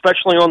games,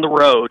 especially on the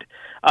road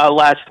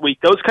last week.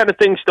 Those kind of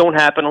things don't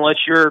happen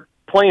unless you're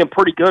playing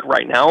pretty good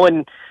right now.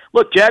 And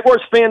look,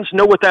 Jaguars fans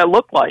know what that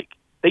looked like.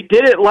 They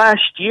did it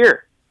last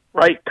year,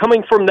 right?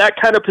 Coming from that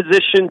kind of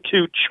position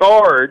to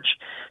charge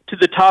to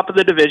the top of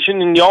the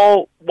division, and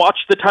y'all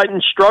watched the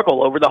Titans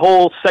struggle over the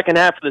whole second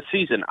half of the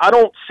season. I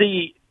don't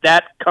see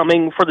that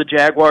coming for the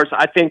Jaguars.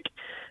 I think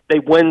they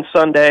win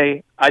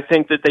Sunday. I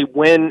think that they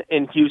win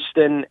in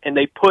Houston, and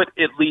they put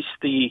at least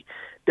the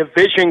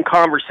division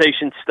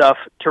conversation stuff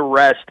to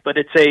rest. But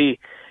it's a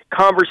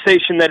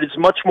conversation that is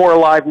much more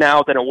alive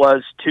now than it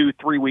was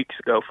 2-3 weeks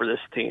ago for this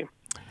team.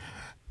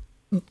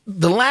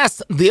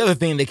 The other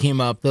thing that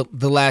came up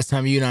the last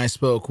time you and I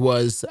spoke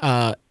was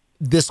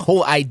this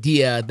whole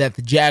idea that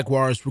the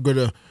Jaguars were going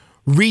to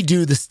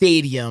redo the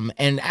stadium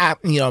and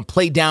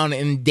play down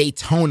in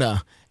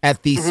Daytona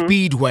at the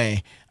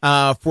Speedway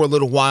for a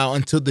little while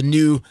until the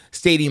new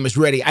stadium is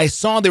ready. I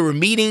saw there were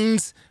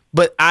meetings,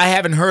 but I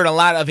haven't heard a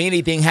lot of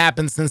anything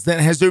happen since then.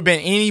 Has there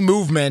been any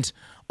movement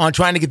on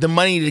trying to get the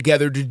money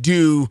together to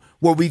do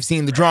what we've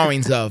seen the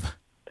drawings of?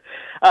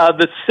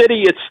 The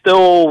city, it's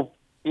still,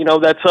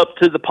 that's up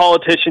to the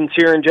politicians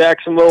here in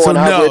Jacksonville. So and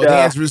the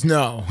answer is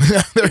no.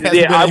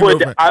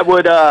 I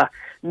would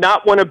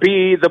not want to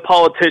be the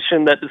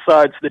politician that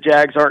decides the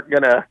Jags aren't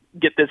going to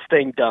get this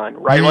thing done,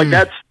 right? Like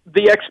that's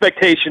the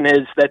expectation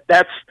is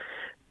that's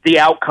the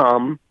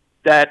outcome,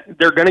 that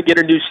they're going to get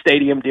a new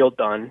stadium deal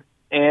done.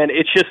 And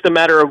it's just a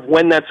matter of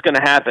when that's going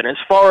to happen. As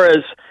far as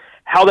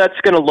how that's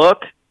going to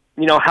look,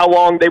 how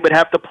long they would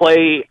have to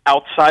play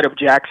outside of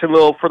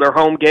Jacksonville for their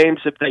home games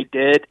if they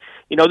did.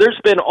 There's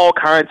been all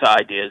kinds of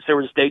ideas. There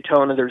was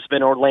Daytona, there's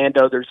been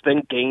Orlando, there's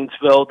been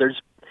Gainesville,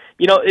 there's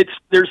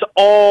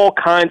all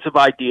kinds of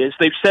ideas.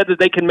 They've said that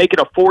they can make it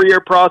a 4-year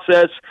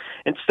process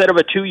instead of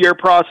a 2-year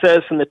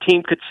process, and the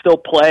team could still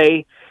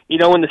play, in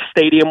the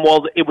stadium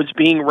while it was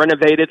being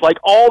renovated. Like,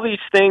 all these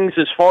things,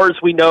 as far as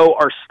we know,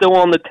 are still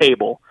on the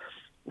table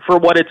for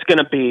what it's going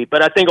to be.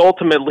 But I think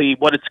ultimately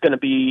what it's going to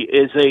be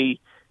is a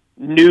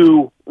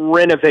new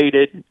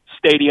renovated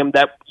stadium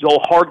that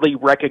you'll hardly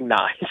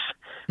recognize,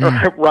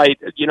 right?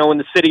 In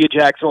the city of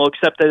Jacksonville,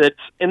 except that it's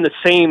in the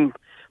same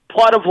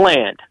plot of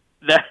land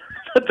that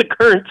the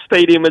current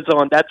stadium is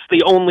on. That's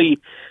the only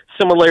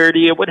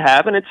similarity it would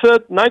have, and it's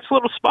a nice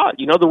little spot.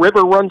 The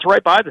river runs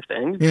right by the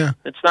thing. Yeah.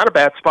 It's not a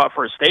bad spot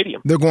for a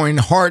stadium. They're going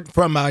hard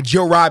from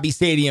Joe Robbie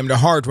Stadium to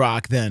Hard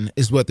Rock, then,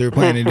 is what they're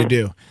planning to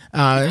do.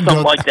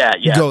 Something like that,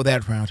 yeah. Go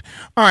that route.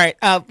 All right,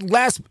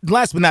 last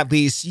but not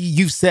least,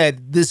 you've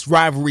said this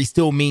rivalry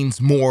still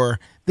means more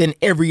than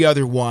every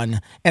other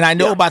one. And I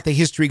know about the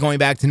history going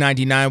back to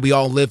 99. We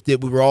all lived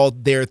it. We were all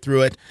there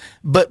through it.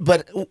 But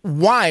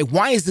why?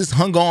 Why is this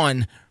hung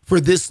on for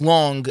this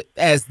long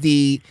as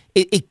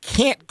it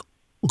can't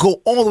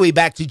go all the way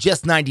back to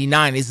just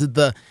 99? Is it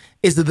the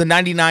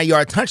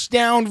 99-yard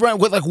touchdown run?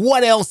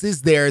 What else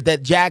is there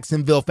that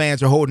Jacksonville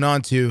fans are holding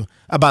on to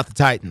about the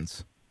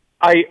Titans?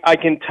 I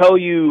can tell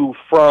you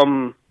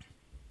from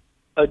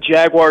a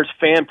Jaguars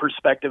fan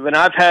perspective, and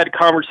I've had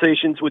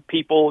conversations with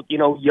people,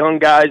 young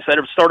guys that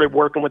have started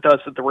working with us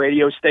at the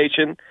radio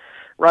station,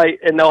 right?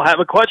 And they'll have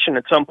a question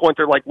at some point.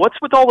 They're like, what's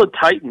with all the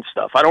Titan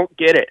stuff? I don't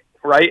get it,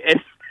 right?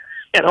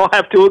 And I'll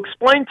have to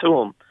explain to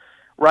them,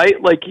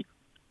 right? Like,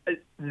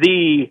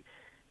 the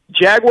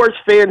Jaguars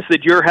fans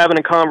that you're having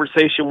a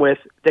conversation with,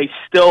 they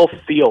still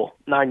feel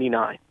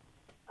 99,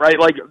 right?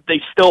 Like,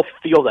 they still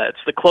feel that. It's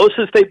the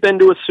closest they've been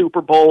to a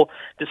Super Bowl,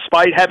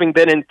 despite having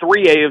been in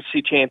 3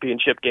 AFC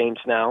championship games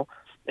now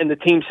in the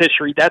team's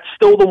history. That's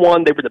still the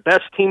one. They were the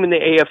best team in the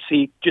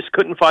AFC, just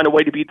couldn't find a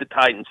way to beat the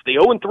Titans. The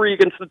 0-3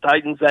 against the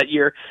Titans that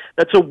year,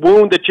 that's a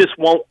wound that just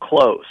won't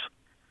close,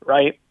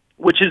 right?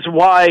 Which is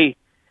why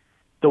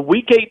the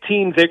Week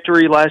 18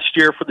 victory last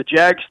year for the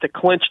Jags to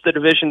clinch the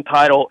division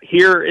title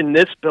here in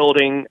this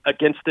building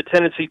against the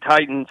Tennessee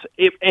Titans.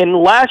 And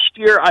last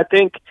year, I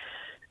think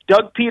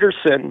Doug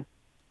Peterson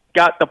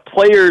got the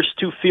players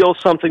to feel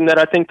something that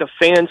I think the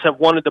fans have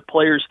wanted the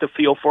players to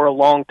feel for a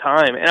long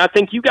time. And I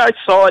think you guys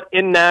saw it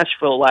in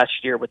Nashville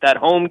last year with that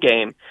home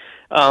game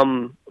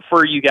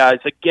for you guys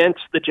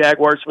against the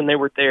Jaguars when they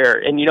were there.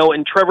 And,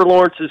 and Trevor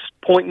Lawrence is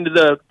pointing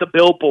to the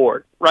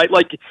billboard, right?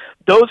 Like,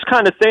 those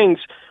kind of things.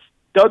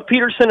 Doug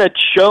Peterson had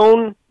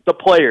shown the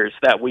players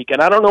that week,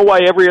 and I don't know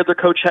why every other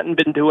coach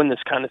hadn't been doing this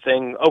kind of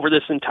thing over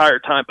this entire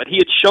time, but he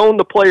had shown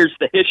the players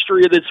the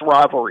history of this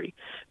rivalry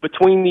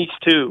between these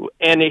two,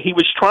 and he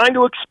was trying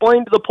to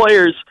explain to the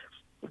players,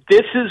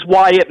 this is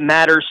why it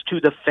matters to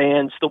the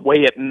fans the way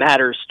it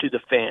matters to the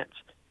fans.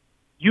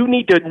 You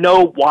need to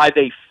know why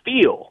they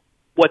feel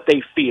what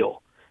they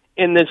feel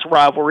in this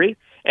rivalry.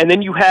 And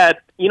then you had,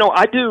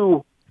 I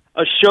do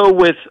a show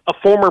with a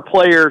former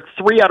player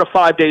 3 out of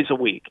 5 days a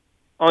week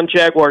on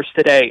Jaguars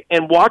Today,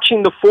 and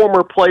watching the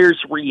former players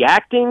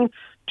reacting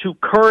to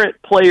current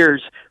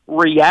players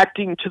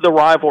reacting to the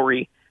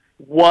rivalry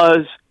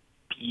was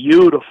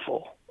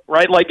beautiful,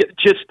 right? Like,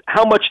 just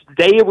how much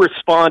they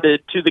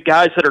responded to the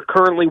guys that are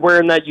currently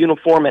wearing that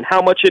uniform and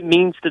how much it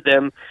means to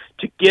them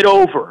to get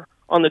over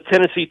on the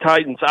Tennessee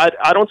Titans.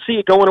 I don't see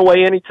it going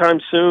away anytime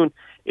soon.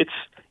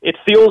 It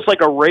feels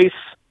like a race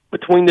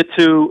between the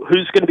two.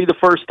 Who's going to be the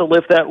first to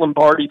lift that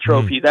Lombardi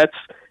trophy?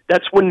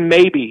 That's when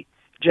maybe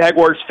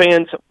Jaguars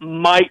fans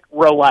might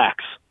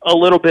relax a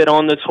little bit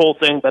on this whole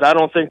thing, but I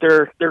don't think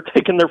they're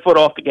taking their foot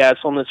off the gas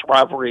on this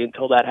rivalry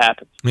until that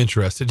happens.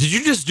 Interesting. Did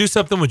you just do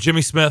something with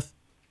Jimmy Smith?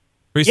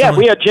 recently? Yeah,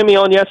 we had Jimmy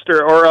on yesterday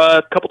or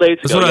a couple days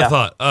ago. That's what I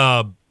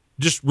thought.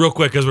 Just real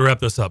quick as we wrap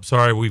this up.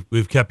 Sorry,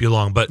 we've kept you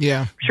long, but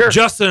Sure.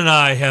 Justin and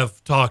I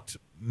have talked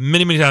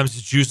many times.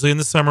 It's usually in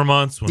the summer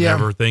months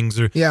whenever things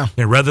are. Yeah.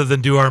 Rather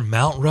than do our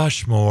Mount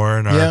Rushmore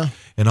and our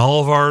and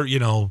all of our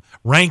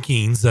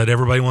rankings that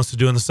everybody wants to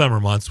do in the summer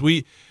months,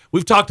 we've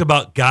talked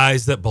about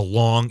guys that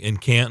belong in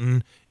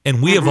Canton,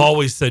 and we have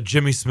always said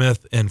Jimmy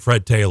Smith and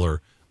Fred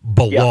Taylor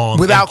belong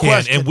without in Canton,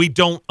 question, and we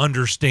don't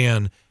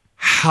understand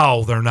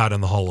how they're not in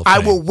the Hall of I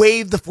Fame. will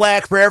wave the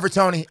flag forever,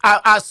 Tony.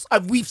 I've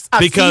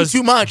Because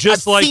seen too much.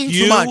 Just I've like seen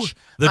you, too much.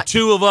 the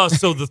two of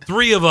us, so the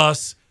three of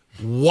us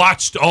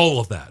watched all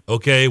of that.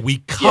 Okay,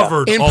 we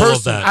covered in all person.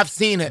 of that. I've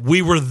seen it.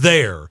 We were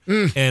there,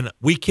 and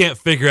we can't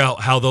figure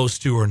out how those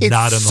two are It's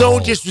not in the so Hall.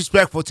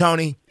 disrespectful,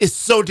 Tony. It's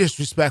so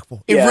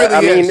disrespectful. It Yeah,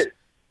 really is. mean,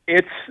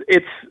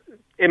 it's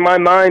in my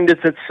mind.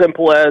 It's as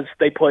simple as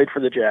they played for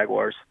the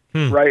Jaguars,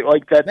 right?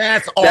 Like that.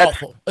 That's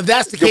awful. If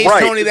that's the case,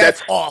 right, Tony,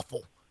 that's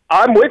awful.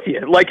 I'm with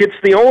you. Like, it's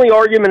the only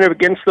argument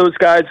against those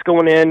guys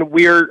going in.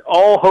 We're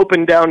all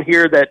hoping down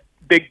here that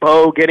Big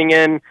Bo getting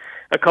in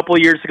a couple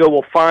of years ago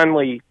will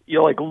finally,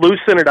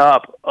 loosen it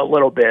up a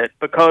little bit,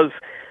 because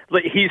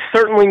he's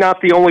certainly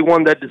not the only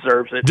one that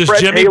deserves it. Does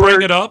Fred Jimmy Taylor,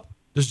 bring it up?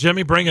 Does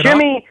Jimmy bring it up?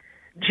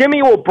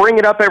 Jimmy will bring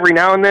it up every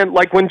now and then.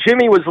 Like, when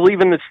Jimmy was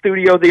leaving the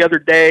studio the other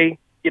day,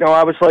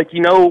 I was like,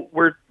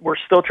 we're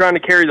still trying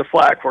to carry the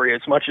flag for you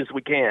as much as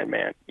we can,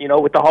 man,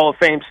 with the Hall of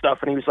Fame stuff.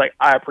 And he was like,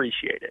 I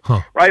appreciate it.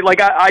 Right?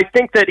 Like, I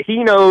think that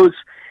he knows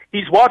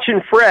he's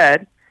watching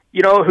Fred,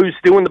 who's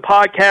doing the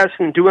podcast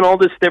and doing all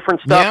this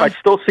different stuff. Yeah. I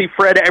still see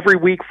Fred every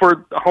week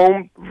for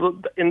home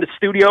in the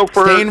studio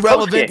for Staying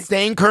relevant, post-game.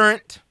 staying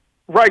current.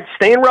 Right.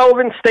 Staying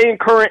relevant, staying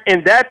current.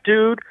 And that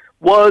dude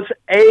was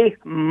a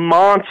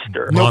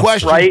monster. No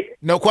question. Right?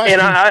 No question.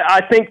 And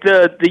I think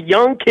the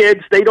young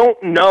kids, they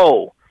don't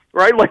know.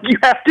 Right? Like, you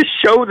have to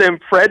show them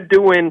Fred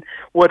doing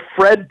what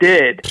Fred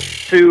did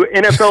to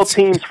NFL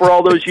teams for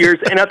all those years.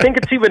 And I think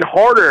it's even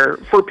harder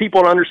for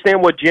people to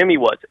understand what Jimmy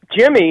was.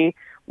 Jimmy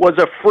was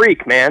a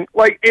freak, man.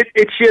 Like,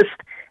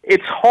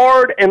 it's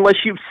hard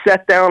unless you've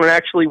sat down and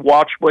actually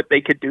watched what they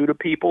could do to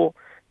people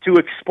to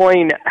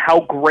explain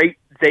how great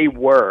they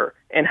were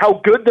and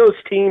how good those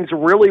teams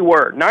really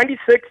were.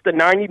 96 to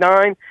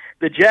 99,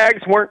 the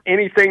Jags weren't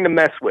anything to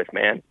mess with,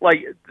 man.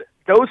 Like,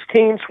 those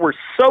teams were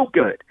so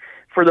good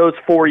for those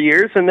 4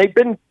 years, and they've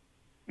been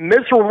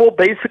miserable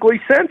basically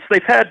since.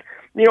 They've had,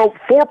 4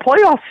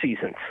 playoff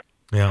seasons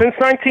since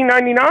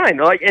 1999.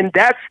 Like, and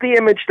that's the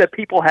image that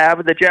people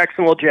have of the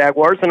Jacksonville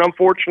Jaguars, and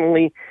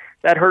unfortunately,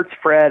 that hurts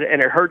Fred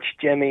and it hurts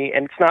Jimmy,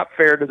 and it's not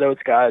fair to those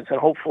guys. And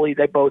hopefully,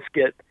 they both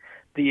get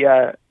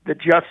the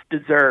just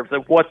deserves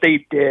of what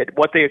they did,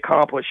 what they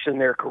accomplished in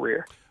their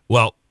career.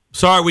 Well,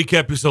 sorry we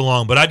kept you so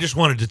long, but I just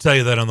wanted to tell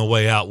you that on the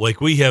way out.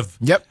 Like, we have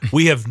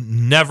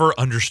never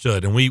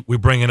understood, and we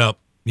bring it up.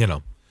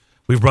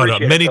 We've brought it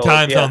up many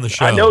times on the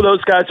show. I know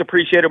those guys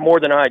appreciate it more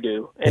than I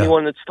do.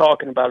 Anyone that's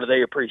talking about it,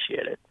 they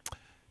appreciate it.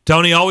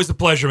 Tony, always a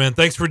pleasure, man.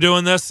 Thanks for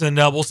doing this, and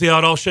we'll see how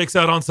it all shakes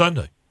out on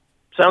Sunday.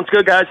 Sounds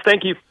good, guys.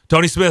 Thank you.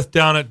 Tony Smith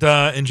down at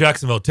in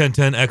Jacksonville,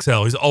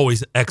 1010XL. He's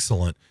always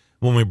excellent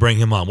when we bring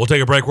him on. We'll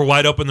take a break. We're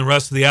wide open the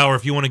rest of the hour.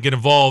 If you want to get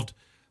involved,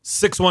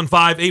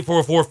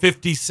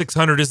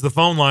 615-844-5600 is the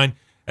phone line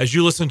as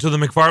you listen to the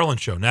McFarland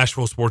Show,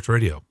 Nashville Sports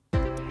Radio.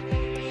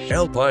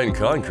 Alpine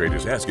Concrete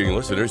is asking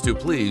listeners to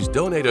please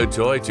donate a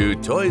toy to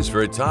Toys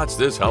for Tots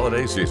this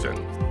holiday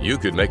season. You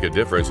could make a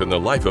difference in the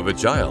life of a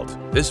child.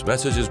 This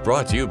message is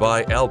brought to you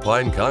by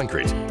Alpine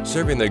Concrete,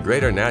 serving the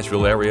greater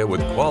Nashville area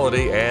with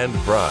quality and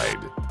pride.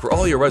 For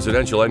all your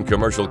residential and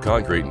commercial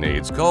concrete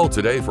needs, call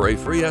today for a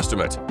free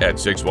estimate at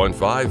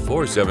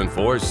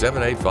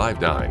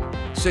 615-474-7859.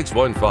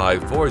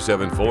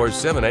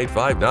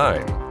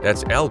 615-474-7859.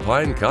 That's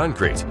Alpine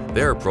Concrete.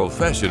 They're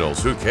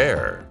professionals who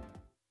care.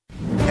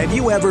 Have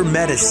you ever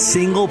met a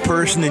single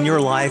person in your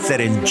life that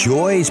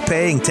enjoys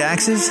paying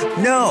taxes?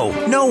 No,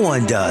 no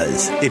one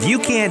does. If you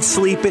can't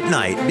sleep at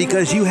night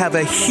because you have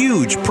a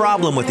huge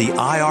problem with the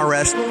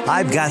IRS,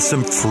 I've got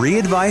some free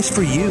advice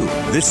for you.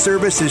 This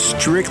service is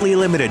strictly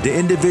limited to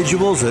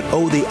individuals that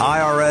owe the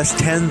IRS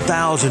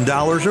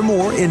 $10,000 or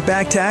more in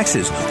back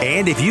taxes.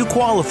 And if you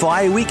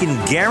qualify, we can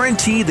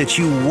guarantee that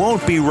you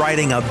won't be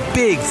writing a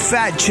big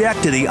fat check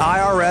to the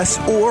IRS,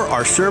 or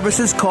our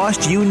services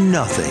cost you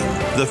nothing.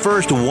 The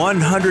first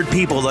 100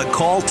 people that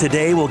call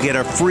today will get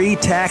a free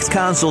tax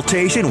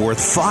consultation worth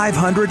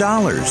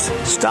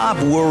 $500. Stop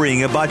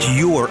worrying about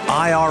your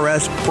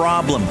IRS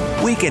problem.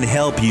 We can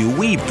help you,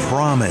 we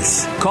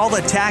promise. Call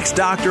the tax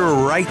doctor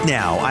right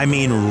now. I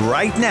mean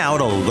right now,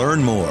 to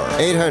learn more.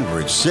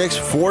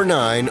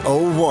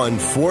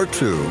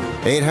 800-649-0142.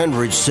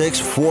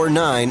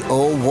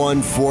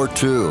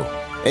 800-649-0142.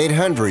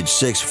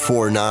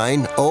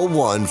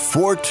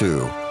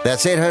 800-649-0142.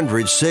 That's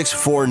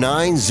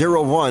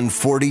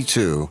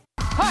 800-649-0142.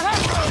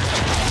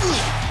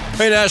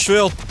 Hey,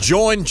 Nashville,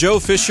 join Joe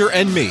Fisher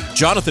and me,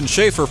 Jonathan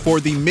Schaefer,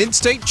 for the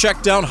Mid-State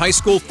Checkdown High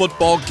School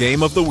Football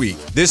Game of the Week.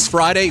 This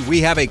Friday,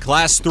 we have a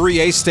Class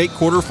 3A state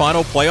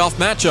quarterfinal playoff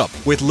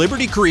matchup with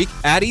Liberty Creek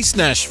at East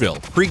Nashville.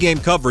 Pre-game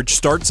coverage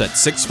starts at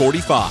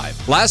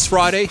 6:45. Last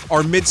Friday,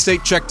 our Mid-State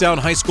Checkdown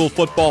High School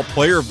Football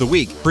Player of the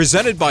Week,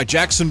 presented by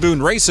Jackson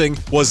Boone Racing,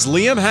 was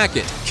Liam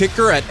Hackett,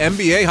 kicker at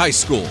MBA High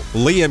School.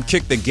 Liam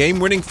kicked the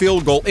game-winning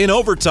field goal in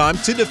overtime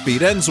to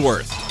defeat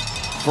Ensworth.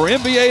 For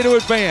MBA to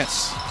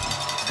advance.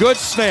 Good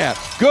snap,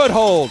 good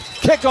hold,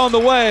 kick on the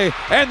way,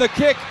 and the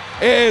kick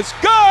is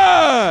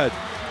good!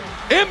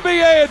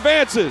 MBA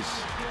advances.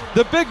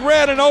 The Big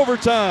Red in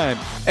overtime.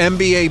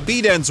 MBA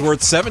beat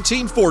Ensworth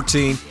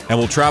 17-14 and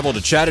will travel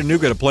to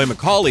Chattanooga to play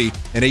McCallie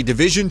in a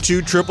Division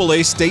II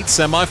AAA state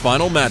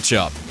semifinal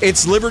matchup.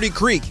 It's Liberty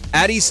Creek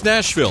at East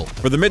Nashville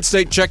for the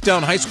Mid-State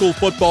Checkdown High School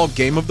Football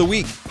Game of the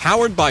Week,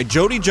 powered by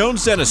Jody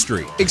Jones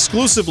Dentistry,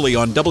 exclusively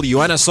on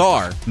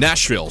WNSR,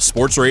 Nashville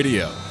Sports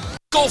Radio.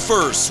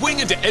 Golfers, swing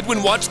into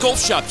Edwin Watts Golf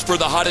Shops for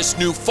the hottest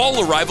new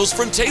fall arrivals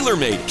from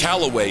TaylorMade,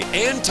 Callaway,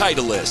 and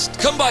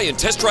Titleist. Come by and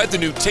test drive the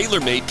new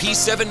TaylorMade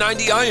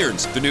P790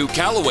 irons, the new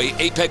Callaway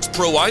Apex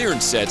Pro iron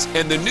sets,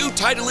 and the new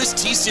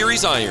Titleist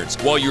T-Series irons.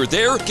 While you're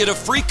there, get a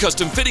free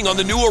custom fitting on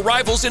the new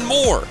arrivals and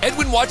more.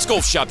 Edwin Watts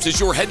Golf Shops is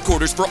your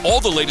headquarters for all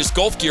the latest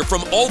golf gear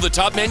from all the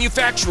top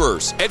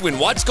manufacturers. Edwin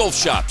Watts Golf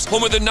Shops,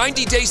 home of the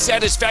 90-day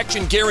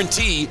satisfaction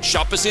guarantee.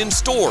 Shop us in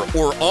store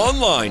or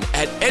online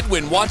at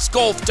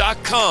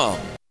edwinwattsgolf.com.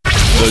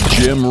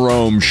 The Jim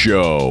Rome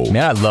Show.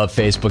 Man, I love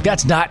Facebook.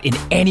 That's not in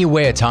any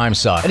way a time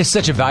suck. It is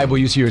such a valuable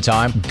use of your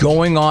time.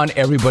 Going on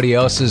everybody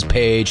else's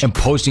page and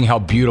posting how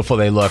beautiful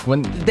they look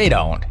when they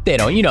don't. They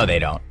don't. You know they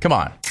don't. Come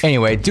on.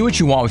 Anyway, do what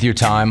you want with your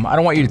time. I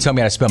don't want you to tell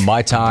me how to spend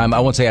my time. I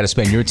won't tell you how to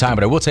spend your time,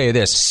 but I will tell you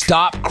this.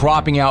 Stop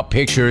cropping out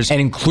pictures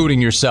and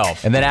including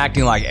yourself. And then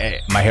acting like,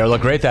 hey, my hair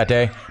looked great that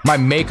day. My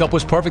makeup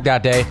was perfect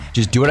that day.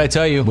 Just do what I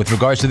tell you. With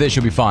regards to this,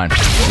 you'll be fine.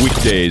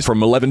 Weekdays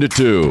from 11 to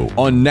 2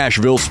 on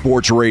Nashville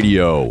Sports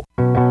Radio.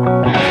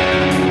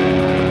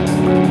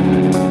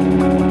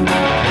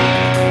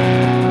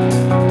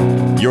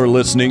 You're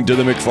listening to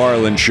The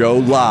McFarland Show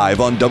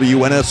live on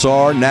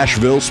WNSR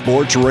Nashville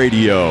Sports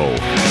Radio.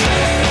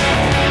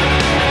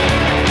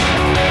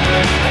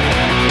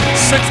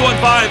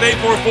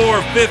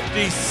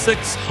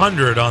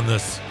 615-844-5600 on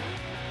this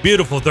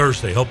beautiful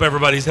Thursday. Hope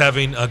everybody's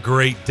having a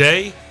great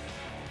day.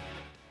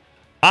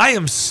 I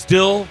am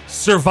still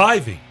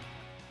surviving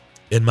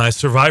in my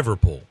survivor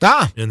pool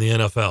in the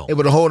NFL.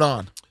 Able to hold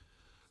on.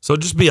 So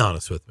just be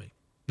honest with me.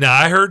 Now,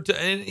 I heard,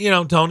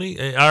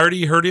 Tony, I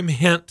already heard him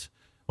hint.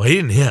 Well, he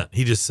didn't hint.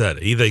 He just said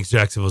it. He thinks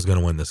Jacksonville's going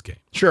to win this game.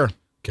 Sure.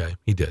 Okay,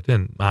 he did.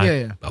 And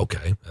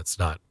okay, it's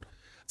not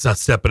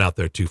stepping out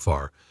there too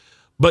far.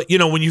 But,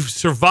 when you've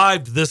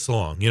survived this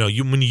long,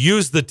 when you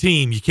use the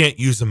team, you can't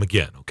use them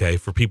again, okay?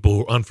 For people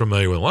who are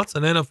unfamiliar with what's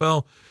an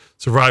NFL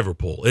survivor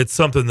pool. It's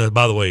something that,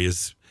 by the way,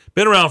 has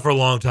been around for a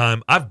long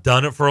time. I've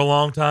done it for a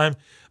long time,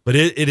 but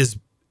it is,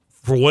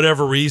 for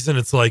whatever reason,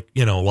 it's like,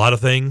 a lot of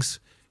things.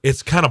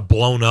 It's kind of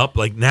blown up.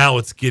 Like now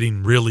it's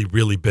getting really,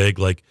 really big.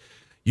 Like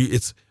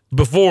it's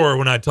before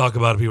when I talk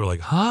about it, people are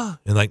like, huh?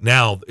 And like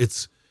now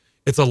it's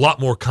a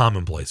lot more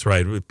commonplace,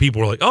 right?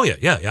 People are like, oh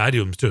yeah, I do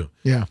them too.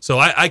 Yeah. So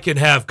I can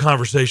have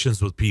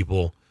conversations with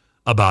people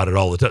about it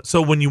all the time.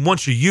 So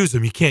once you use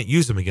them, you can't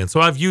use them again. So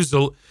I've used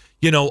a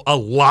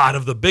lot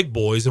of the big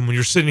boys. And when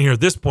you're sitting here at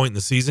this point in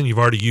the season, you've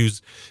already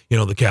used,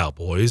 the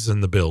Cowboys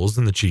and the Bills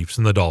and the Chiefs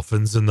and the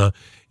Dolphins and the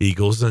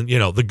Eagles and,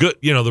 the good,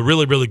 the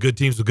really, really good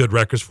teams with good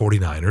records,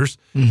 49ers.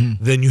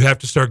 Mm-hmm. Then you have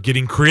to start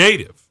getting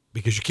creative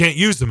because you can't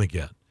use them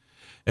again.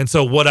 And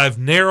so what I've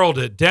narrowed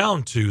it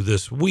down to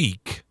this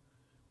week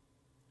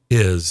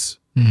is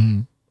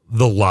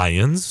the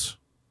Lions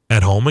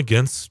at home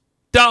against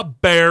the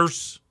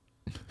Bears.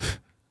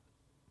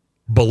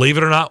 Believe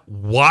it or not,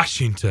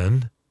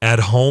 Washington at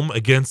home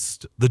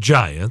against the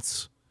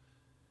Giants.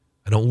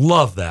 I don't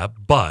love that,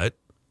 but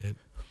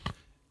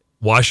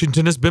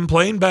Washington has been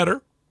playing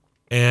better,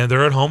 and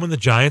they're at home, and the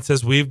Giants,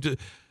 as we've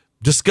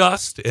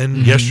discussed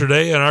and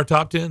yesterday in our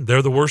top 10,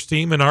 they're the worst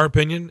team, in our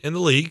opinion, in the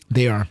league.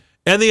 They are.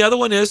 And the other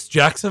one is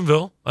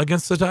Jacksonville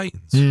against the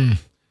Titans.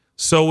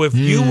 So if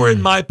you were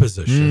in my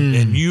position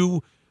and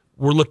you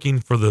were looking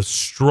for the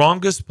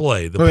strongest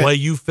play, play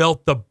you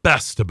felt the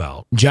best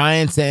about.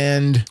 Giants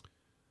and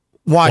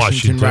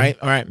Washington, right?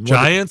 All right.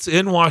 Giants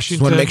in Washington.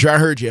 Just want to make sure I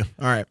heard you.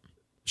 All right.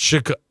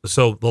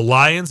 So the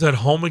Lions at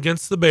home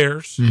against the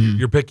Bears.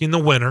 You're picking the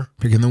winner.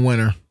 Picking the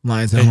winner.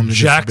 Lions at and home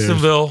against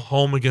Jacksonville the Bears.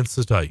 Home against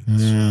the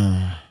Titans.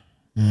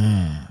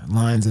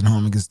 Lions at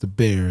home against the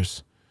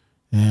Bears.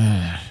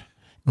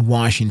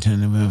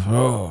 Washington.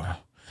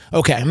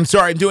 Okay. I'm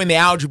sorry. I'm doing the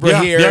algebra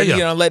here.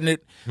 Yeah. Letting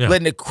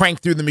it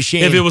crank through the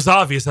machine. If it was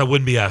obvious, I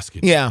wouldn't be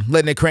asking. Yeah,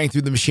 letting it crank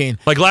through the machine.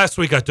 Like last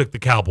week, I took the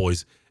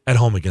Cowboys at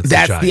home against the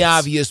Giants. That's the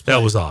obvious play.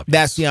 That was obvious.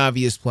 That's the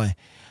obvious play.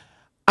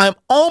 I'm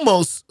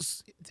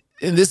almost,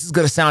 and this is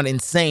going to sound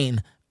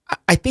insane,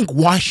 I think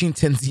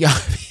Washington's the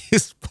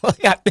obvious play.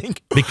 honestly. I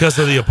think because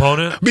of the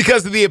opponent.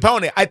 Because of the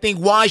opponent, I think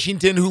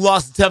Washington, who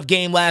lost a tough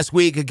game last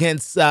week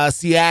against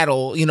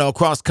Seattle,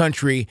 across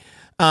country,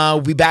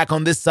 will be back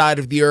on this side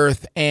of the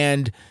earth,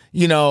 and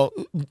will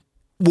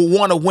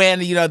want to win.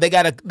 They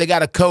got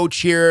a coach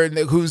here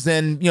who's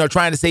in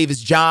trying to save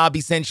his job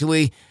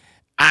essentially.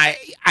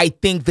 I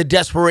think the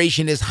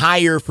desperation is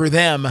higher for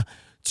them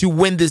to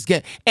win this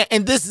game.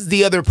 And this is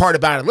the other part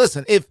about it.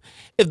 Listen, if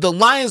the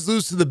Lions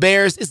lose to the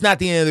Bears, it's not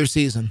the end of their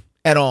season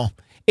at all.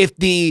 If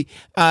the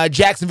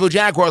Jacksonville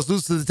Jaguars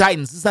lose to the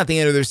Titans, it's not the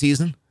end of their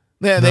season.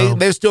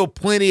 There's still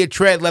plenty of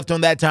tread left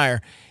on that tire.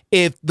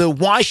 If the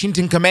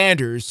Washington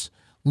Commanders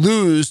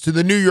lose to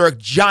the New York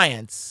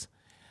Giants,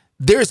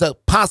 there's a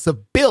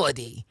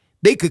possibility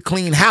they could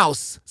clean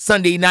house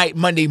Sunday night,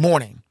 Monday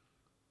morning.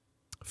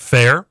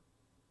 Fair.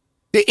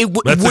 It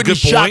wouldn't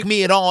shock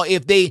me at all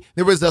if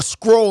there was a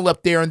scroll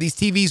up there on these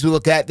TVs we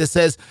look at that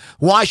says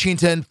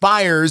Washington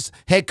fires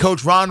head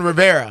coach Ron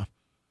Rivera.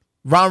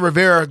 Ron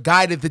Rivera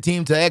guided the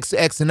team to X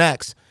and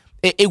X.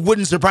 It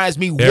wouldn't surprise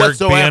me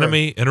whatsoever. Eric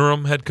Bieniemy,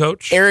 interim head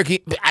coach.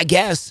 Eric, I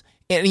guess,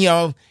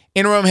 interim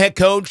head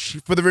coach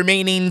for the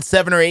remaining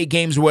 7 or 8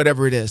 games or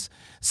whatever it is.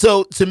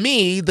 So to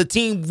me, the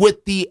team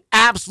with the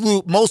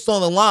absolute most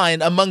on the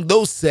line among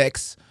those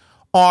 6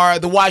 are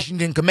the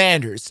Washington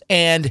Commanders.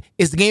 And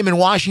is the game in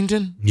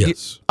Washington?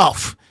 Yes.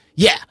 Oh,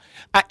 yeah.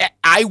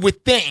 I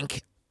would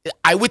think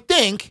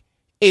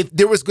if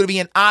there was going to be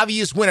an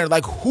obvious winner,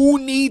 like who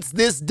needs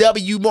this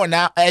W more?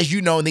 Now, as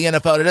you know, in the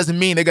NFL, it doesn't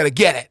mean they're going to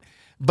get it.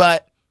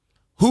 But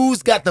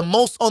who's got the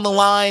most on the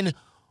line?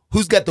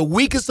 Who's got the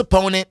weakest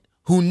opponent?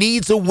 Who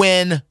needs a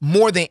win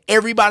more than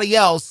everybody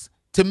else?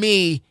 To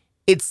me,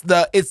 it's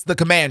the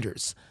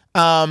Commanders.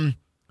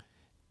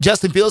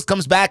 Justin Fields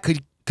comes back.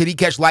 Could he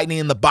catch lightning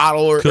in the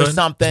bottle or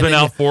something? He's been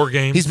out 4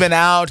 games. He's been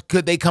out.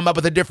 Could they come up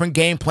with a different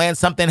game plan?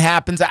 Something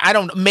happens. I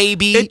don't.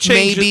 Maybe. It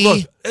changes.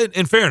 Maybe. Look,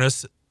 in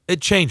fairness,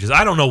 it changes.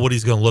 I don't know what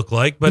he's going to look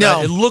like, but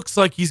it looks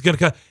like he's going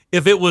to.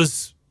 If it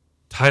was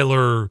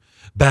Tyler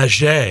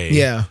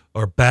Bagent,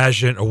 or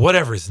Bagent, or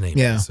whatever his name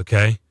is,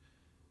 okay.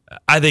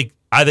 I think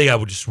I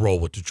would just roll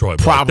with Detroit.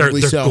 Probably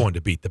they're going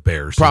to beat the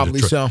Bears. Probably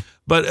so.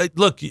 But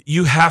look,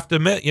 you have to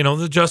admit,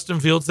 the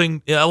Justin Fields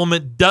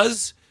element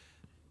does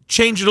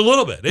change it a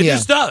little bit. It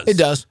just does. It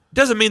does.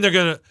 Doesn't mean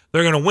they're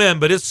gonna win,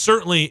 but it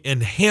certainly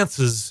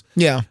enhances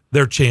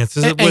their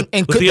chances. And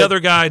with the other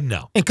guy,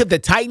 no. And could the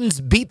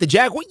Titans beat the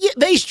Jaguars? Yeah,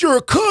 they sure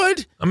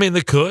could. I mean,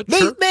 they could.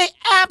 They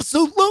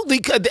absolutely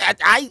could.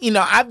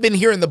 I've been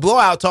hearing the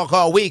blowout talk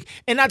all week,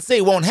 and not to say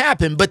it won't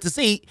happen, but to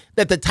say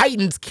that the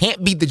Titans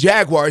can't beat the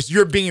Jaguars,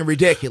 you're being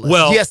ridiculous.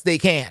 Well, yes, they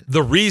can.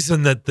 The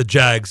reason that the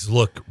Jags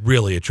look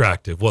really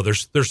attractive, well,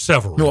 there's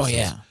several reasons. Oh,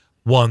 yeah.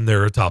 One,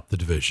 they're atop the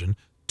division.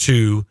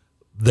 2,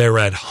 they're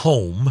at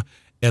home,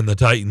 and the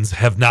Titans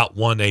have not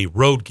won a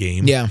road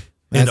game in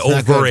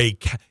over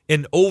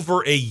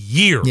a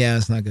year. Yeah,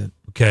 it's not good.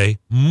 Okay,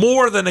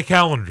 more than a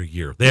calendar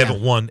year. They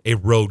haven't won a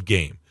road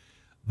game.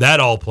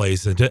 That all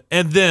plays into,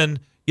 and then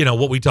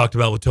what we talked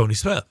about with Tony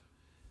Smith.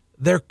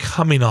 They're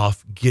coming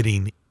off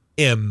getting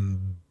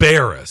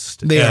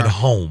embarrassed at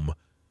home.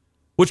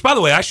 Which, by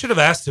the way, I should have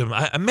asked him.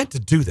 I meant to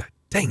do that.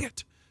 Dang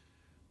it!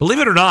 Believe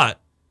it or not,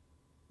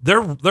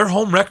 their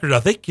home record,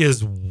 I think,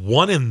 is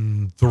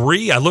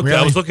 1-3.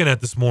 I was looking at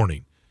this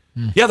morning.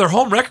 Yeah, their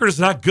home record is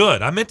not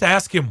good. I meant to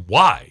ask him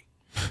why.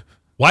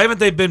 Why haven't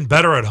they been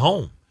better at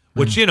home?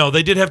 Which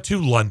they did have 2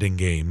 London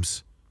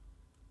games.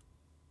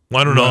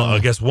 Well, I don't know. I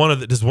guess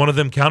does one of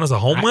them count as a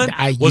home win?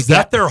 Was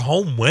that their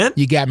home win?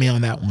 You got me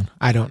on that one.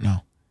 I don't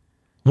know.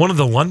 One of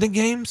the London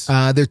games?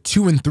 They're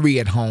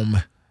 2-3 at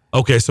home.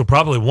 Okay, so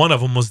probably one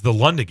of them was the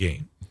London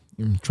game.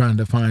 I'm trying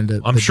to find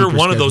it. I'm sure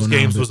one of those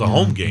games was a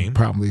home game.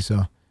 Probably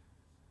so.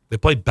 They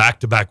played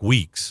back-to-back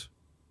weeks.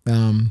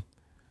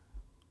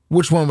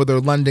 Which one were their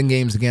London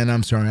games again?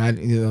 I'm sorry.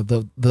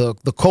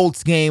 The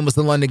Colts game was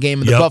the London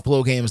game, and the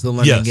Buffalo game was the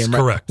London game. Right?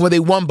 Correct. Well, they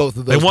won both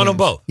of those. They won games. them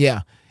both.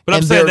 Yeah. But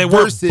I'm saying they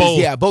weren't both.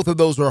 Yeah, both of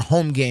those were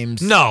home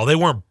games. No, they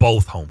weren't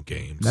both home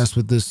games. That's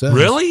what this says.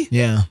 Really?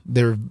 Yeah.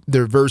 They're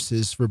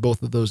verses for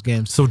both of those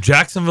games. So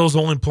Jacksonville's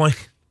only playing.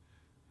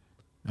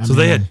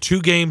 They had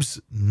 2 games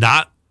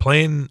not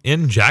playing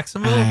in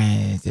Jacksonville?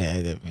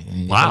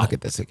 Wow. Look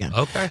at this again.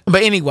 Okay.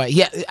 But anyway,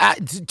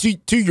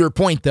 to your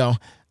point, though,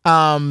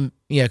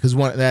 because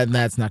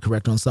that's not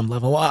correct on some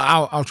level.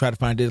 I'll try to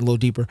find it a little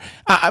deeper.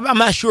 I'm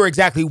not sure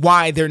exactly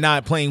why they're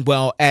not playing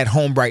well at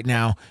home right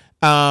now.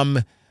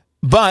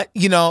 But,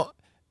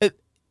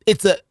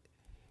 it's an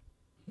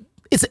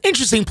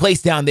interesting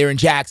place down there in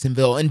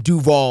Jacksonville and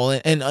Duval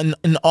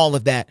and all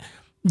of that.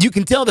 You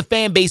can tell the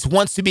fan base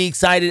wants to be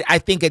excited. I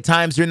think at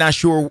times they're not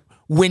sure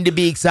when to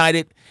be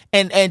excited.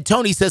 And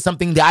Tony says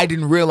something that I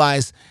didn't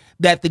realize,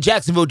 that the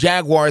Jacksonville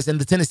Jaguars and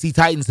the Tennessee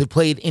Titans have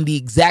played in the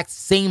exact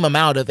same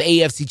amount of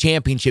AFC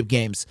Championship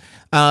games.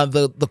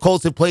 The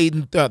Colts have played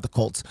in the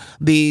Colts.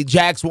 The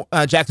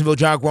Jacksonville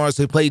Jaguars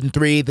have played in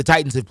 3. The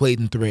Titans have played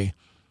in 3.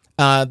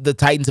 The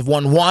Titans have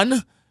won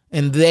 1,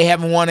 and they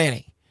haven't won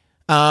any.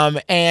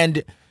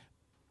 And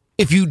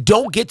if you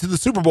don't get to the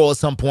Super Bowl at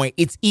some point,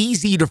 it's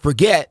easy to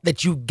forget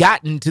that you've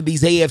gotten to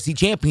these AFC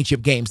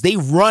Championship games. They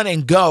run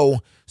and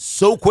go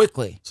so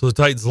quickly. So the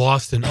Titans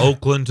lost in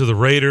Oakland to the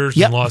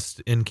Raiders and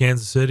lost in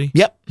Kansas City?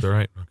 Yep. All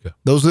right. Okay.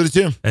 Those are the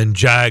two. And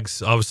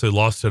Jags obviously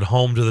lost at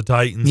home to the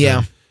Titans.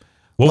 Yeah.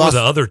 What were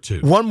the other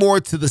two? One more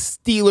to the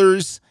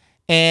Steelers,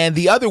 and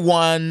the other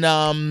one...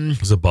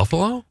 was it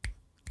Buffalo?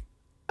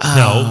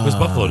 No, it was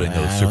Buffalo didn't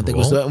go to the Super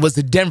Bowl. It was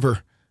the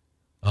Denver.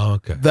 Oh,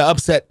 okay. The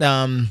upset,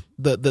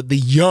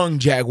 the young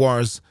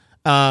Jaguars,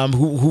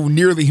 who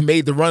nearly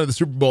made the run of the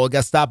Super Bowl,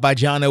 got stopped by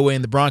John Elway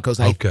and the Broncos.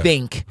 I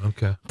think.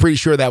 Okay. Pretty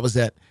sure that was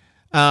it.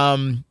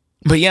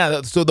 But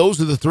yeah, so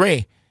those are the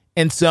three,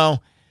 and so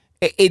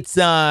it's.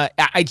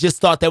 I just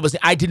thought that was.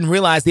 I didn't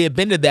realize they had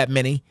been to that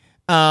many.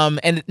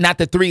 And not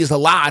that 3 is a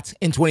lot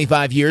in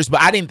 25 years,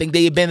 but I didn't think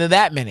they had been to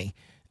that many.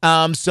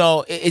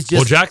 So it's just.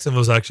 Well,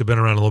 Jacksonville's actually been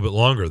around a little bit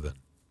longer than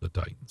the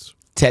Titans.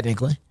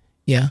 Technically,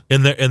 yeah.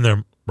 In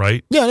their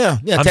right? Yeah.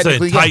 I'm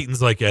saying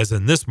Titans, like as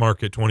in this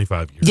market,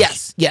 25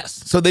 years.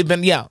 Yes. So they've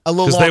been, a little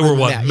longer. Because they were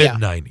than mid that.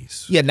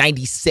 90s. Yeah,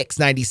 96,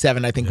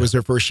 97, I think was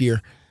their first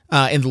year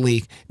in the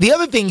league. The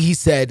other thing he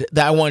said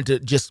that I wanted to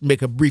just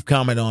make a brief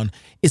comment on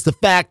is the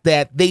fact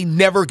that they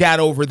never got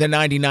over the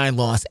 99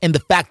 loss, and the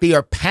fact they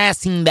are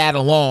passing that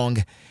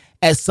along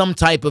as some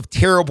type of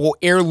terrible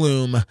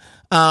heirloom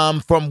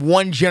from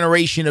one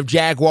generation of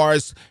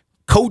Jaguars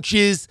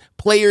coaches,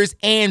 players,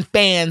 and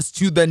fans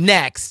to the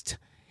next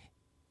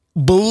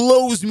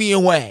blows me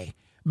away,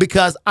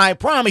 because I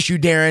promise you,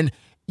 Darren,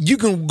 you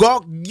can go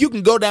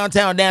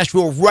downtown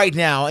Nashville right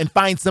now and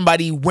find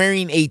somebody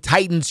wearing a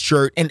Titans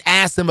shirt and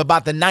ask them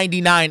about the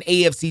 99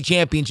 AFC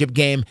Championship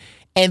game,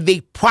 and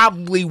they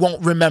probably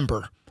won't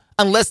remember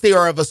unless they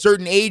are of a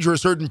certain age or a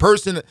certain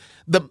person.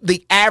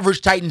 The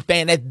average Titan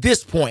fan at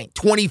this point,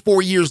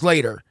 24 years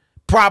later,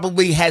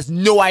 probably has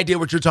no idea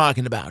what you're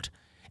talking about.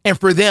 And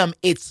for them,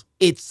 it's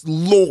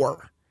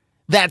lore.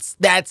 That's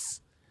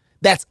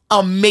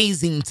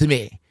amazing to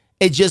me.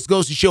 It just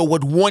goes to show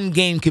what one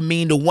game can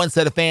mean to one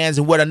set of fans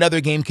and what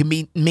another game can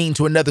mean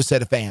to another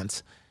set of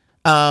fans.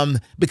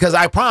 Because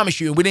I promise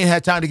you, we didn't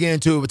have time to get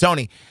into it with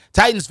Tony.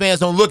 Titans fans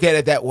don't look at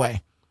it that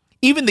way.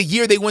 Even the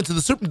year they went to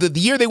the Super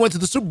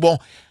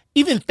Bowl,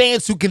 even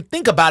fans who can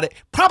think about it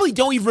probably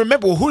don't even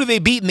remember who did they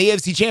beat in the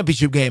AFC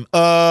Championship game.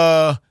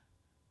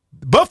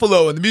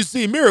 Buffalo and the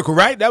Museum Miracle,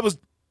 right? That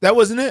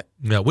wasn't it.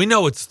 Yeah, we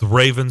know it's the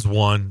Ravens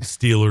 1,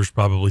 Steelers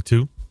probably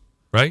 2,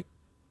 right?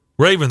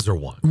 Ravens are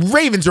 1.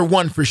 Ravens are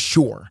 1 for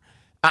sure.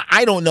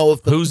 I don't know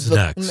if who's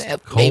next.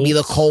 Maybe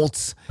the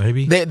Colts.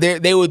 Maybe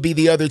they would be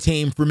the other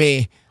team for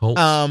me. Colts.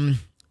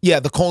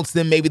 The Colts.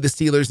 Then maybe the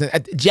Steelers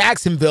and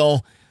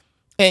Jacksonville.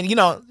 And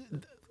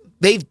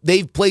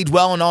they've played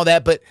well and all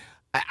that, but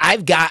I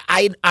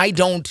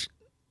don't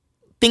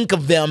think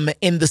of them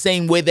in the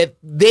same way that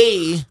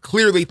they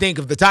clearly think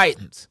of the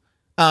Titans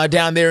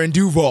down there in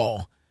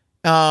Duval.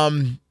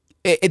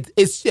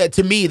 It's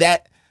to me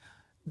that.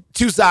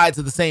 Two sides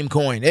of the same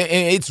coin.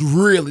 That's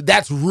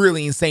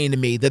really insane to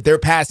me that they're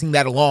passing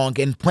that along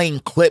and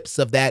playing clips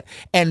of that.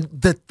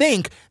 And to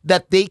think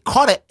that they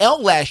caught an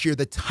L last year,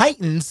 the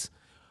Titans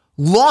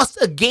lost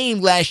a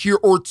game last year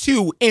or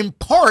two in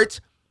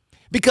part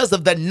because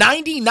of the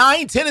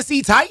 99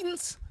 Tennessee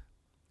Titans.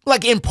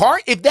 Like in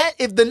part, if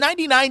the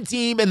 99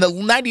 team and the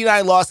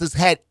 99 losses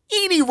had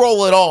any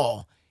role at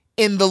all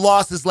in the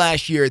losses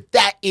last year,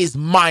 that is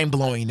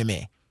mind-blowing to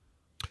me.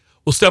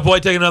 We'll step away,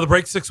 take another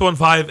break.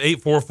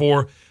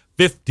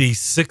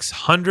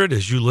 615-844-5600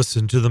 as you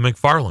listen to the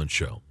McFarland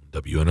Show,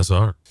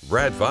 WNSR.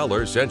 Brad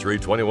Fowler, Century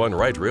 21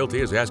 Right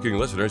Realty, is asking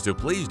listeners to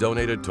please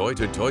donate a toy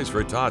to Toys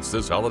for Tots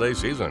this holiday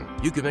season.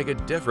 You can make a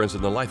difference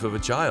in the life of a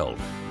child.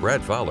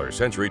 Brad Fowler,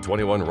 Century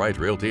 21 Right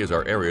Realty, is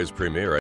our area's premier